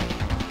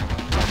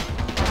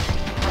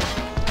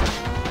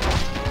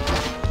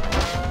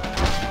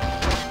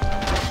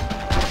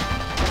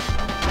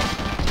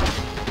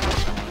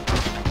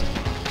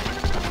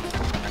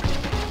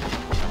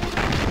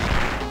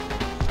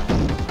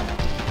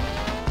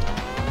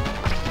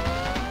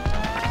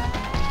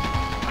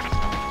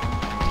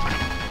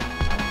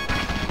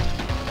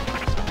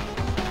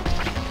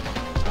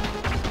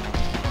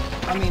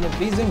 I mean, if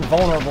he's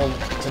invulnerable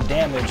to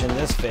damage in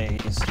this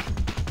phase,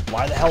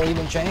 why the hell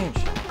even change?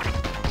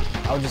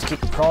 I would just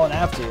keep crawling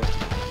after you.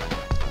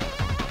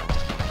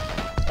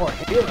 Or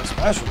here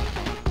especially.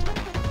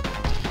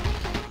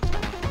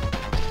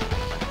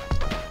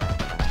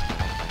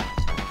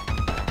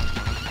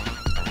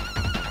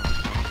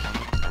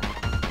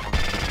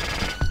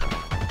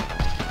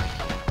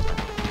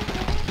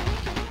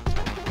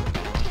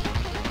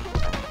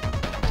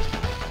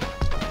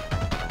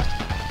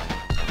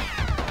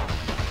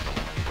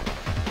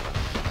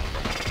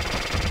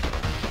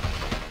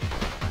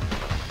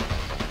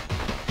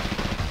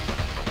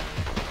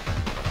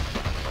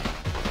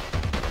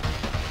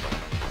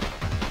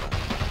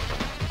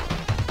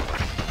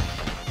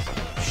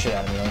 Shit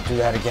out of me, don't do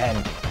that again.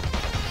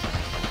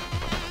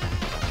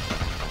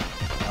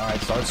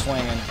 Alright, start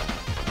swinging.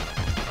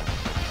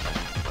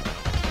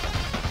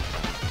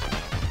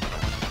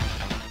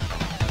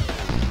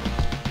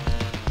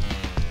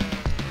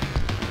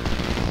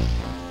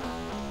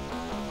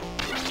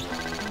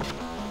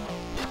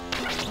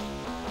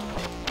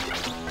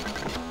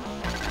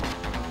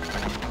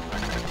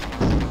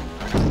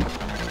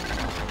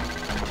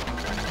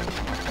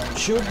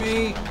 Shoot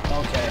me.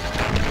 Okay.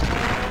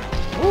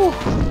 Woo.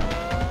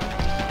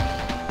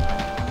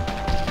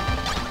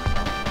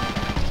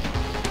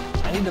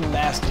 I need to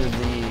master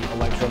the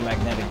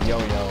electromagnetic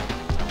yo-yo.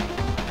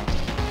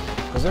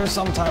 Because there's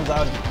sometimes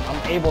I'm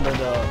able to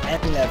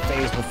end that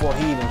phase before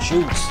he even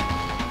shoots.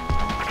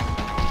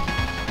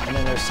 And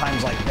then there's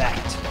times like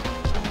that.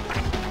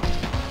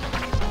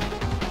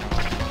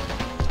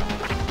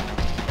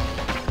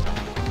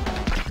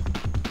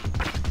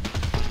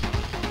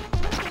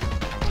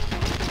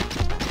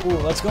 Ooh,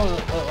 let's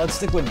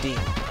stick with D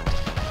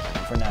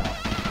for now.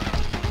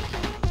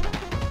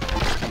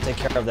 I'll take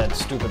care of that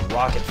stupid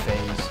rocket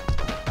phase.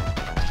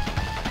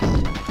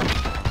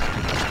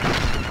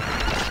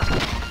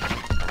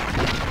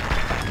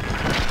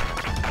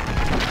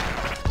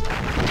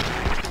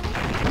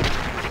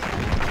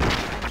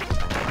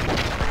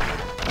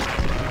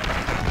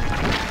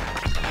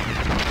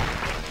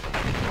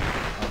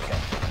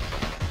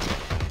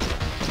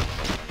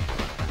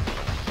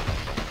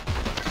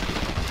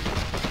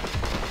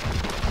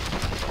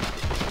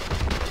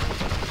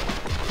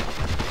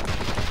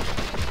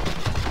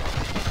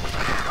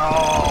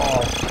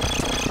 Oh,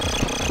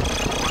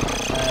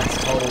 that's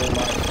totally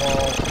my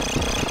fault.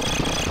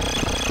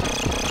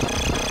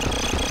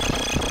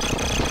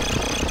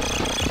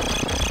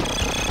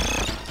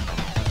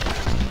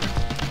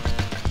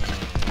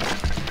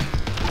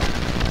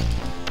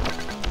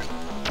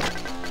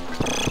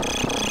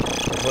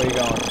 Which way are you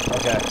going?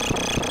 Okay.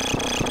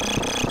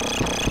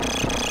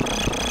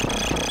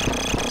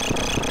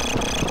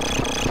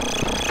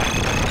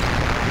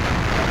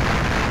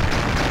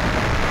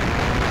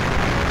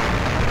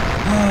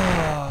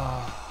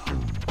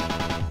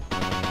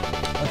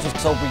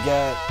 Let's hope we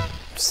get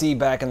C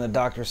back in the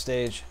doctor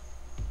stage.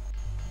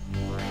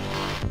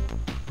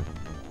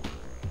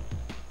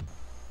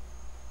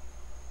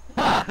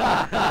 That's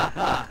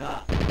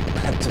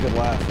a good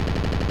laugh.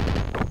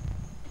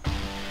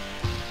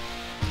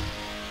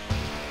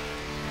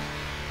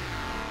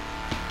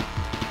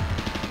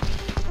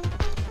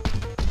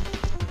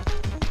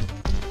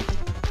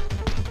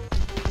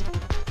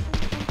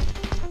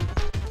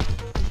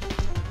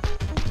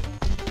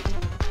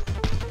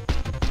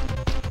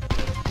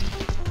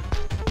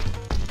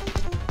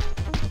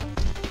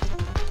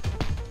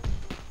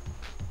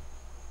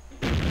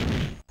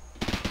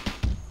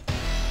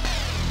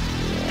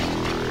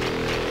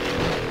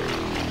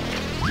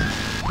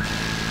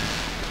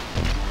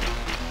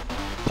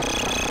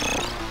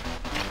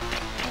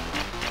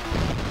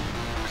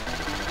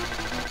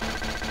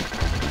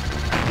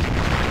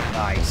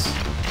 Nice.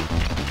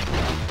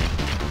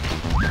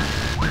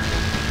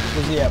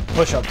 Yeah,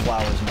 push-up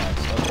flowers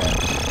next. Okay.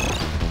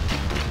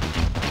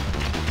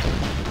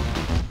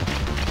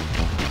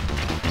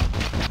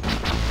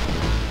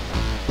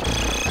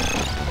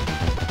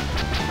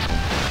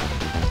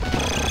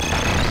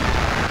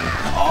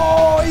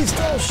 Oh, he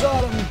still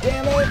shot him,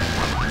 damn it!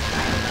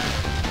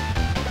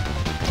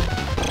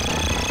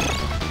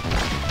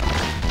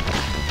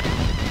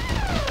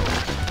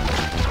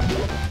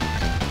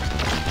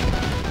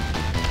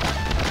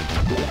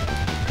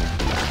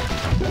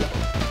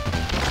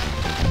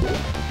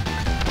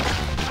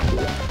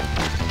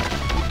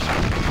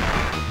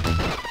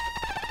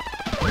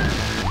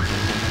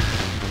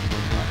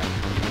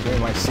 Give me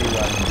my C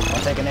weapon.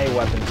 I'll take an A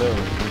weapon too.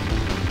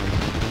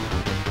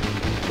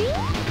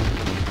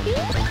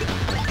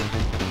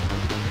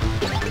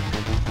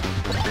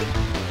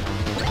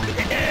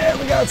 Yeah,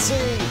 we got C!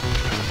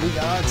 We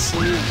got C!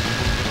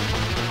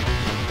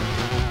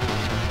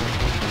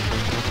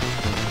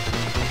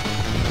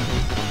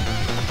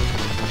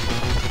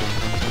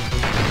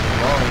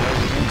 Oh,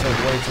 you took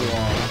way too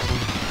long.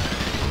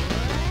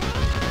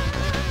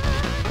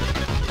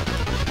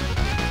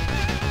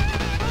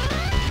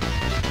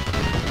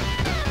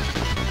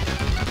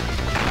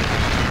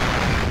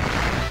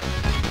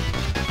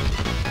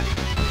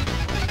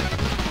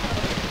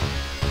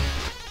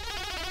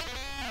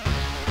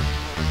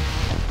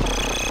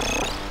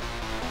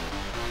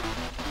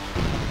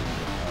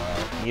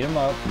 Eat him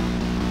up.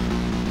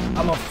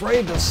 I'm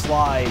afraid to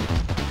slide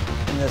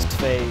in this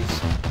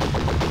phase.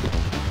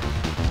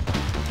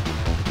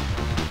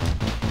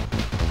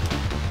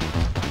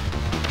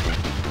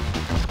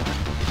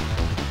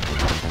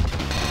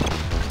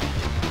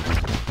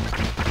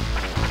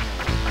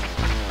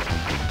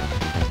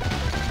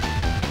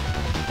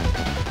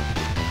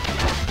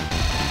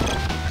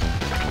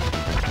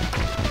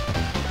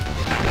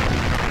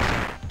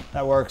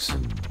 That works.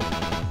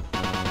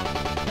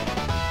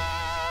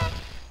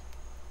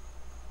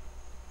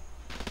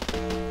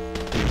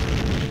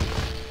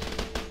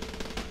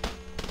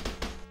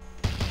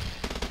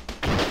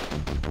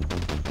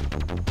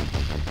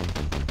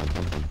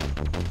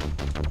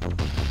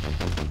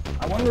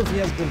 I wonder if he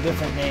has a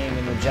different name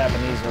in the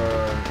Japanese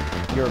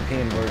or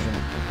European version.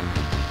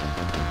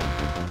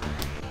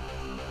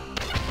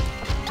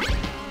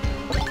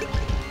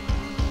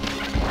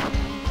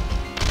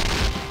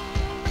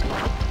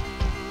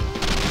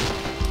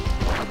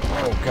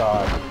 Oh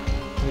God,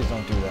 please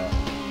don't do that.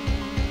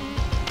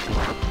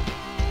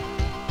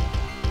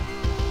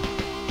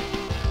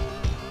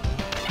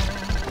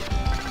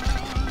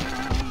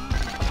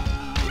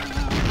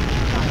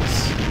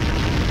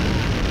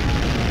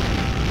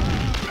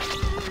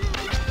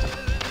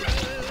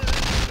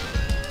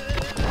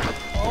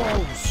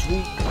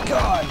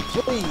 God,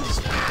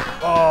 please.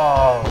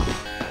 Oh.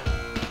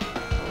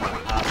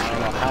 I don't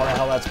know how the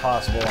hell that's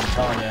possible, I'm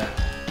telling you.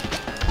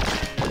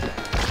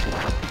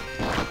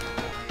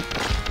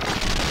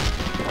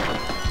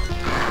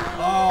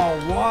 Oh,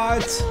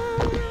 what?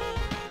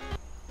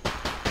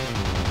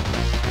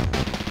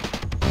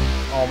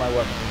 All my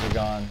weapons are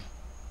gone.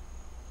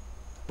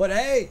 But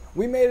hey,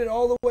 we made it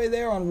all the way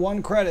there on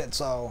 1 credit,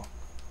 so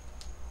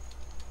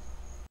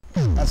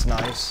that's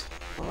nice.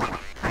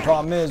 The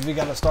problem is we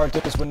gotta start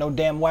this with no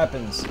damn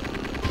weapons.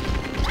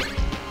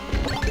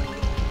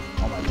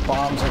 All my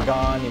bombs are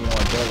gone, even though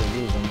I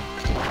barely use them.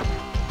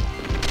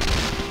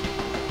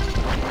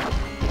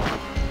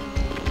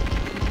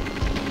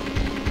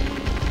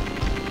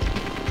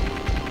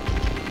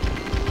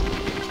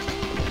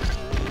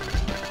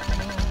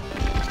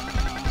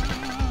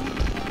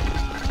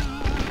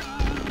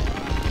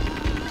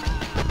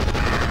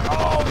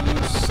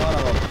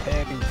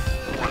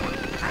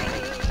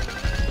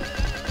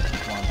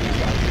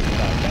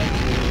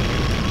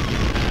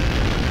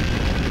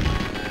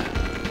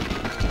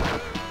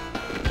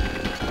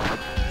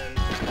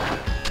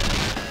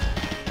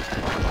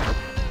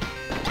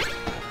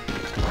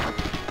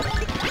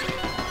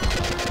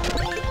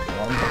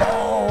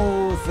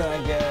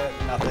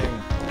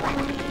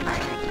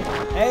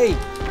 Hey,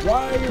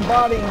 why are you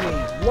bodying me?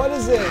 What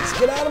is this?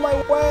 Get out of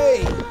my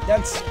way!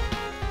 That's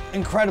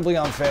incredibly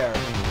unfair.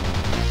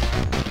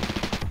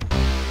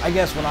 I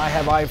guess when I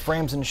have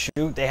iframes and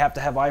shoot, they have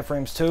to have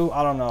iframes too.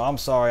 I don't know. I'm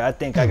sorry. I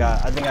think I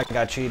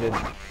got cheated.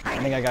 I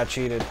think I got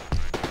cheated.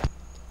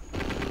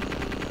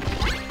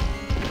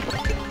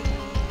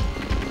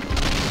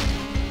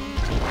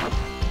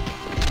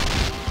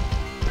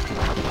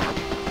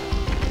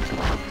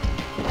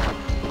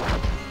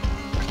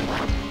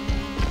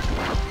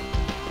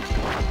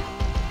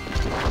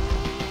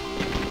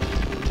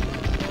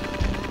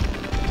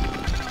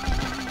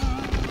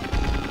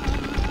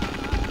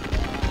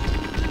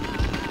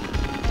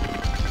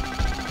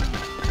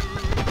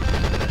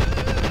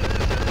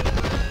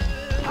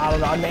 I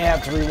don't know, I may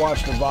have to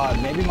rewatch the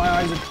VOD. Maybe my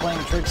eyes are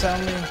playing tricks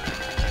on me.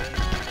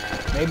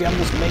 Maybe I'm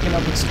just making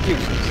up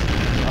excuses.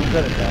 I'm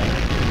good at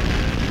that.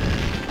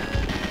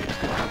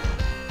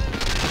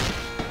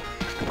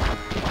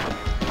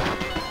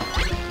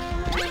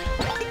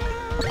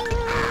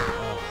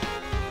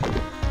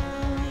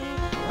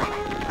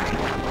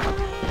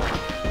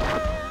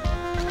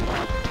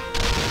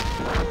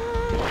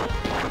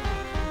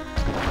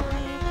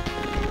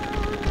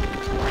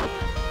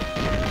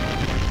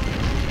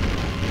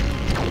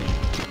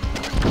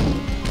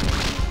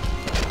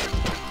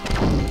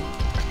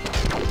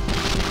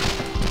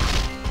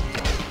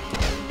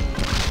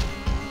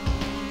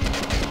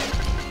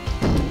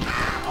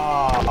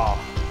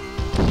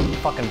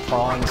 Fucking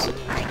prawns.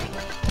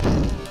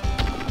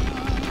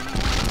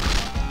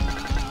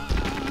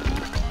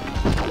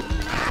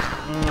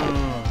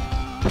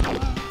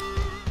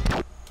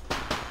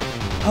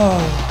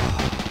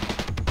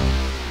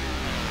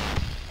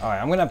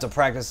 Alright, I'm gonna have to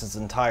practice this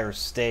entire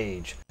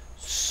stage.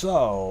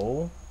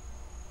 So...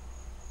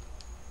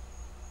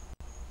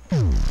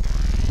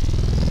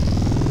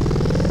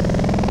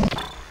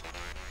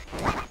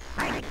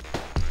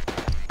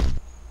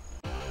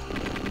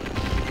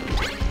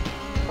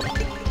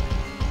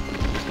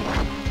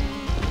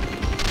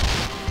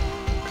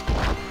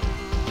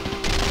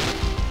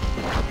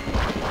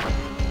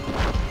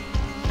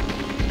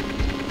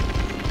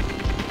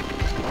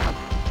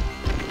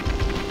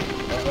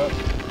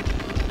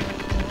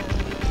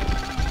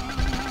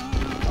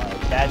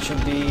 that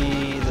should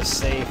be the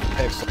safe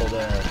pixel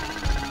there.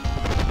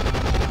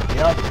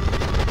 Yep.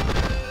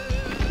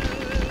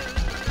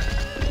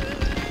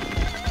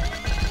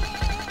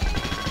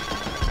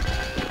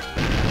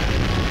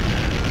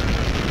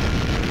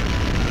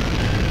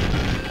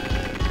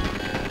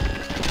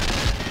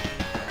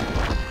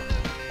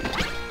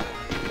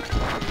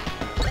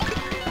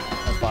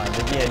 That's fine.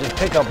 Yeah, just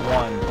pick up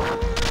one.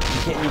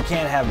 You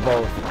can't have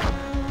both.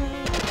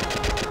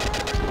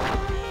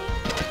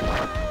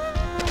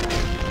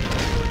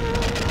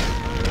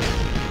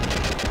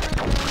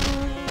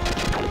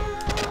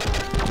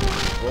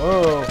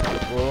 Whoa,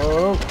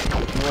 whoa,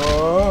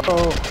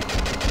 whoa.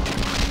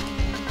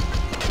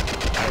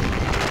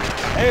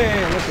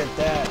 Hey, look at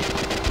that.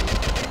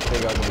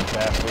 Big ugly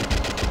bastard.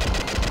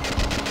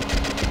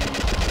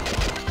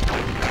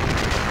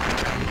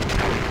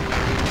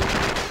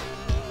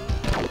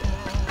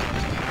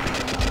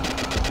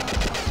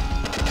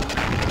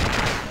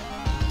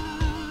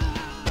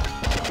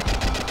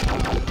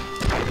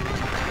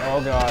 Oh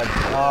god.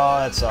 Oh,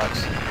 that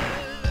sucks.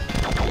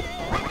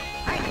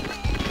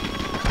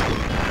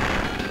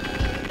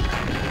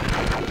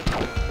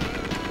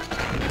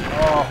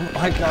 Oh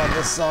my god,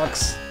 this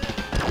sucks.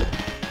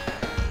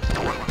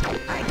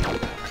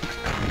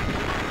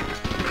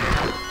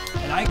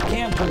 And I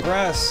can't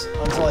progress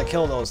until I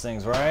kill those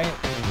things, right?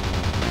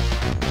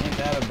 Ain't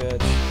that a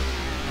bitch.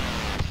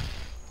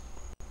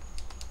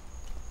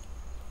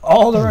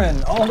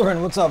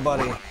 Alderin, what's up,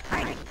 buddy?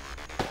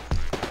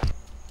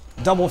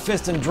 Double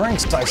fist and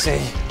drinks, I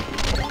see.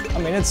 I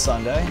mean, it's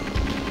Sunday.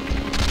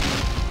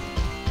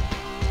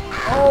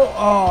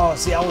 Oh,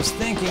 see, I was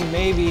thinking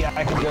maybe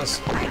I could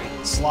just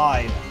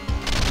slide.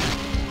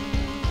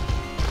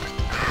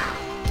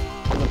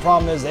 But the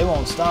problem is they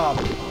won't stop.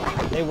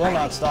 They will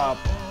not stop.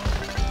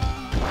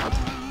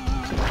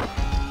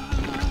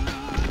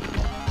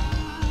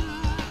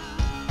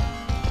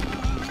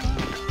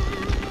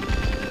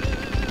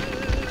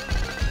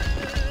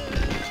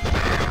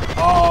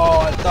 Oh,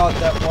 I thought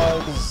that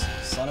was...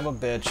 Son of a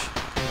bitch.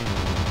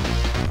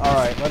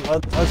 Alright,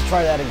 let's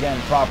try that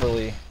again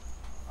properly.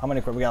 How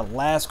many credit? We got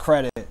last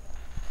credit.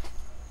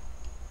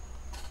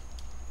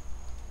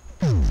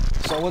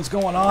 So what's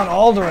going on,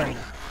 Aldrin?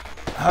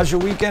 How's your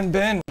weekend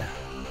been?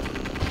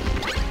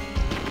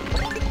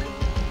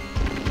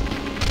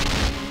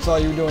 Saw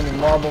you were doing your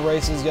marble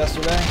races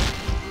yesterday.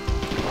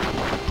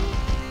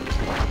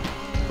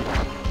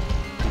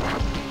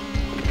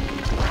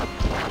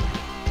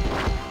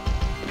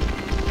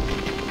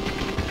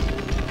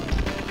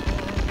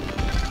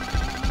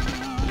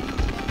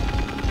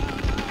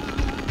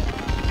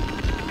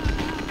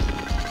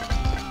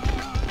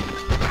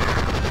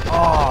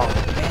 Oh,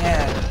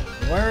 man.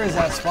 Where is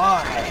that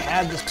spot? I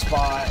had the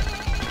spot.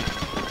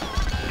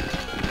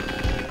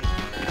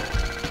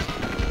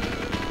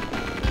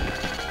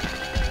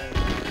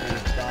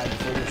 Please die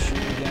before you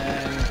shoot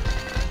again.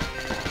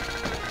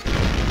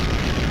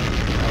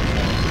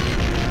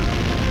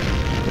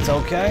 Okay. It's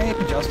okay?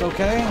 Just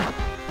okay?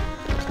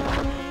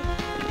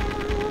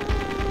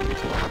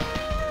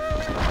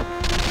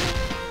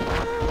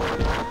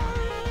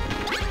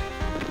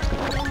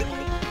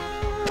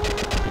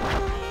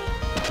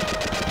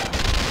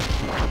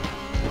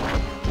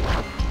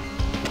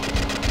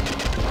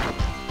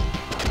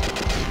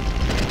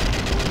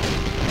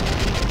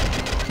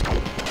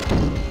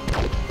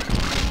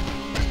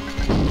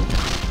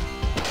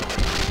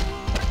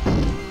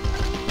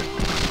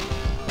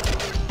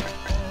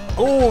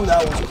 Oh,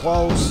 that was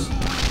close.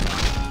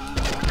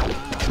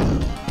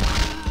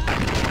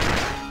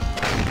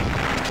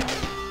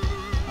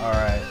 All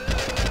right.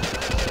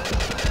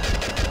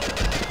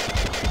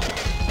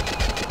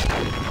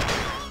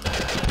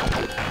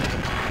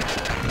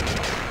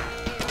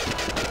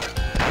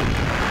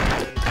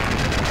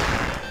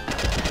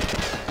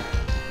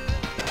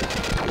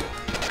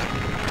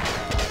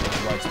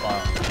 Right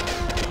spot.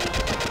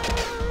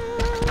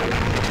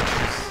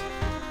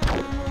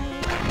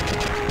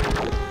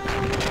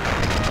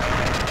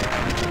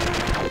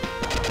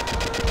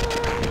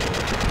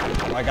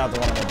 I got the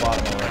one on the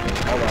bottom already.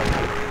 Hold on.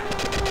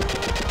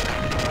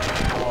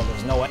 Oh,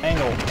 there's no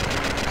angle.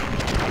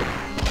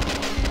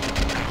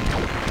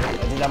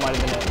 I think that might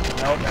have been it.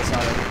 Nope, that's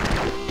not it.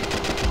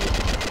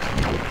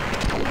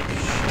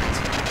 Shit.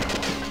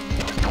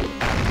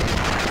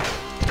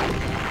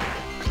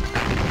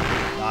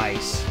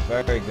 Nice.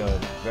 Very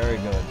good. Very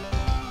good.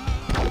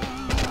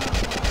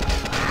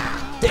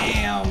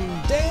 Damn!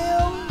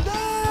 Damn!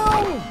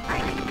 Damn!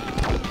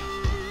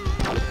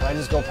 Can I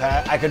just go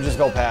past? I could just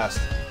go past.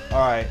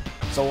 Alright,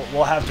 so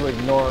we'll have to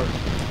ignore...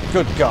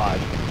 Good God.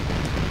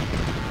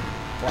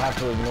 We'll have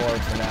to ignore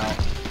it for now.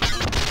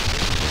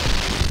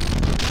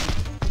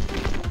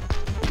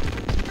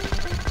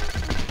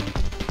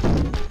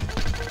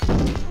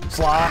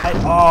 Slide.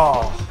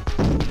 Oh.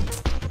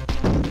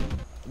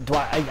 Do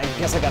I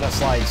guess I gotta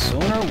slide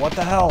sooner? What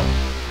the hell?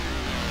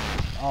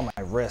 Oh,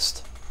 my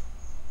wrist.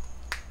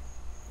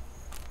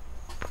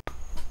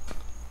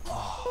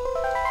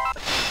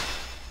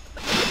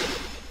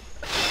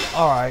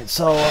 Alright,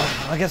 so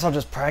I guess I'll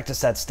just practice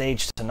that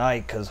stage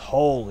tonight, because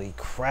holy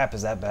crap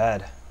is that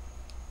bad.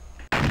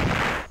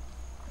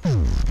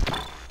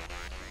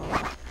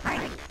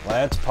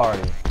 Let's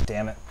party.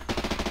 Damn it.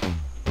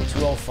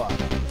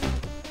 205.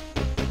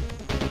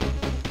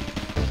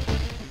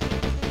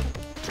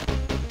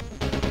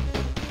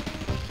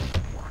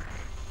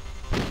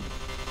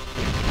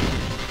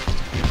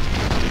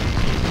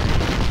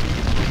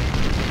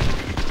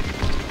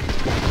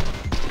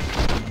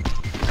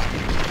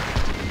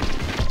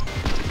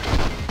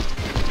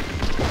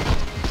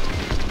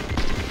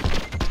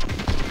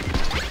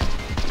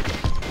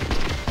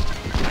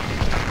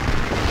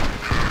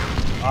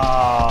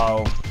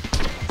 Oh,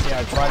 see,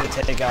 I try to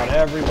take out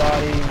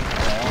everybody, and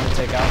I only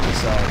take out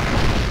myself.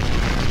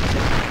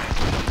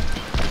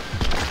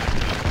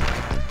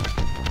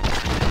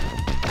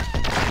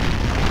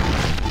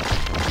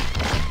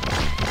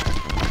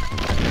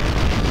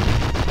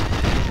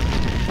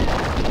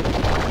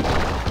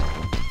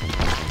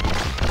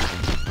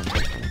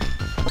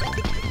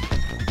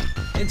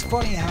 It's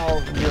funny how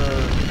your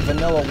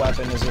vanilla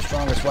weapon is the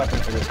strongest weapon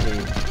for this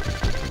dude.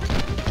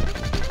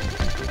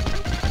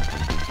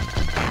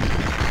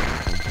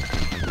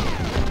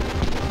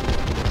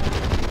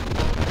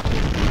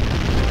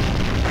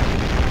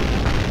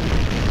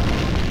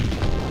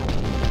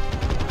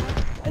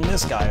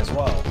 This guy as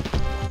well.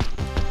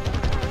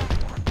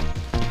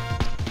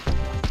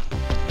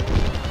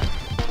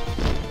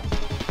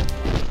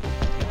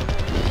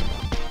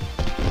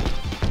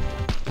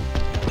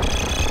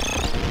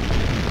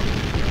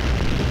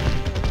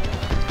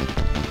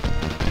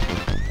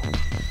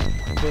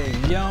 big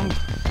yump.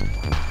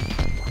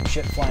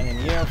 Shit flying in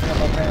the air for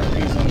no apparent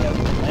reason. He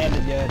hasn't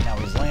landed yet. Now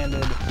he's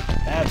landed.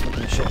 That's when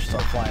the ships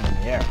start flying in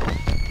the air.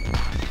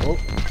 Oh,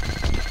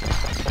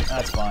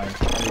 that's fine.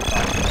 That'll be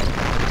fine.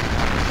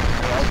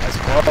 Well, that's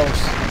close.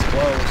 That's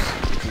close.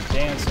 Keep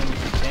dancing.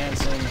 Keep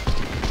dancing.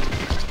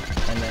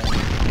 And then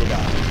you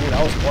got it. Dude,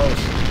 that was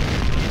close.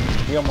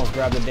 He almost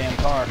grabbed the damn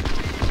car.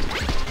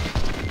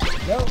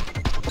 Nope.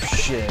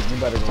 Shit, you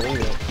better believe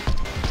it.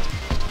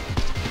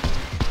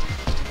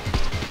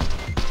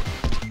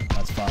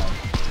 That's fine.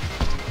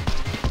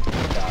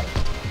 Got it.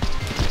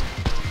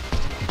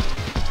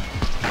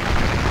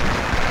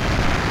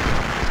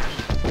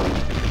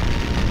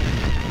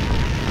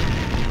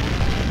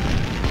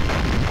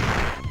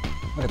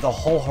 Look at the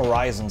whole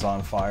horizon's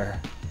on fire.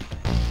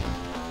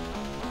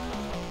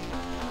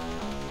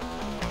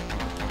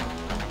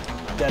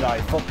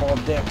 Deadeye football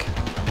dick.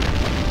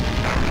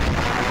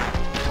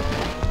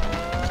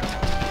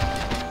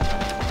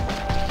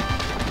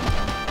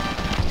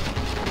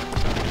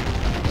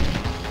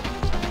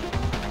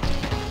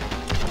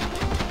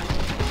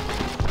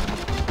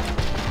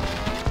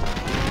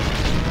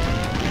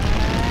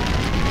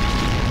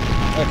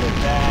 Look at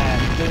that,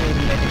 dude,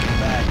 making it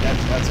back.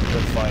 That's a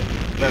good fight.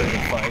 Very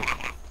good fight.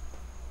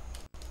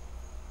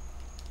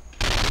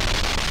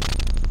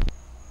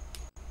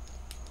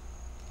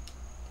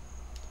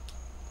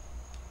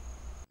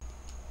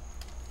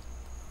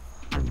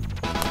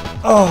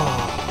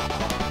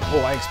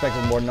 Oh, I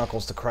expected more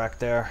knuckles to crack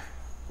there.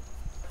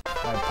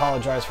 I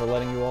apologize for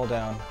letting you all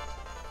down.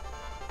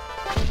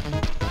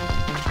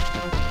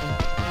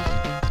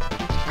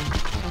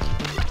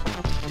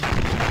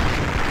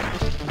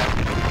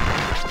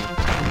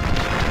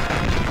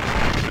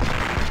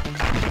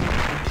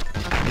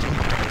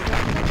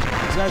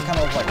 These guys kind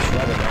of look like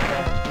shredded, don't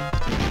they?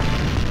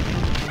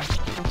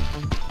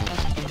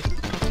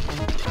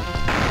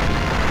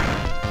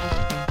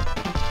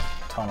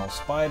 Tunnel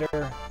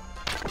spider.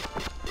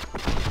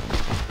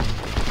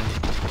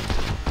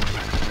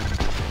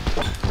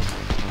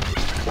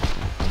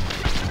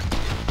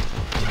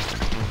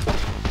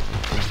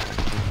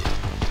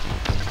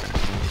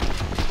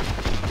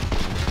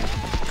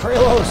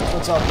 Kralos,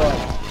 what's up, bud?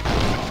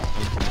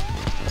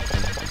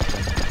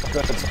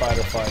 Good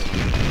spider fight.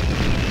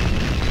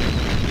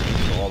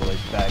 Go all the way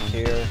back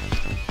here.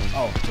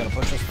 Oh, it's gonna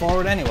push us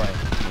forward anyway.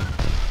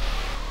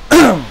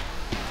 Damn.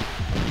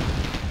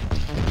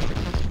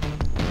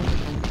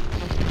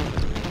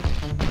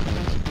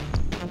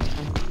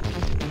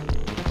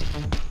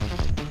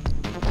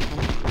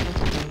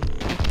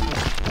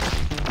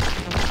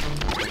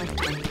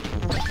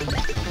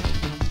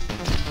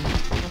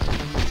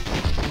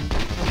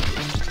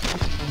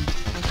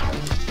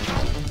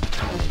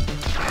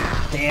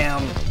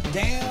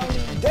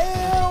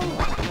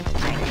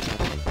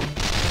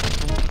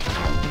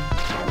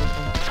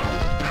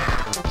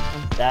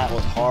 That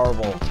was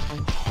horrible.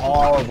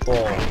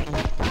 Horrible.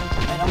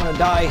 And I'm gonna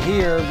die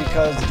here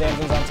because the damn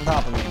thing's on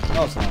top of me.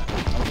 No, it's not.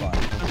 I'm fine.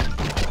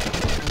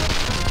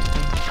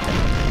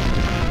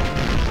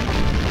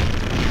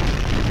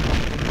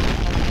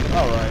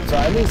 Alright, so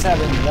at least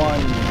having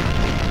one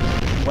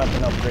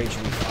weapon upgrade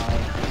should be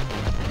fine.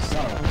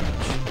 Son of a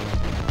bitch.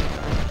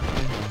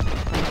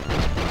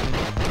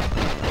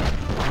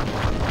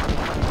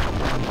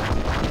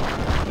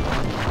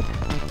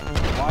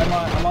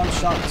 I'm on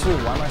shot 2.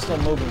 Why am I still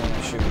moving when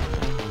I shoot?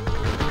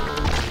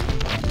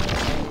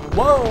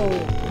 Whoa!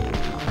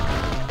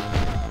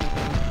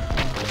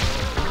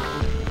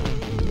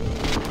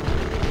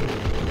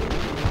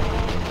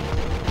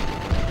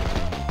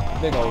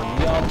 Big old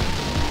yump.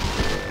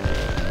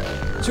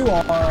 2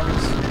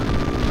 arms.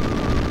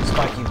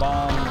 Spiky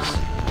bombs.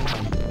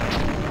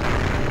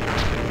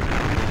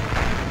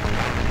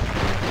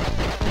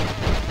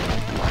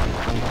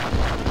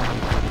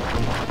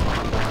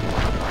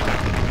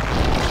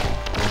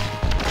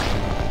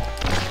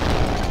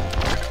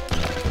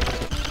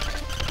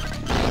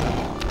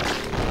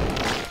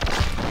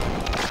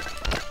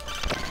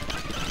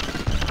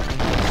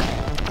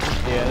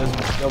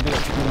 There'll be a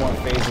few more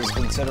phases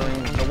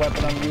considering the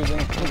weapon I'm using.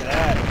 Look at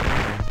that.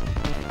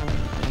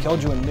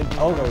 Killed you in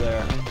mid-pogo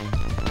there.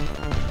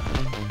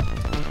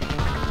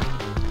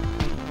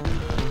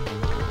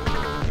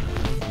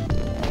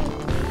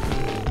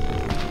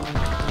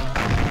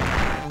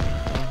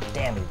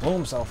 Damn, he blew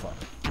himself up.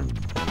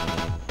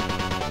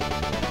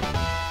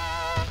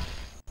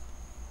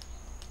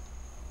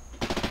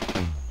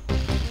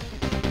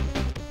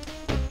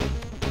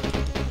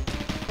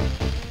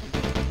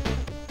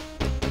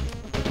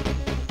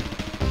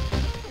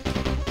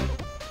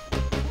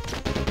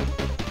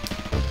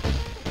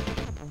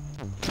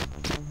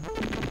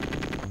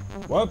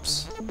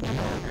 Whoops.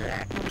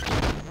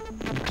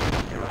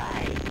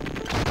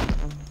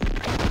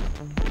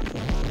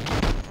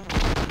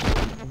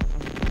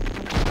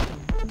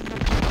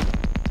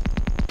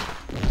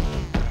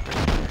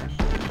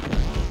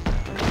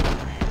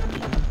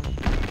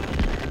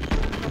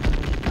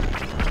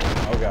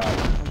 Oh God.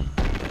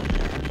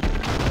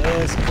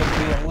 This could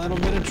be a little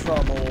bit of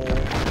trouble.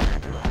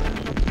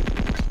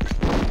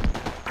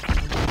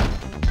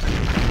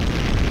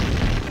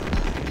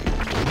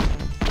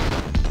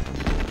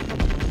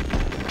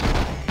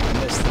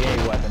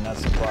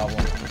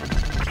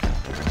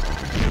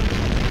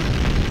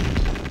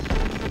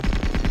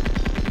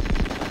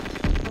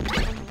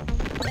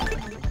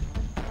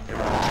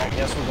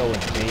 go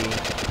with B.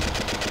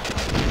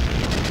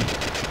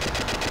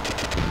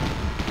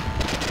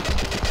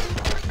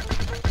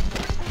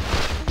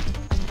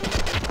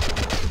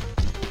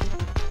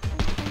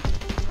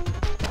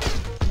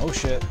 Oh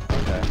shit,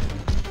 okay.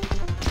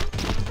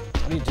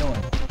 What are you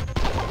doing?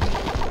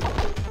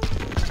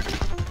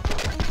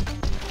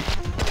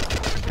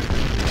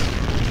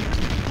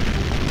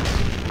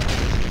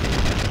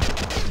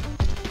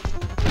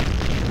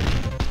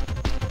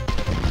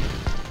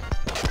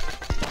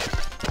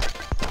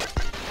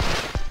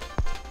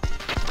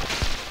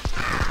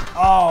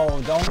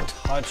 Oh, don't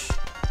touch.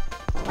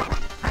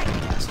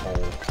 Asshole.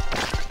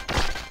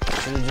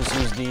 Should have just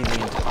used D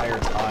the entire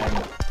time.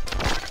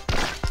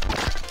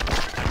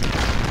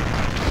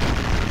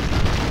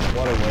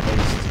 What a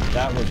waste.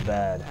 That was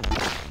bad.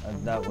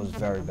 That was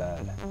very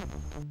bad.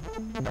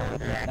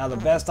 Now the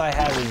best I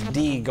have is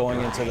D going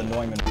into the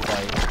Neumann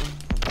fight.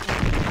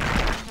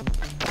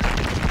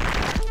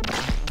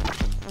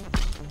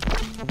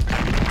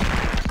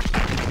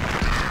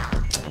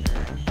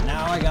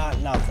 Now I got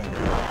nothing.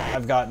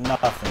 I've got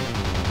nothing.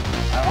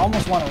 I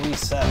almost want to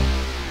reset.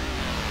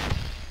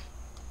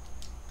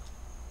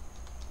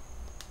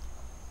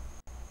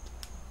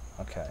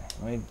 Okay,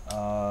 let me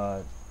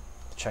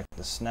check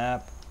the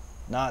snap.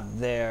 Not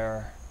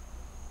there.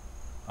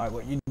 Alright,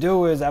 what you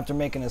do is after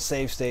making a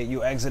save state,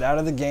 you exit out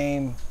of the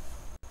game,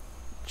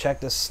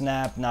 check the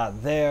snap,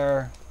 not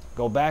there,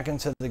 go back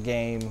into the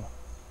game.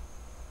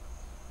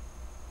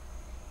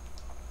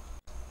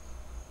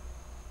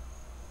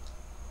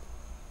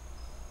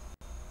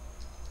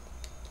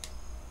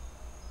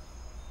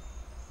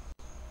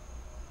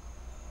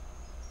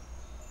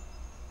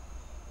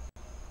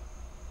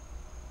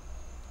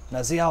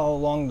 Now see how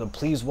long the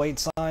please wait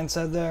sign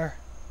said there?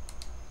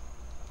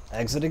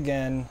 Exit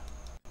again.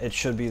 It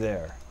should be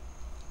there.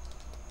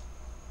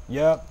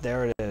 Yep,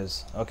 there it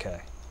is.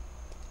 Okay.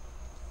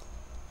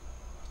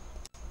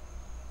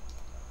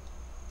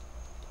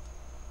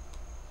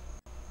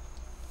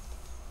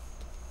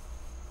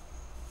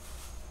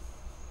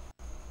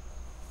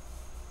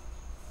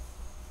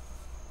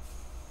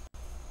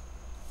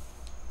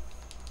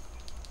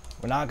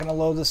 We're not going to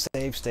load the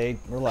save state.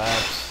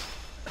 Relax.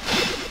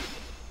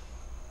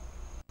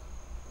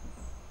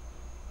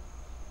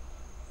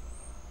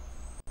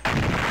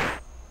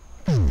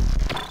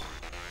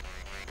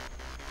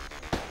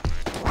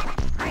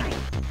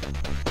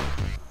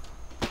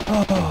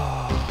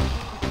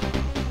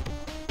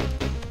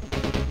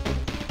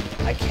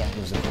 I can't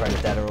lose a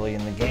credit that early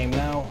in the game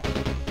now.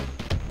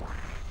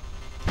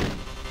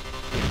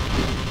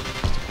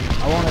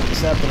 I won't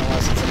accept it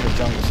unless it's in the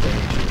jungle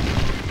stage.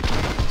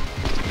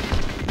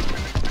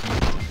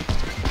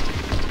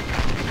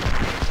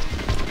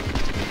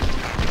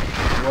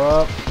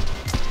 Whoop.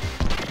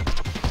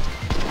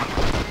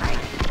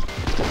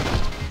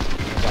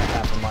 I got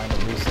half a mind to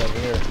reset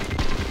here.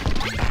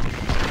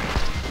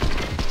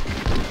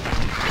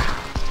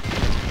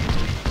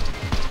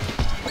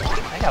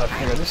 I gotta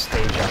figure this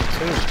stage out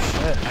too.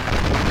 Shit.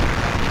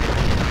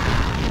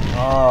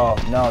 Oh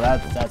no,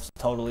 that's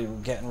totally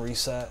getting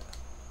reset.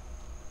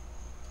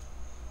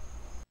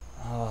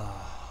 Oh.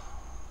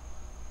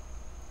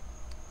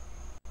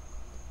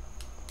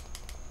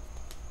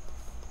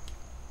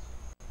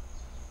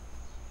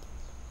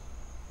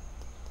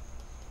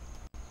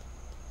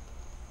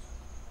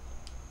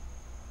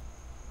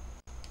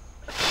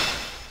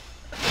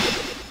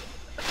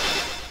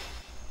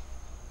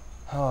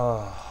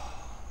 Oh.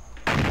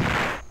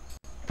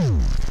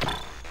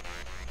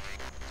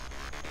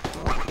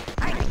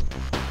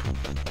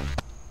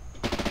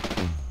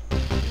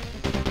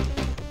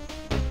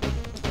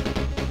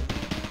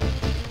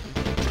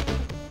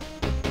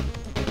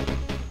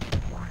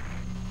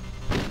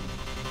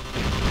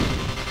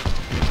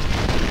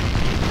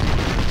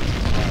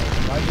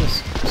 I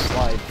just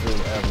slide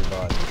through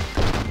everybody.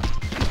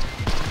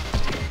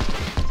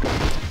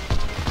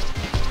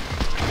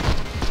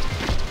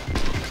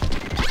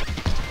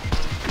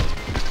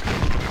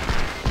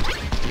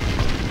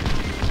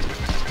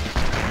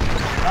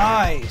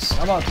 Nice!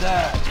 How about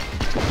that?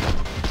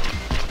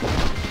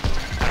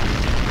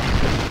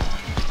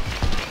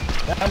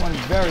 That went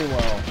very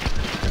well.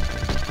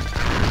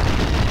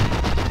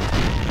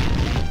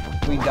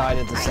 We died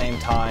at the same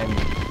time.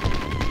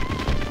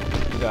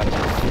 You gotta be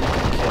kidding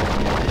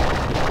me.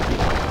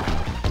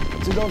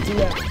 To go through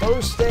that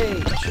first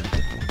stage,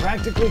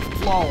 practically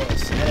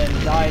flawless, and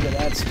then die to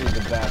that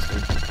stupid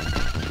bastard.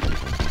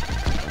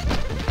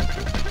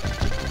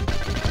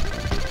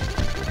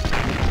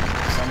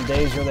 Some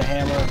days you're the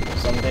hammer,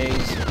 some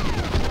days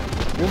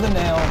you're the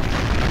nail.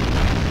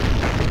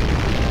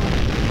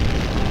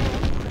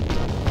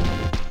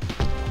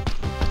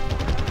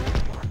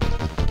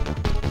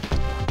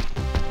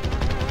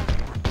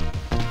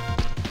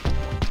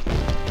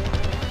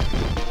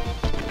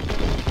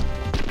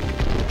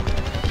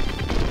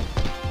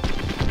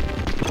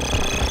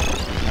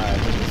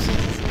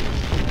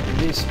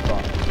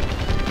 Spot.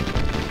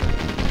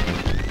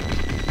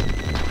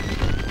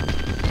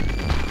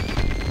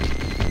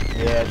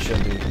 Yeah, it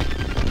should be.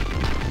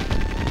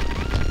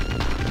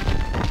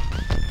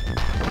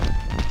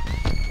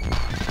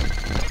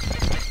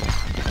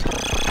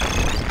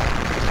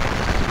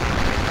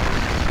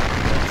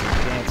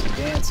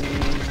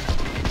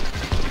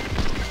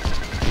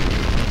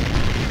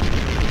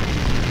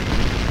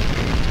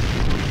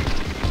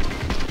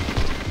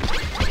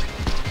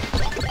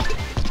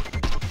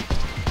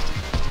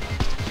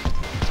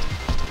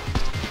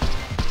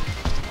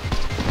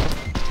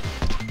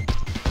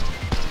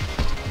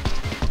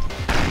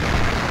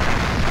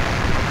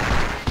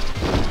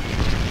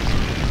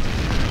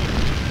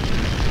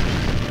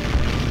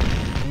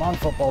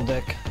 football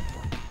dick.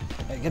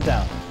 Hey, get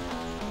down.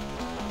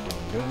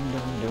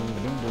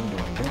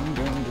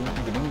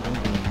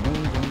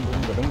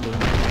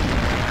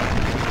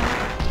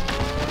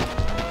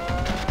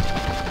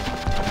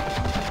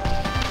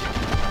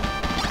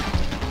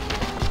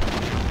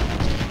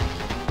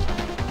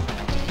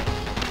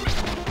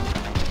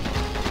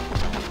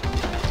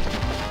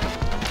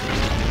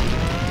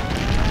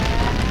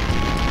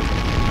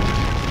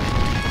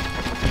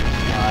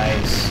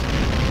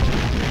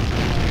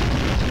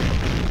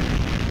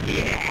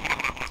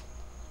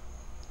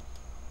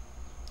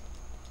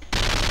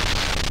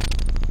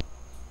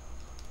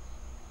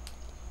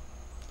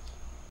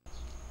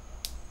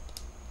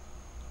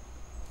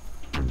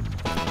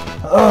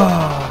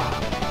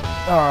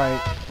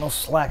 Alright, no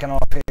slacking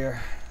off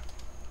here.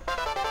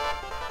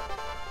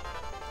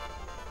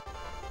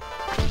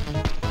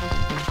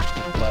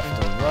 Left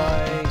to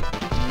right,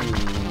 you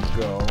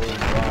go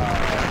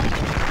right.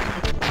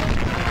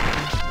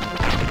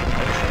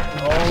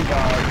 Oh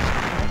god,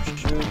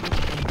 shoot.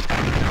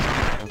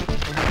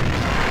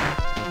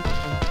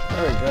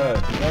 Very good,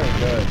 very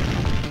good.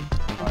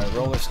 Alright,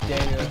 roller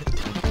skater.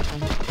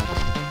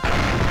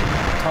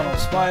 Tunnel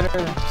spider,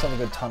 let's have a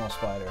good tunnel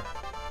spider.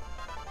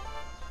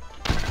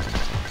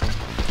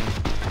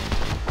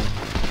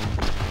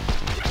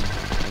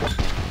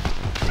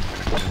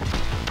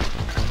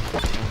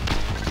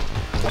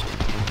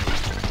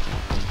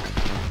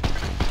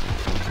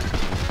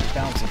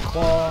 Bouncy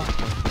claw.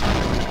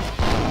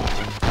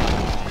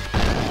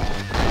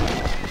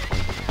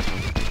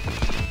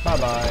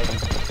 Bye-bye.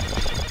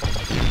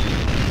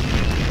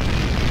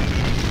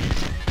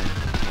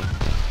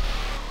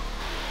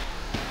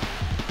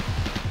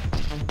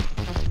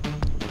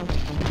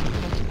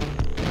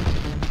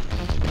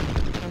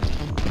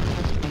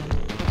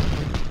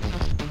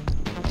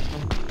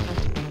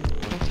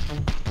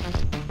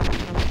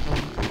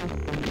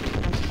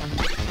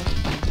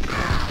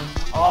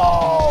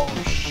 Oh,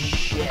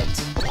 shit.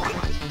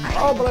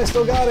 Oh, but I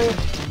still got it.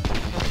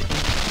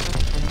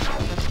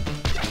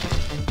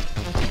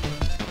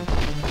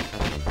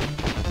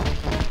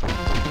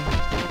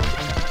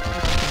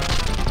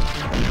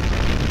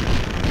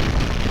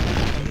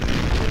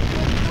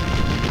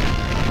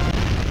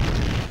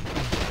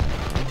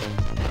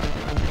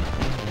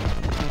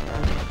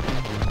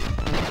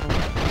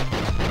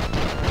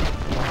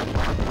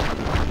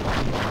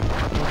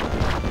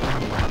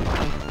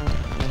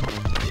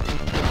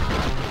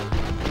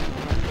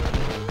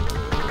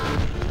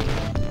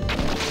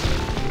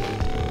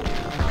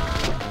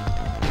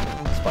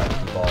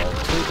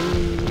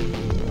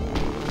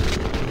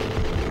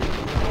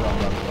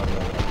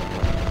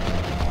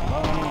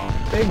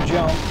 Big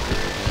jump.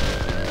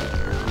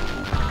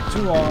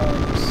 2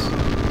 arms.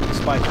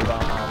 Spiky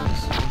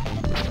bombs.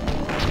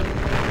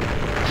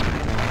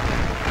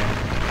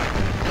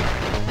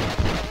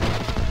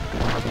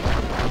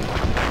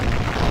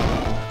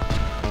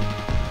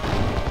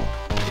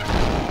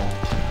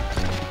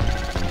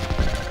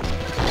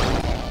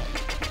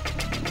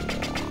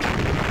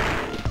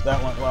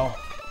 That went well.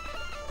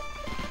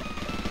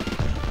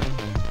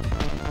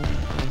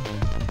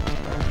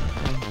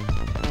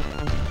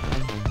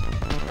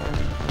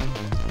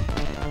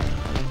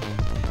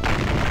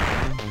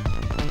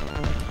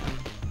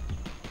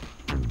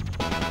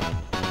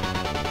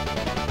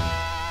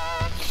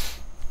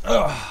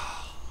 Ugh.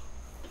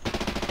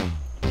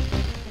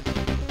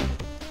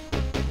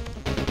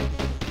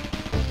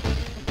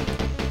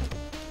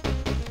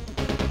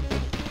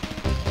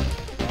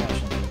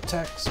 Smashing through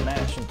text,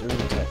 smashing through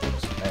text,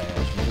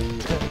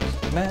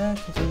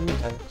 smashing through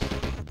text.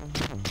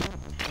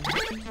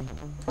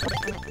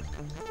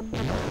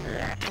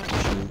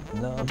 Shooting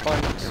the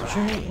bikes,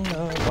 shooting the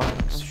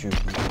bikes,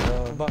 shooting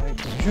the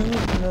bikes,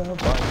 shooting the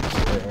bikes.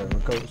 There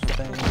goes the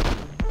thing.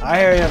 I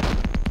hear you.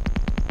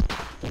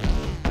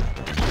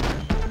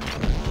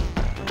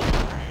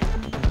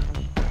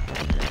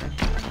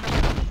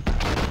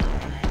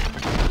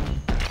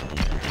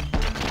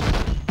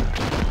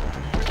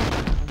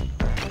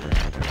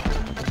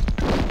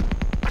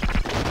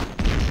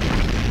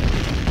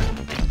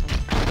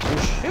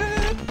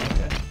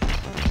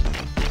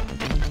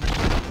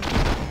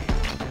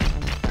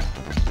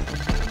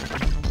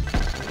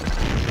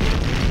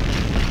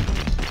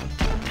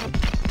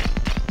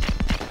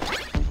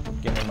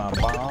 My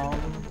bomb.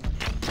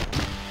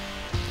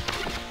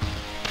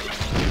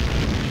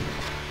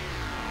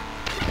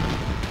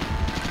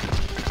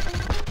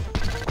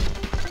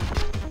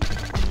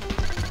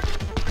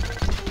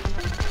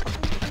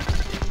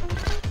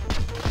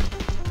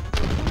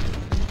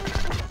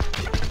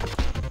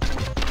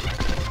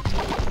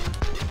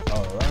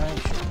 Alright,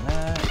 shooting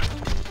that.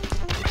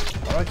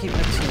 Why do I keep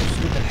mixing your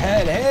stupid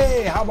head?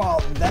 Hey, how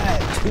about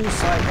that? 2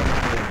 cycles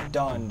and you're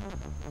done.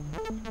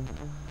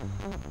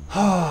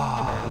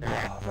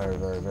 Very,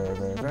 very, very,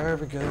 very,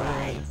 very good.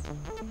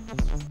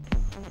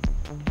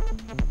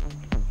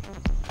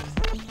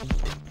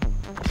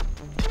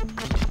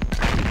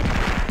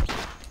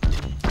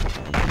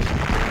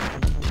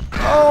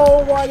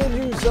 Oh, why did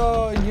you,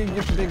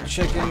 you big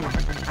chicken?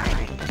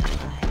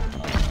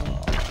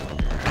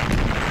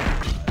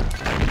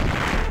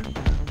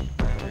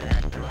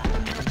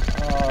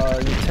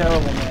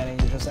 terrible, Manny.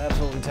 You're just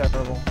absolutely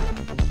terrible.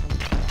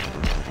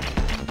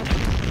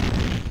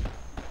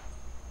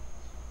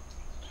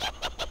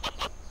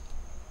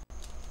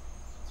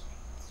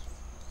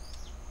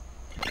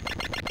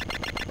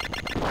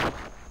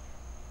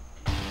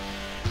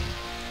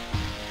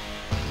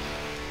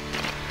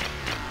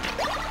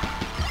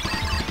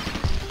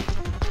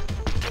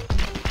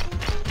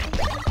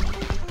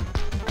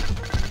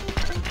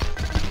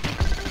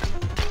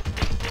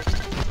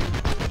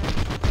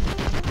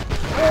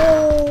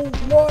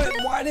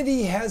 Why did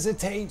he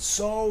hesitate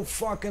so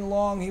fucking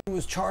long? He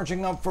was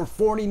charging up for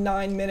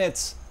 49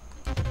 minutes.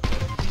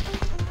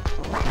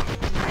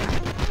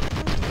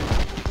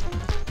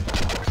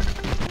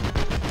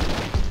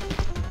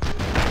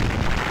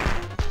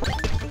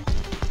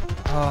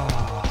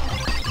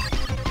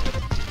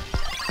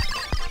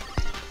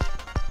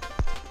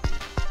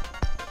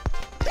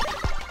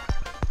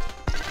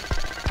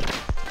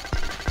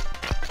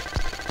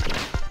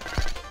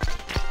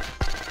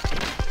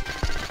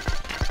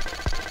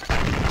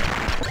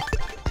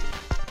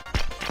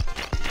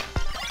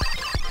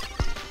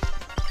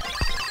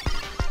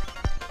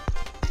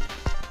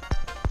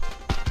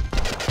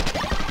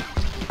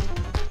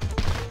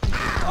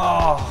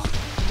 Oh,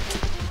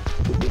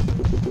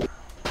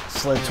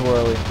 slid too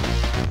early.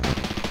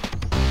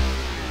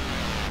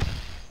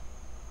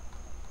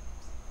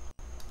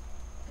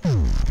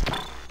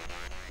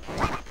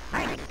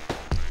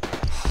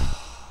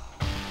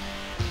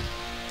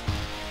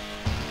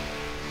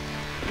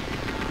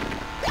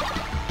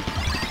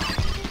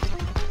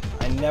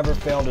 I never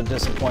fail to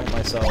disappoint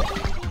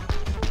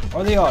myself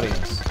or the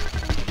audience.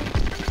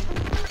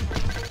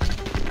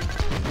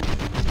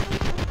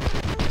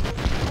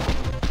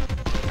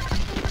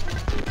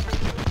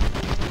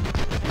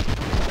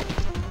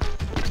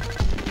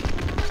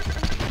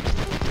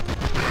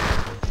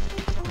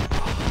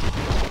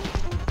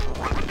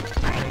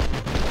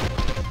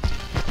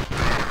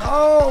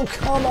 Oh,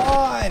 come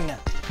on!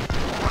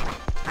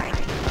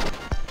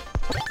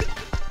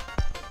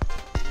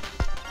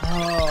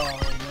 Oh,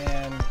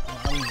 man.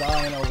 I'm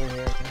dying over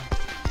here.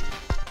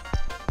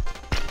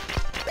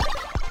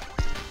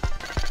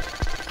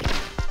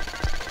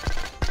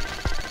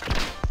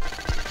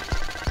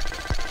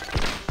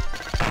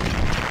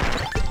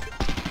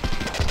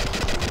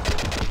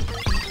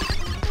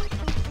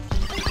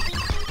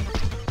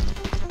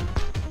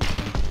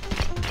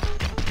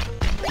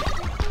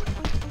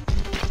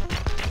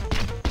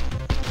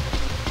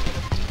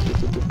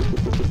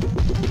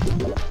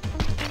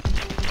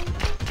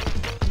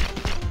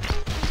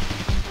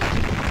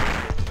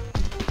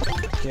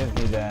 Give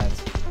me that.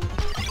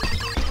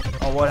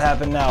 Oh, what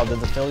happened now? Did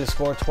the Phillies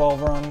score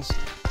 12 runs?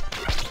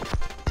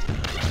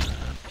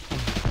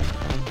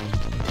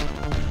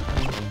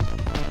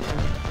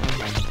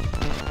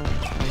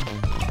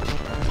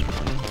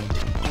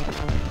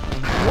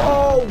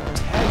 Whoa!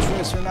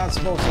 Tetris, you're not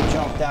supposed to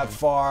jump that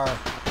far.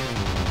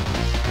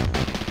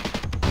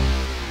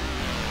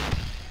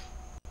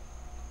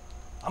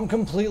 I'm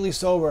completely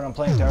sober and I'm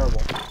playing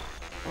terrible.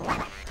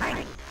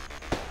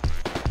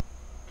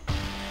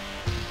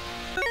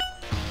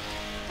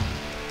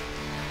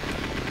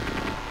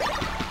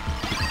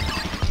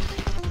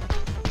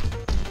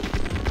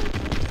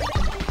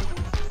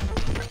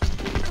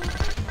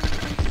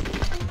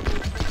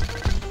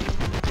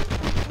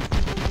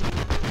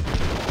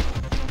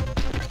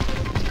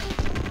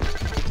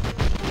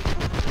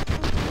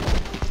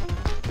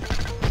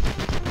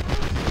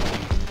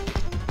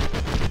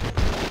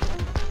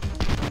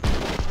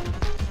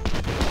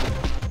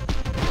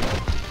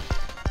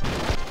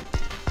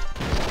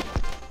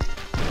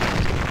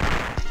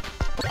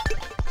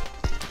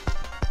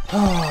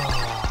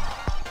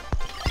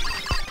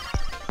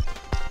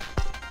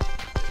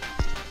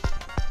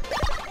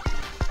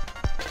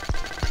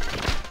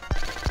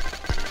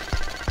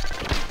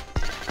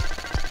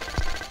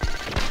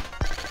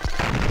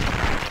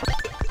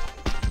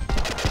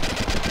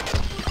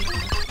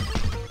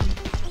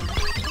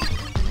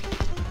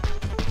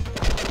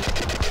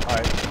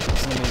 Alright,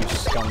 listen to me, you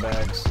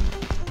scumbags.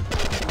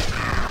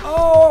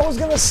 Oh, I was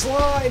gonna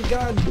slide,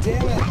 god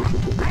damn it.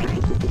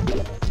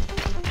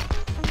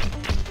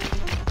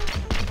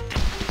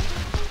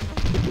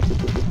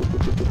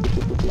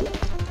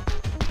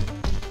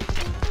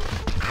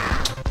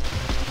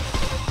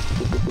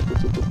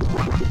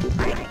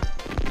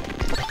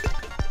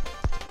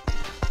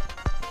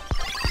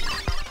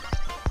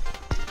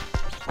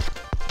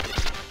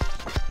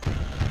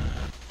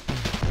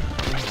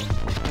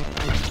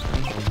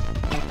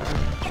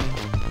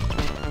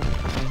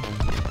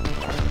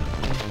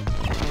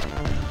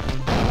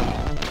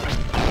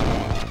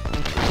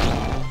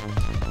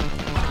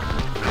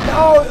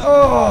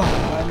 Oh,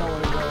 I know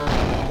where to go.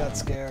 I got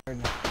scared.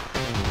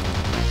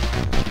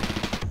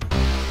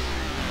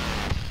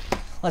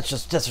 Let's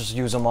just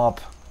use them up.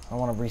 I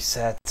want to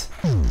reset.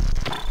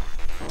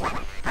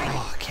 Oh,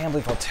 I can't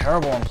believe how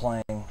terrible I'm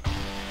playing.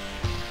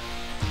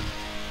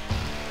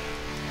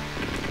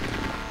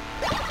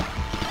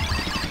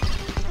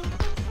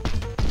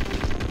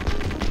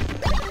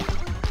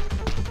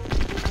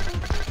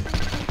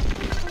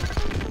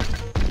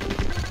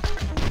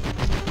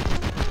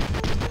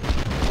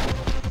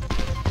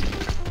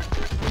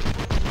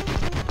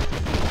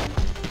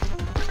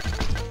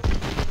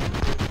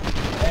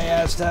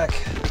 Tech.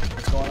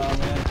 What's going on,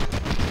 man?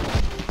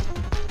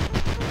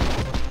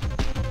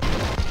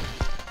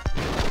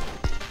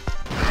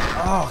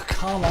 Oh,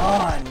 come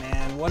on,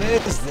 man. What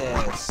is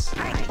this?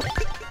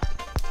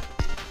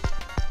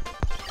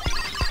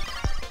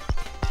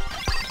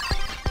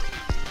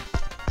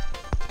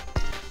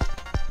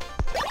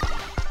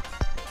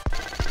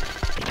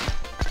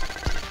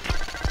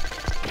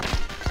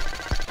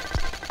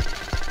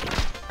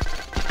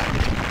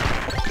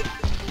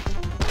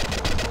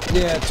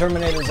 Yeah,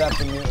 Terminator's at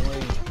the Mutant League.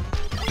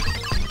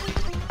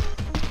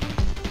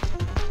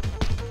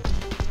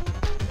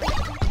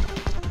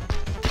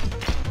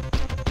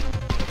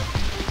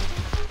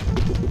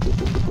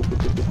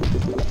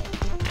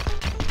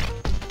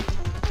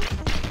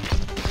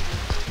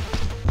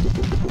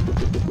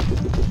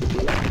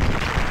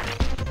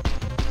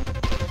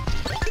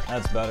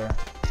 That's better.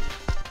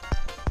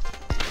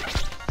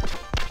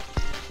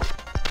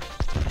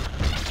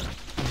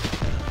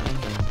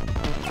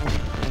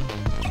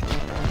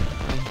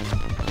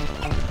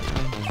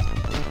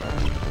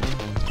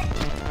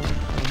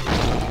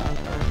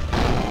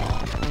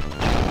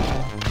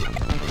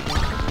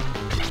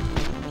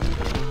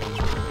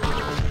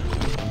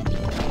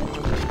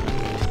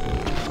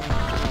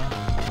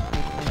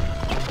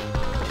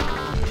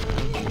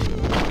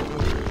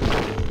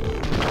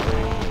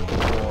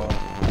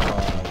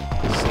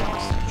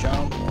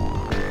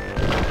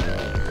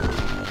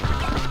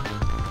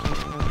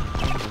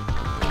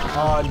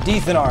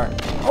 Dethenar.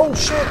 Oh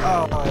shit!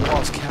 Oh, I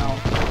lost count.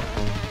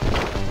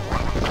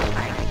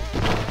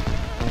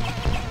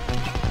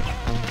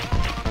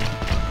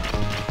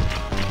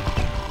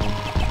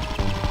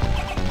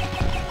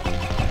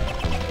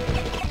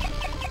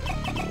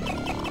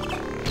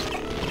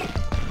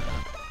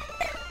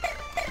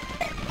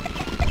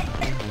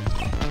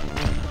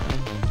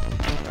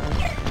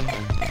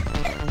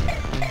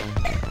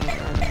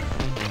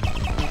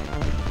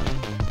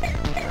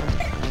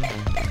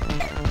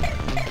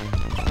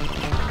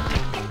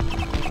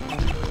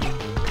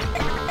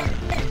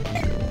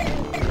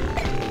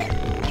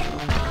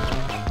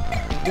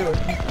 Dude,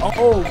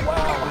 oh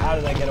wow, how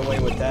did I get away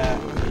with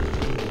that?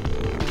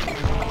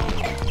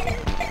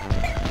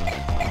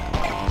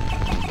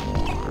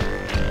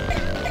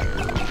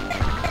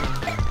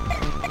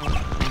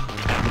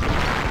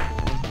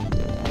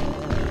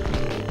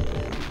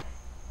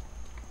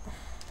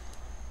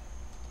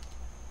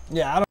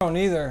 Yeah, I don't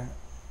either.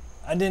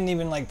 I didn't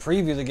even like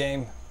preview the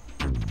game.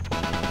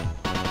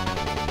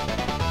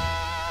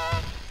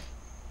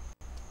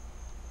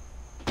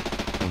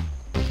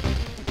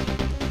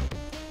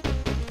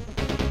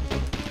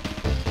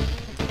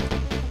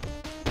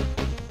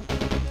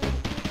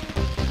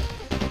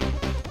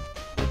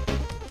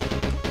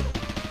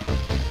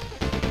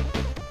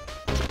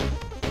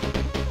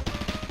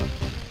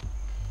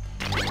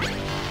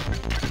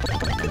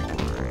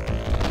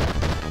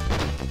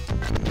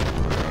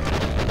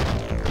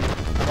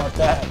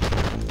 That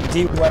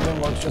deep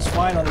weapon works just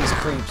fine on these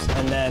creeps,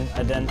 and then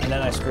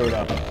I screwed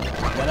up.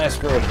 Then I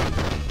screwed.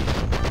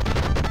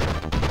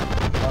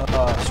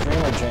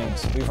 Streamer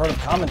jinx. We've heard of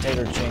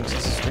commentator jinx.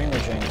 This is streamer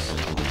jinx.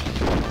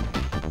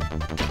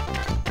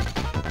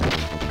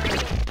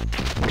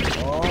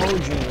 Oh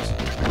jeez.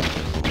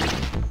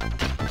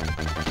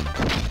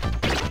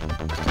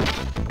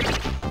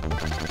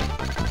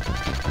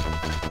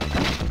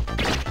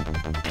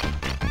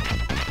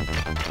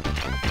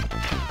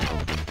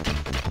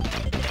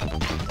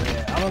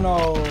 I don't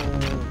know,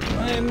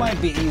 it might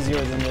be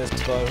easier than this,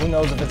 but who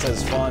knows if it's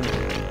as fun.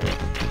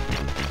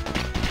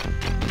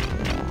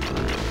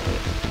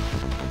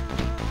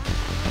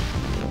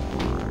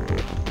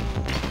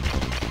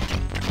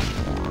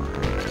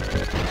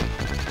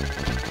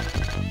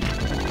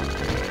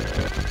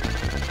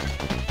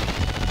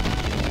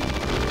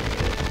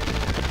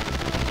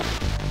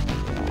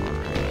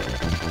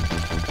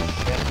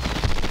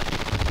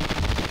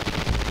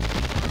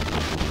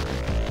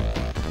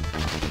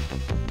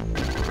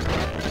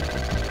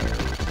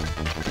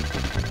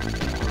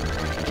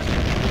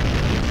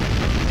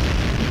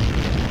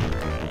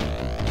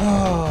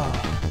 Oh,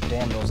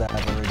 damn those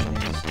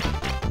Aborigines.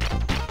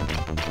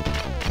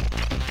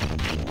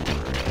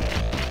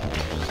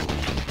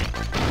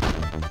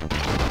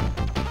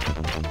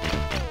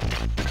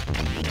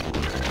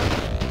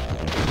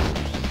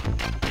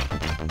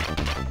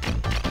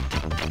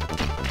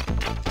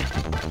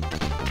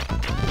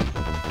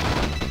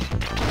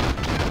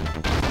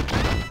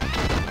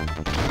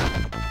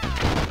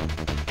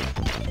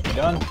 You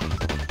done?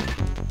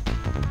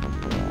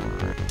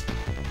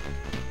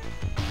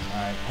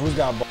 Alright, who's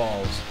got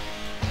balls?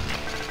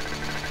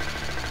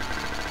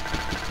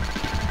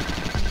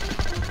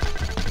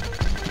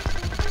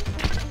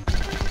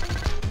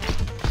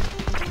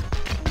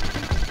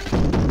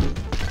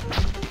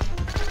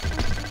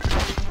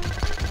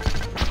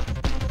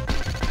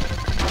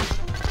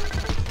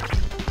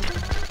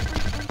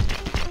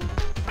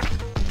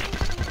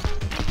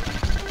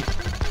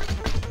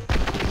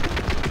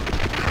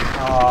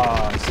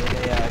 Oh, so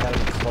yeah, I gotta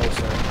be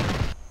closer.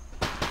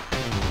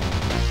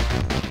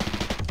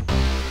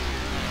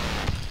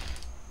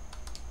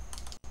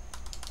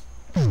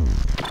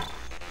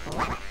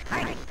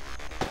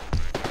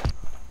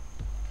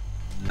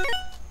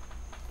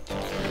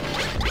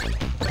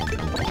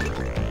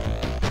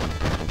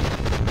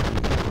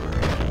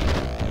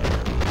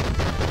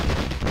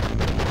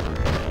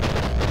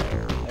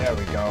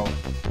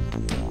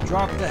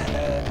 Drop the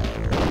head.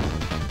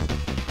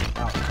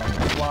 Out come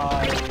the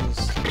flies.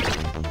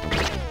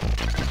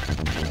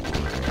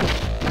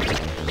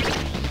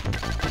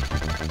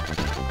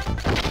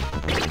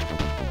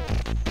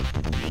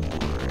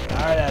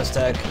 Alright,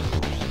 Aztec.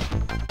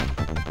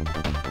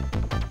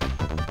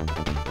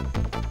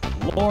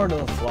 Lord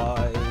of the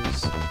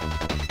Flies.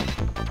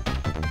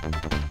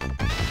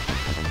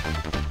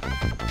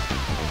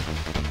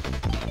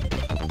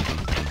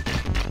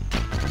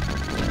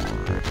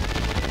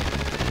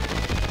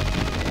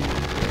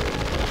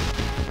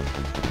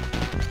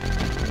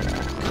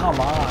 Come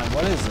on,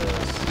 what is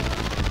this?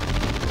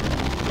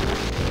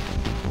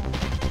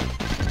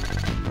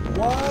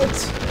 What?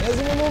 He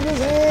hasn't even moved his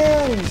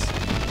hands!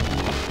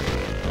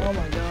 Oh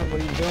my god, what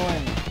are you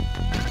doing?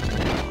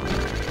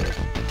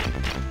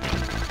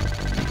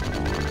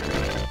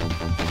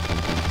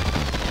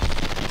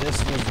 This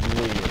was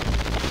weird.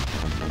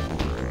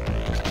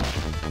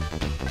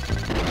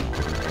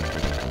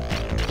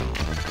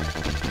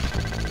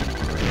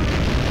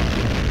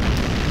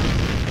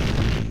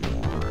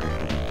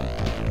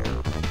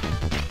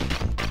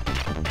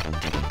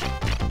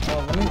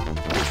 Well, let me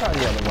try the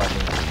other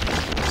weapon.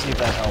 See if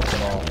that helps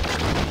at all.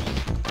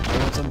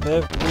 It's a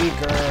bit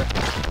weaker.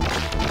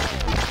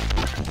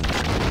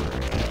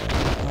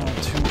 Oh,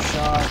 2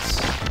 shots.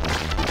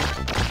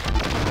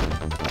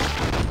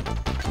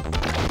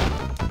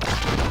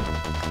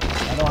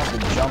 I don't have to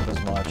jump as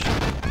much.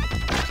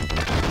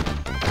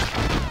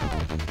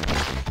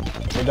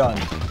 You're done.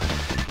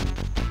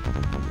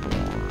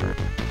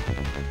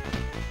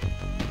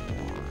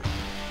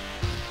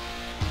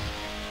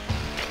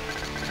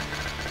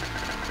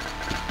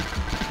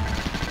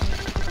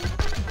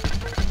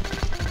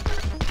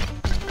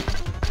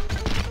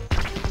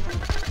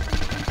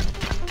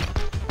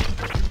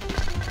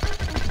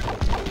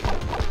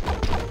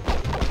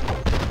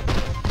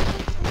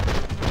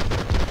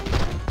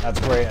 That's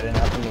great, I didn't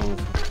have to move.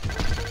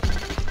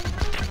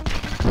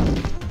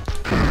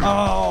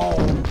 Oh!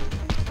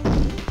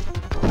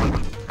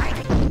 I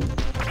hate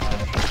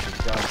your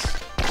guts.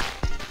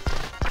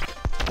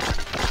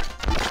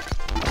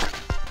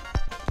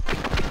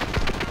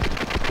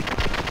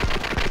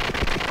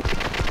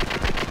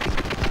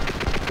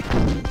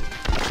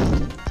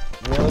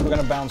 Really? We're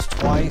gonna bounce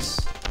twice?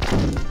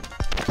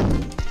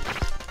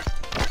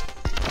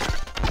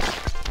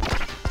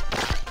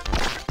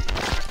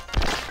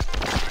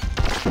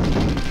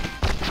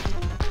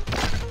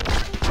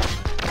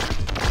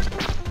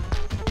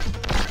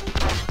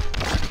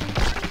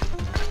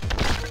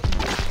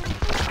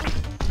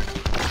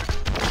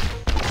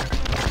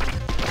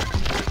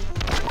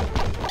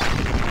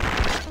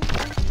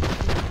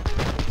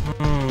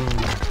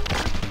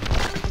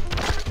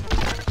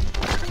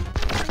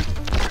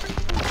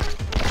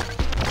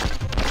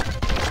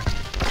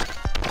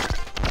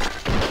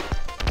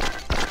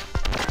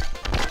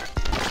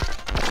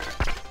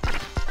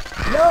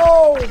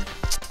 No!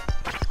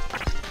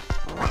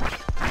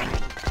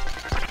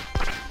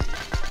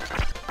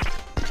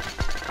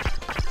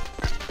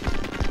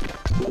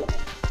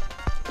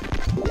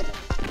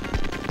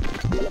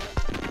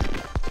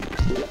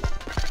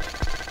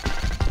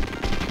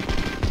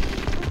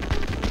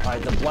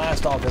 Alright, the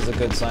blast off is a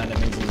good sign. That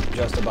means he's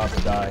just about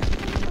to die.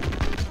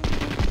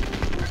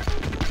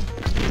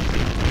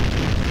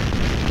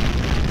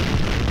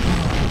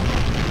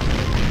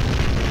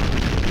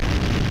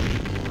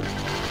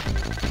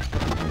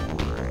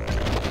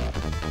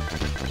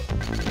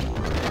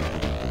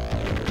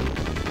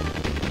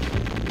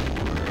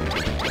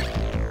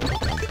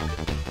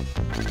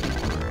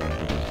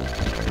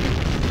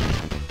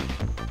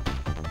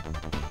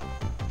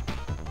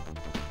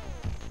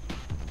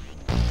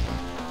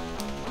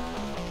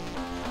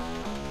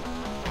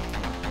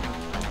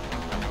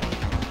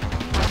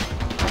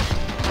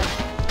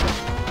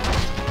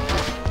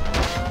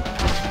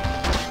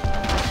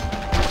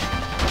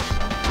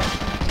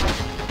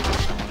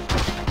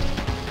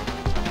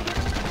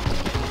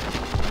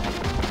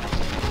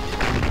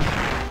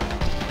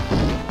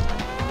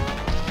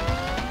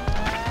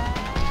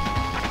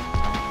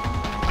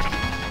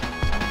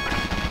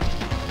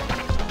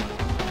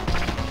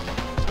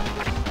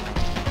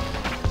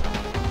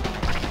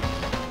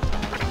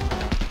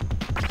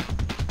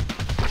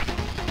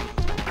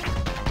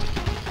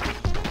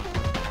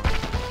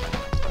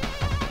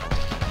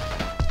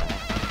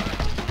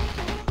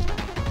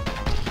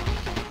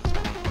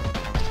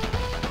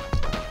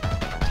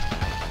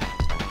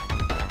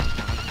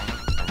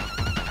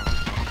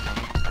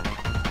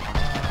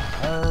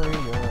 Hurry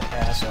your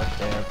ass up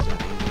there,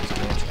 please.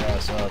 Get your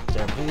ass up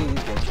there,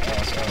 please. Get your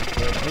ass up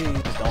there,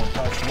 please. Don't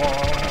touch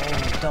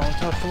walls. Don't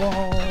touch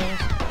walls.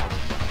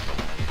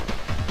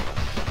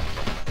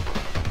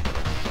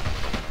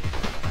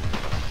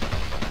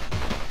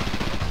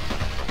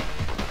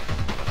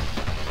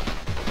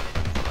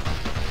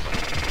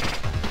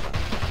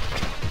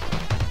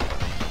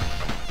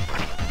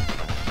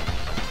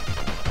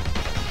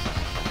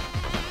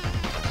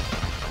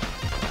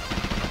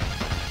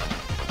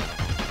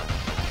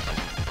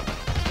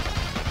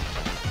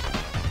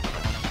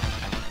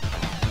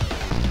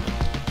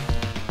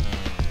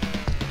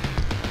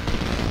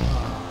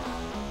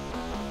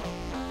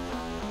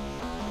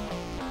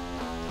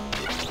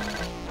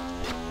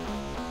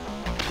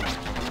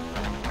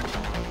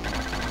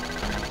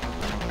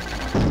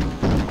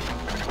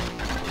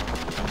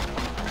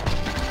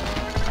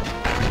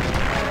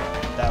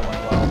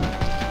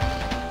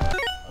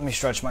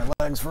 stretch my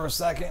legs for a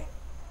second.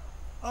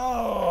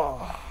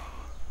 Oh.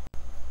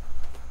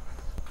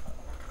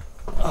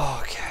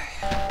 Okay.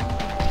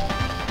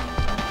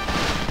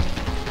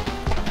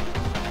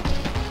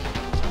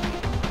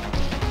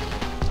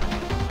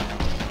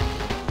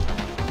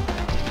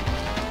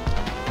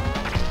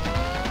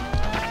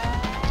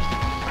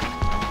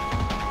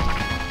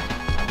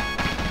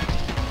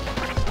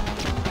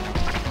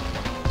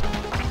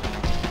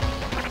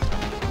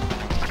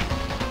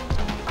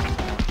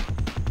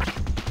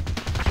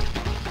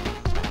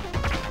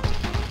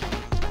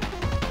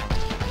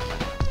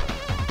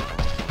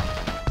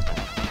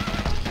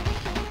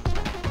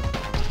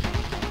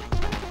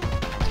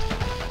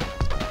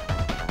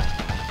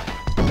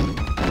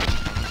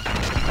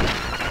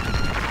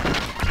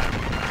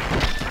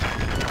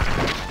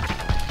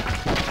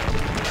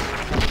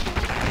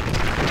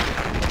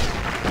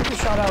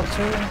 Out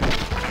too.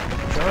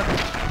 Sure.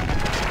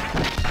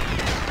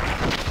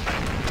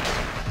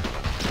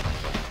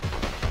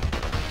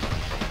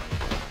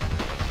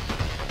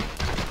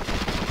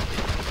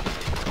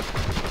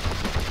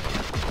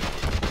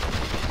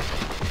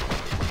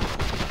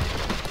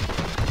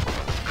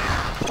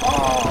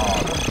 Oh,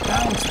 the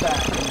bounce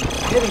back. Are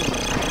you kidding me?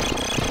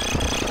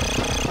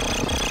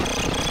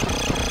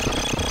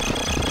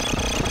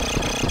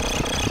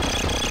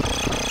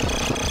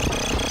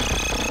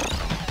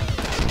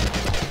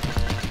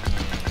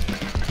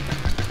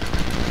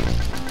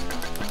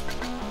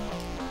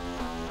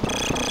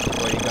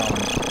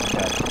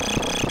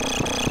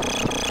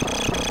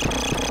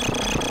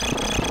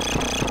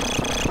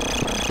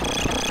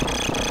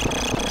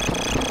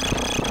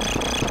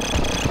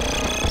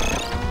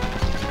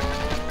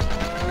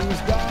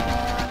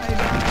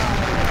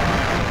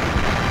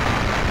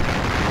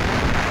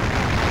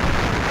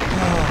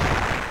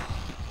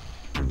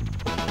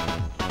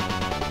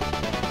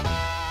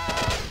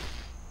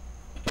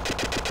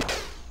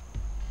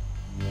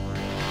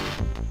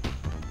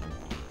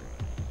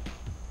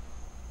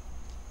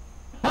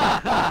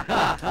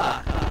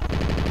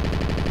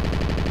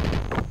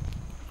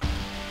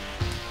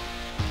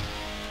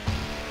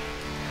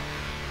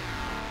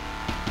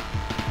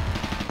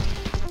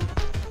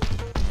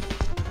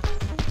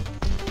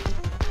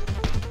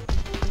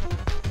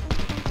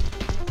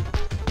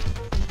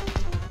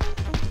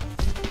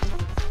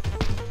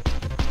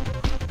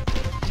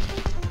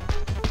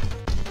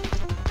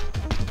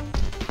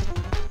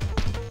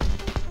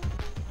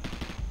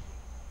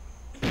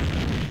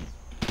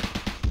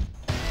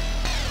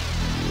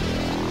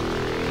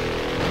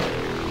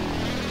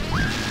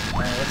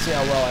 Let's see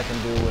how well I can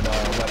do with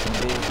weapon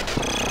B.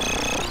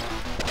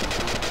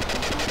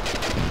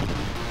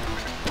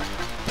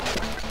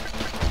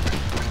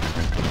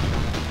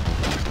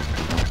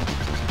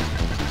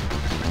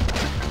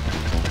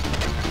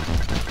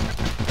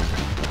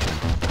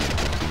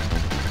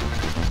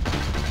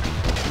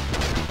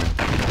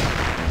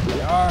 Here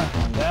we are,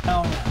 one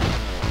down.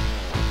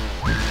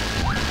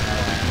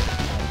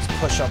 Let's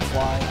push up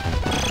fly.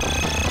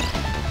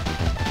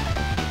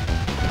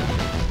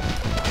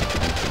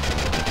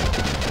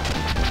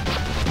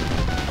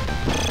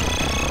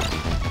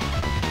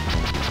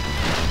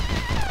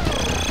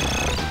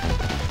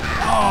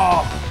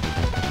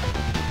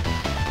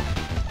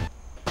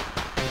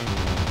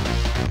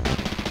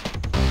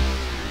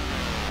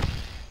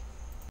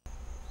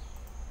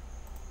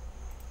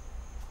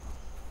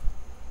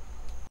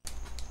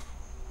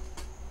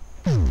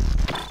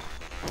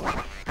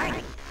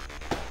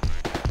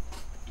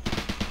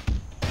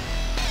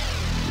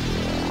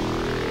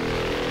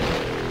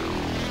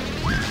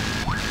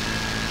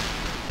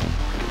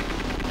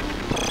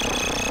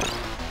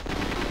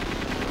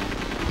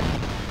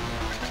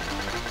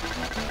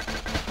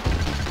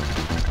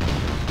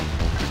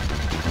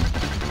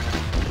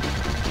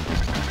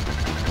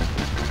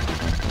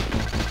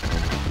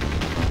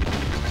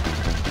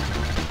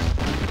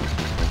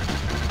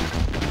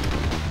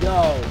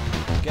 Yo,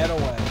 get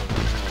away.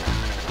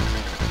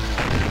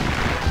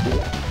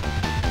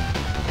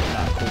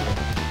 Not cool.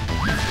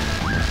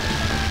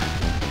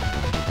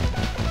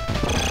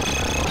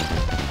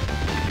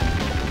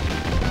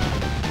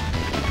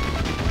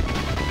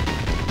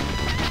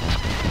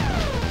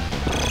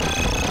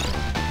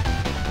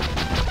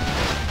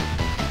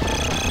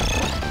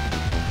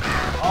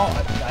 Oh,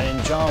 I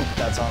didn't jump.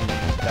 That's on me.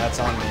 That's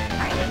on me.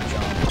 I didn't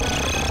jump.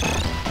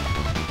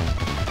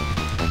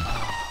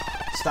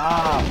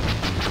 Stop.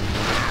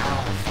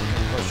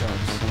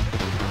 Push-ups.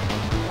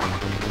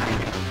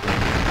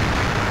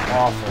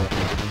 Awful.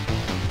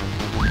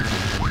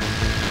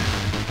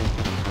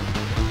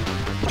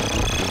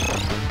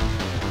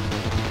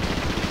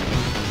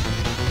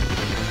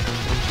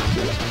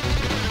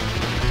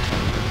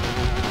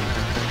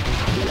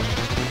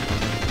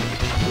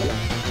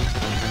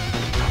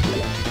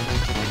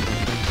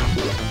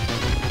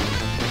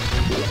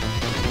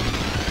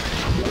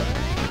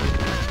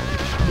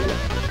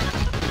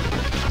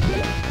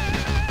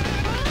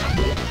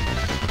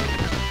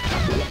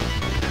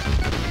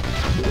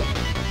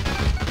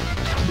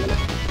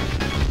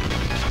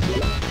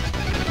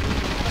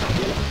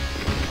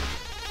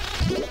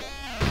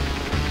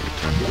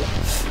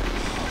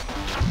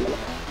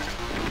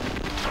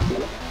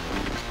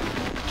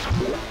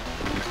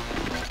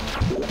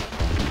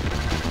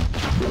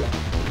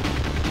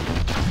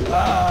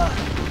 Ah!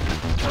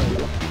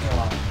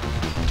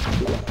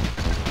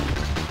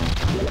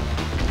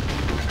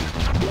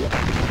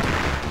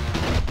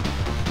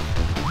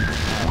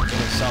 Give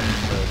me something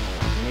good.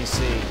 Let me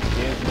see.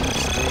 Give me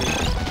see.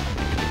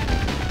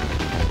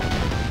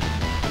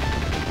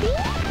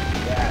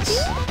 Yes.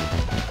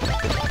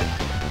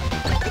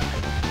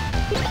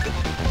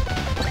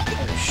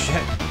 Oh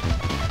shit.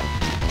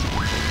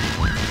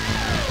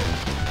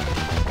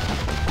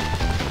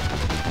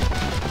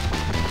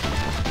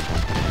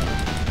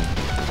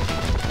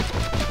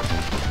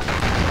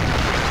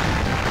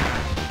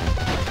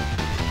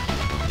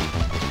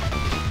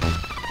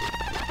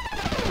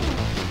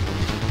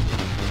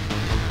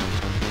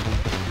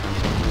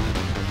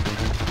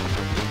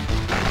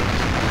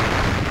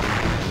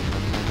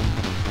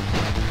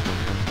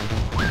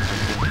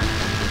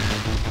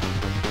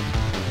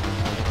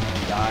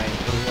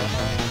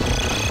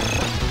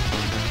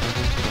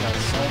 Got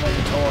so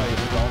many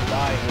toys, don't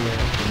die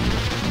here.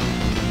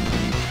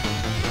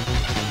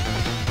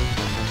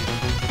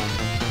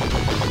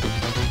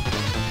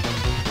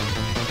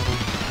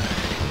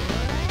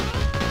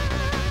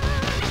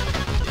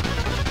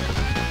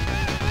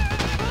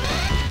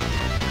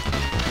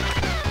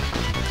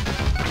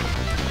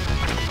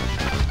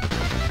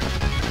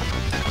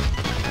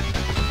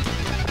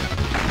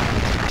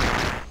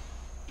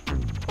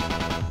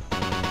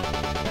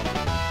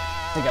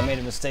 I think I made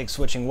a mistake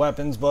switching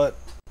weapons, but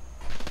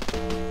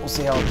we'll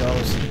see how it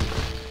goes.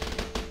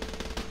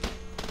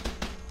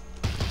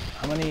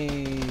 How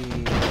many...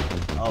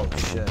 Oh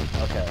shit,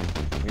 okay.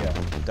 Yeah,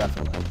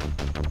 definitely.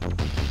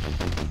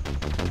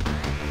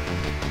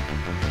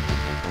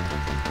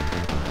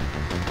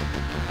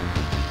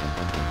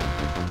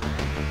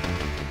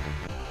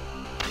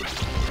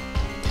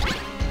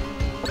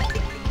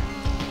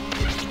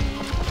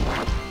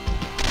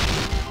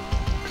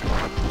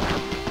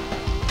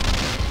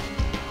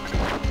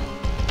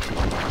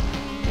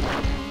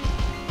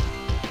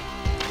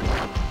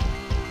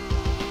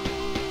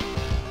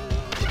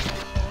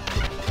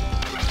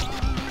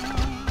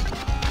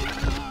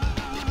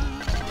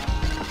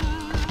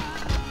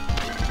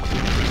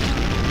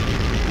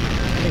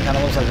 Kind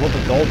of looks like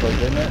Whoopi Goldberg,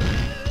 didn't it?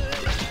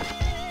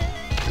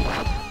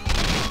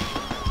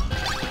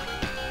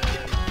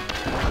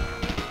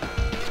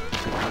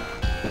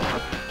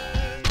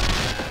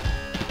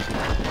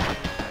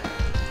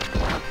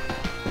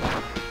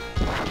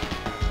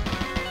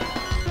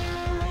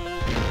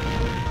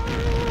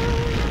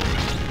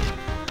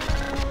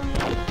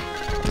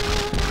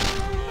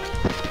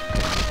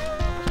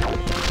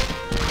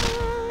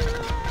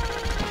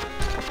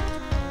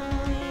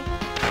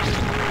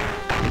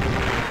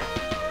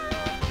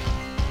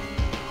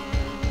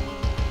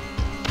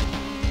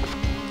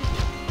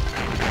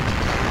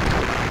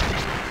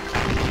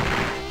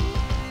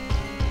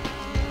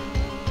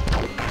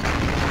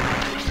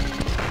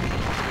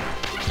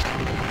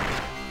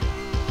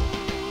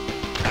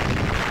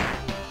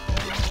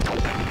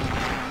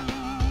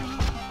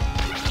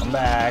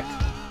 Back.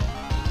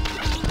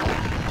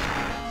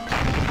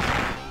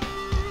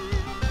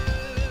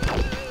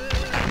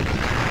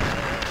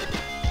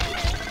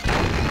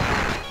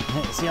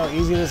 See how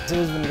easy this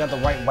is when you got the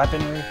right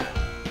weaponry?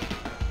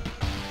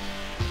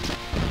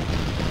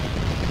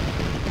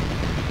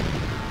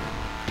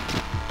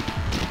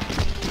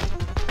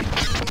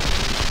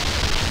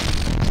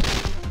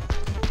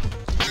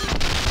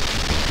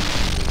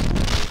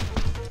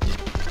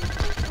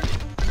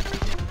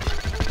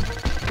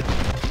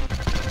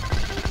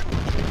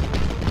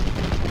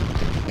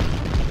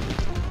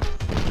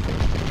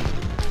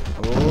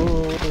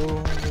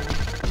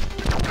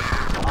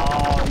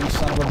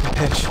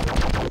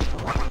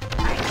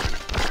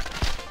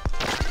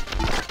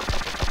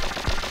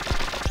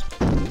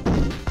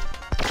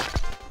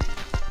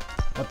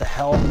 What the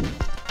hell?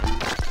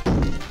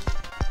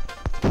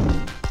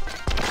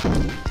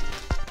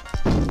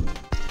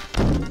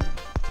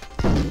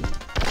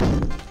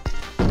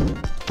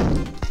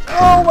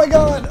 Oh my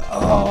god!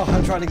 Oh,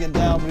 I'm trying to get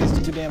down, but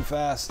he's too damn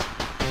fast.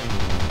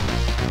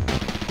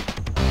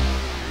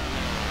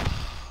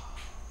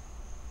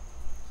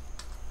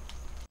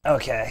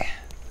 Okay.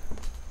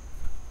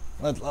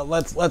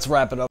 Let's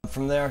wrap it up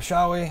from there,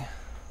 shall we?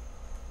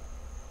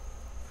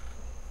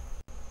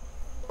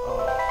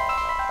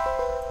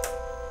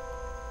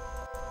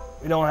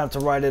 We don't have to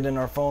write it in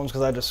our phones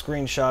because I just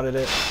screenshotted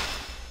it.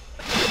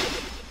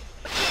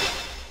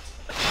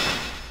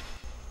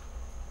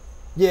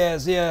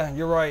 Yes, yeah,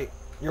 you're right.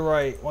 You're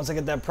right. Once I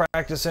get that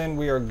practice in,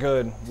 we are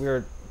good. We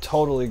are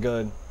totally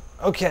good.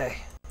 Okay.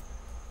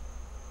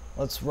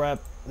 Let's wrap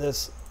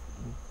this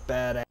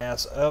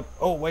badass up.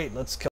 Oh, wait, let's kill